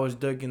up? I was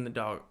digging the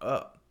dog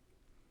up.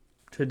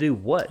 To do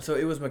what? So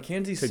it was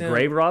Mackenzie To Sim.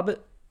 grave rob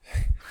it?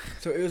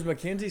 So it was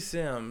Mackenzie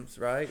Sims,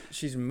 right?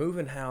 She's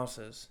moving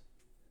houses.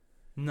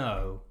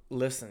 No.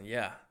 Listen,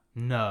 yeah.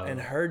 No. And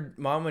her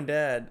mom and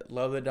dad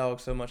love the dog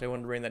so much they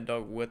wanted to bring that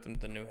dog with them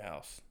to the new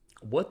house.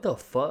 What the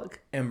fuck?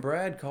 And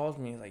Brad calls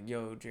me. He's like,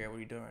 "Yo, Jared, what are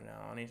you doing right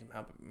now? I need some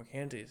help at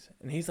Mackenzie's."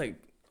 And he's like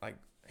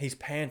he's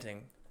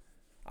panting.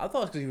 I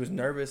thought it's because he was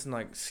nervous and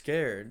like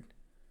scared.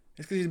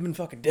 It's because he's been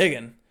fucking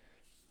digging.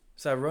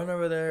 So I run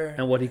over there.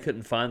 And what, he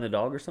couldn't find the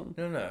dog or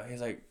something? No. He's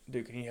like,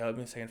 "Dude, can you help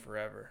me?" It's taking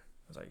forever.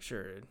 I was like,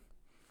 "Sure, dude."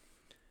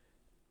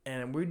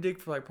 And we dig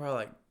for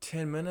probably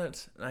 10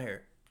 minutes, and I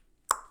hear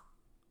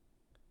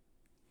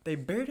they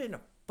buried it in a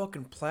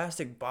fucking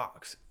plastic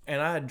box,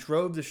 and I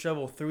drove the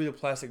shovel through the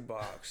plastic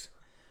box.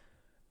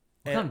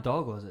 What kind of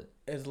dog was it?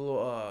 It's a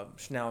little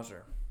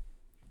schnauzer.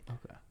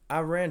 Okay. I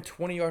ran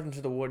 20 yards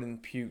into the wood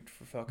and puked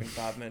for fucking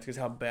 5 minutes because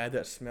how bad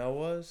that smell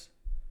was.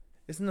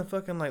 It's in the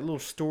fucking little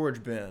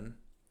storage bin.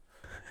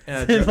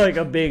 And It's like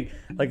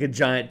a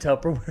giant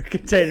Tupperware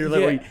container.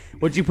 Like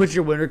what you put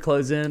your winter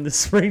clothes in the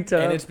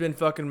springtime. And it's been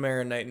fucking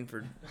marinating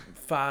for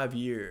 5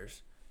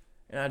 years.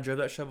 And I drove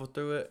that shovel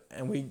through it,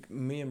 and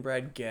me and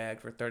Brad gagged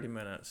for 30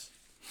 minutes.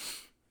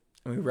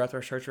 And we wrapped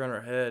our shirts around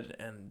our head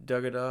and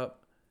dug it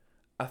up.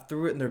 I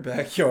threw it in their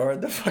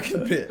backyard, the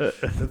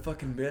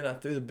fucking bin. I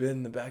threw the bin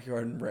in the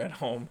backyard and ran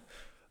home.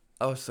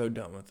 I was so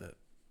done with it.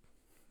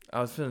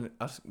 I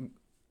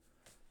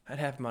had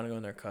half a mind to go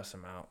in there and cuss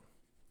him out.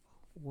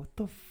 What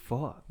the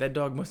fuck? That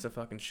dog must have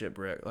fucking shit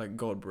brick, like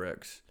gold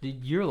bricks.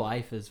 Dude, your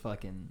life is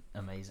fucking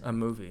amazing. A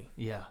movie,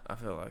 Yeah. I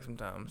feel like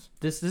sometimes.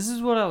 This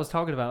is what I was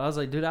talking about. I was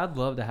like, dude, I'd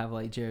love to have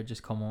Jared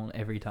just come on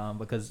every time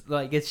because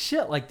it's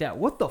shit like that.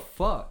 What the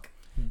fuck?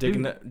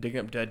 Digging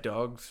up dead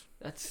dogs.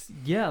 That's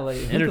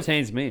it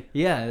entertains me.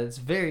 Yeah, it's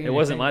very. It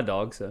wasn't my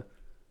entertaining. dog, so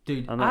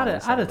Dude, I'm not I'd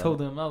upset have about told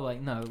them. I'm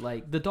like, no,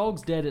 the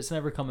dog's dead. It's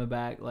never coming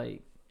back.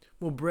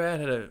 Well, Brad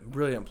had a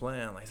brilliant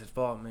plan. He said,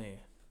 "Follow me."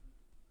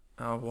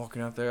 I was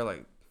walking out there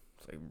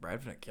it's like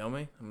Brad's gonna kill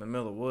me. I'm in the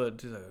middle of the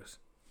woods. He's like,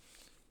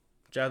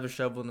 "Jab the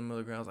shovel in the middle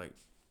of the ground." I was like,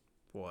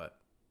 "What?"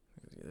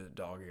 There's a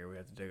dog here. We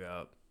have to dig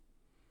up.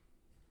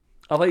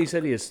 I thought you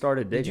said he had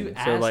started Did digging. you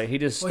So ask- he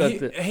just Well,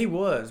 stuck he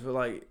was,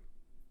 but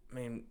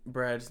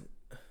Brad's.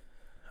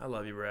 I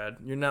love you, Brad.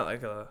 You're not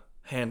a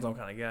hands-on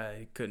kind of guy.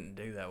 He couldn't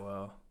do that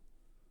well.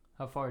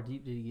 How far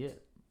deep did he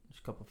get?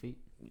 Just a couple feet.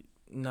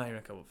 Not even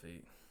a couple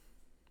feet.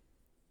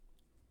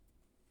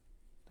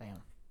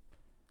 Damn.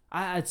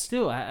 I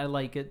still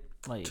like it.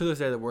 To this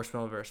day, the worst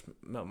smell I've ever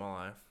smelled in my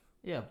life.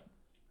 Yeah,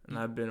 And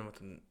I've been with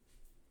an.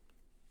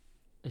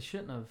 it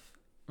shouldn't have.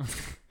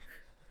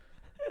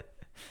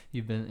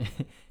 You've been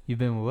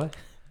with what?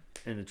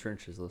 in the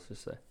trenches. Let's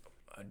just say.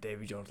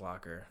 Davy Jones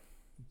locker.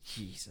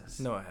 Jesus.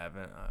 No, I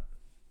haven't.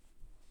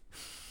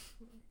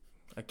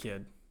 A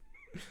kid.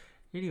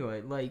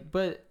 Anyway,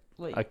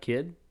 A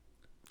kid.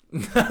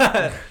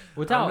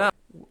 without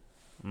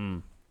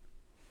Mm.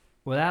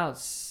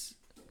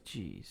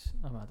 jeez,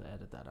 I'm about to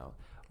edit that out.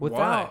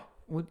 Why?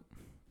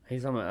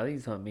 He's talking about. I think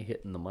he's talking about me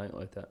hitting the mic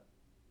like that.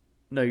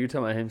 No, you're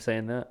talking about him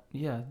saying that.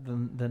 Yeah,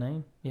 the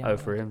name. Yeah. Oh,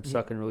 for him Yeah.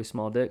 sucking really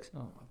small dicks.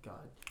 Oh my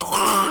god.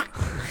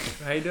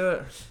 How you do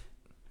it?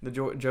 The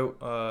Joe.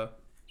 Look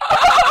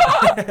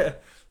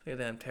at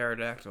that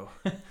pterodactyl.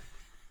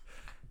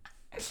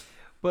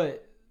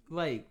 But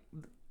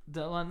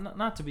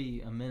not to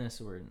be a menace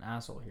or an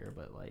asshole here,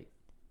 but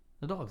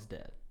the dog's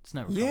dead. It's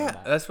never coming Yeah,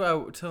 back. that's what I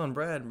was telling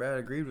Brad. Brad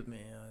agreed with me.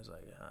 I was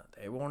like,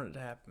 they wanted it to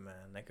happen,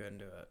 man. They couldn't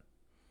do it.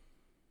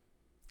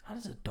 How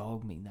does a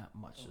dog mean that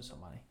much to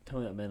somebody? Tell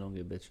me that man don't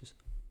get bitches.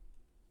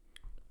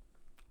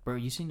 Bro,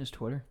 you seen his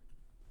Twitter?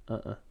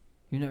 Uh-uh.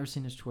 You never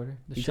seen his Twitter?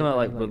 The You shit talking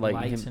that about he, like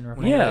likes him? and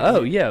When he Yeah. like-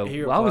 Oh yeah.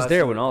 he Well, I was replies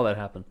there to when the- all that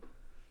happened.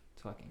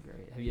 It's fucking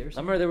great. Have you ever seen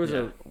I remember there was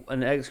Yeah.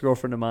 an ex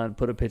girlfriend of mine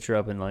put a picture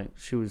up and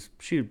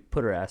she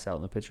put her ass out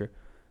in the picture,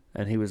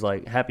 and he was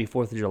like, "Happy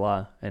 4th of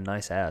July" and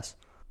nice ass.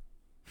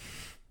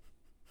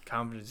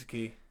 Confidence is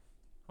key.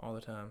 All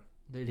the time.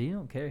 Dude, he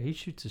don't care. He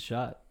shoots a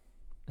shot.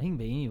 He can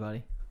be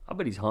anybody. I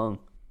bet he's hung.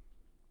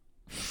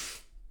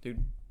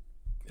 Dude.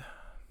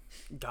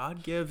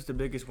 God gives the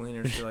biggest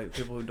wieners to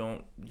people who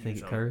don't You think use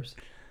it them. curves?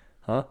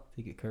 Huh?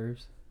 Think it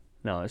curves?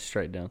 No, it's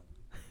straight down.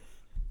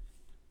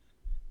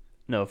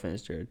 No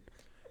offense, Jared.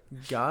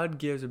 God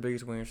gives the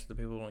biggest wieners to the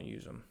people who don't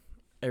use them.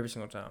 Every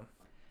single time.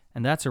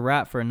 And that's a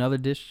wrap for another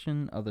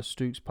edition of the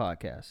Stooks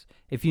Podcast.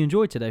 If you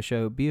enjoyed today's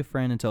show, be a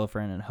friend and tell a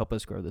friend and help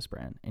us grow this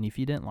brand. And if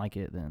you didn't like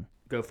it, then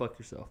Go fuck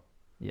yourself.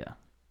 yeah.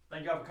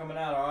 Thank y'all for coming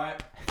out, all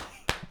right?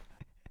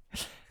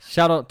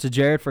 Shout out to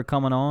Jared for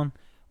coming on.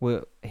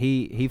 Well,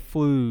 he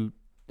flew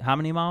how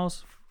many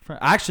miles?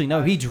 Actually,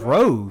 no, he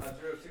drove. I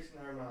drove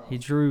 600 miles. He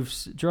drove.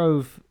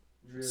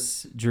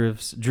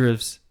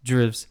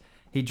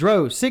 He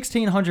drove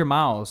 1,600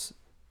 miles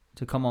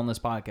to come on this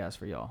podcast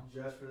for y'all.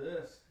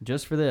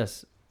 Just for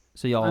this.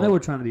 So y'all. I know we're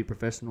trying to be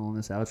professional in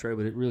this outro,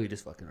 but it really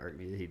just fucking hurt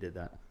me that he did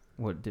that.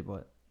 What did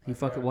what? He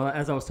fucking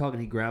as I was talking,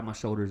 he grabbed my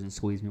shoulders and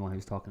squeezed me while he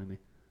was talking to me.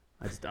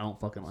 I don't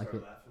fucking like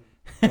it.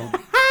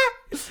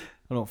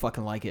 I don't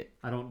fucking like it.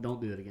 Don't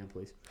do that again,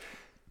 please.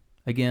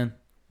 Again,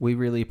 we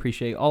really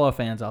appreciate all our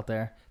fans out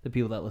there, the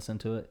people that listen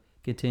to it.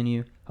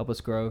 continue, help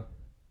us grow,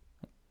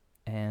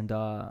 and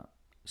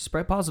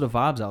spread positive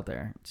vibes out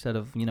there instead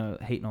of,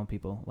 hating on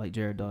people like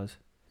Jared does.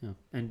 Yeah.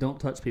 And don't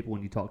touch people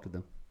when you talk to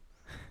them.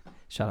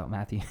 Shout out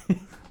Matthew.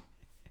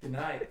 Good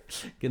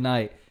night. Good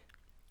night.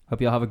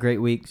 Hope y'all have a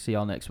great week. See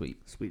y'all next week.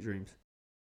 Sweet dreams.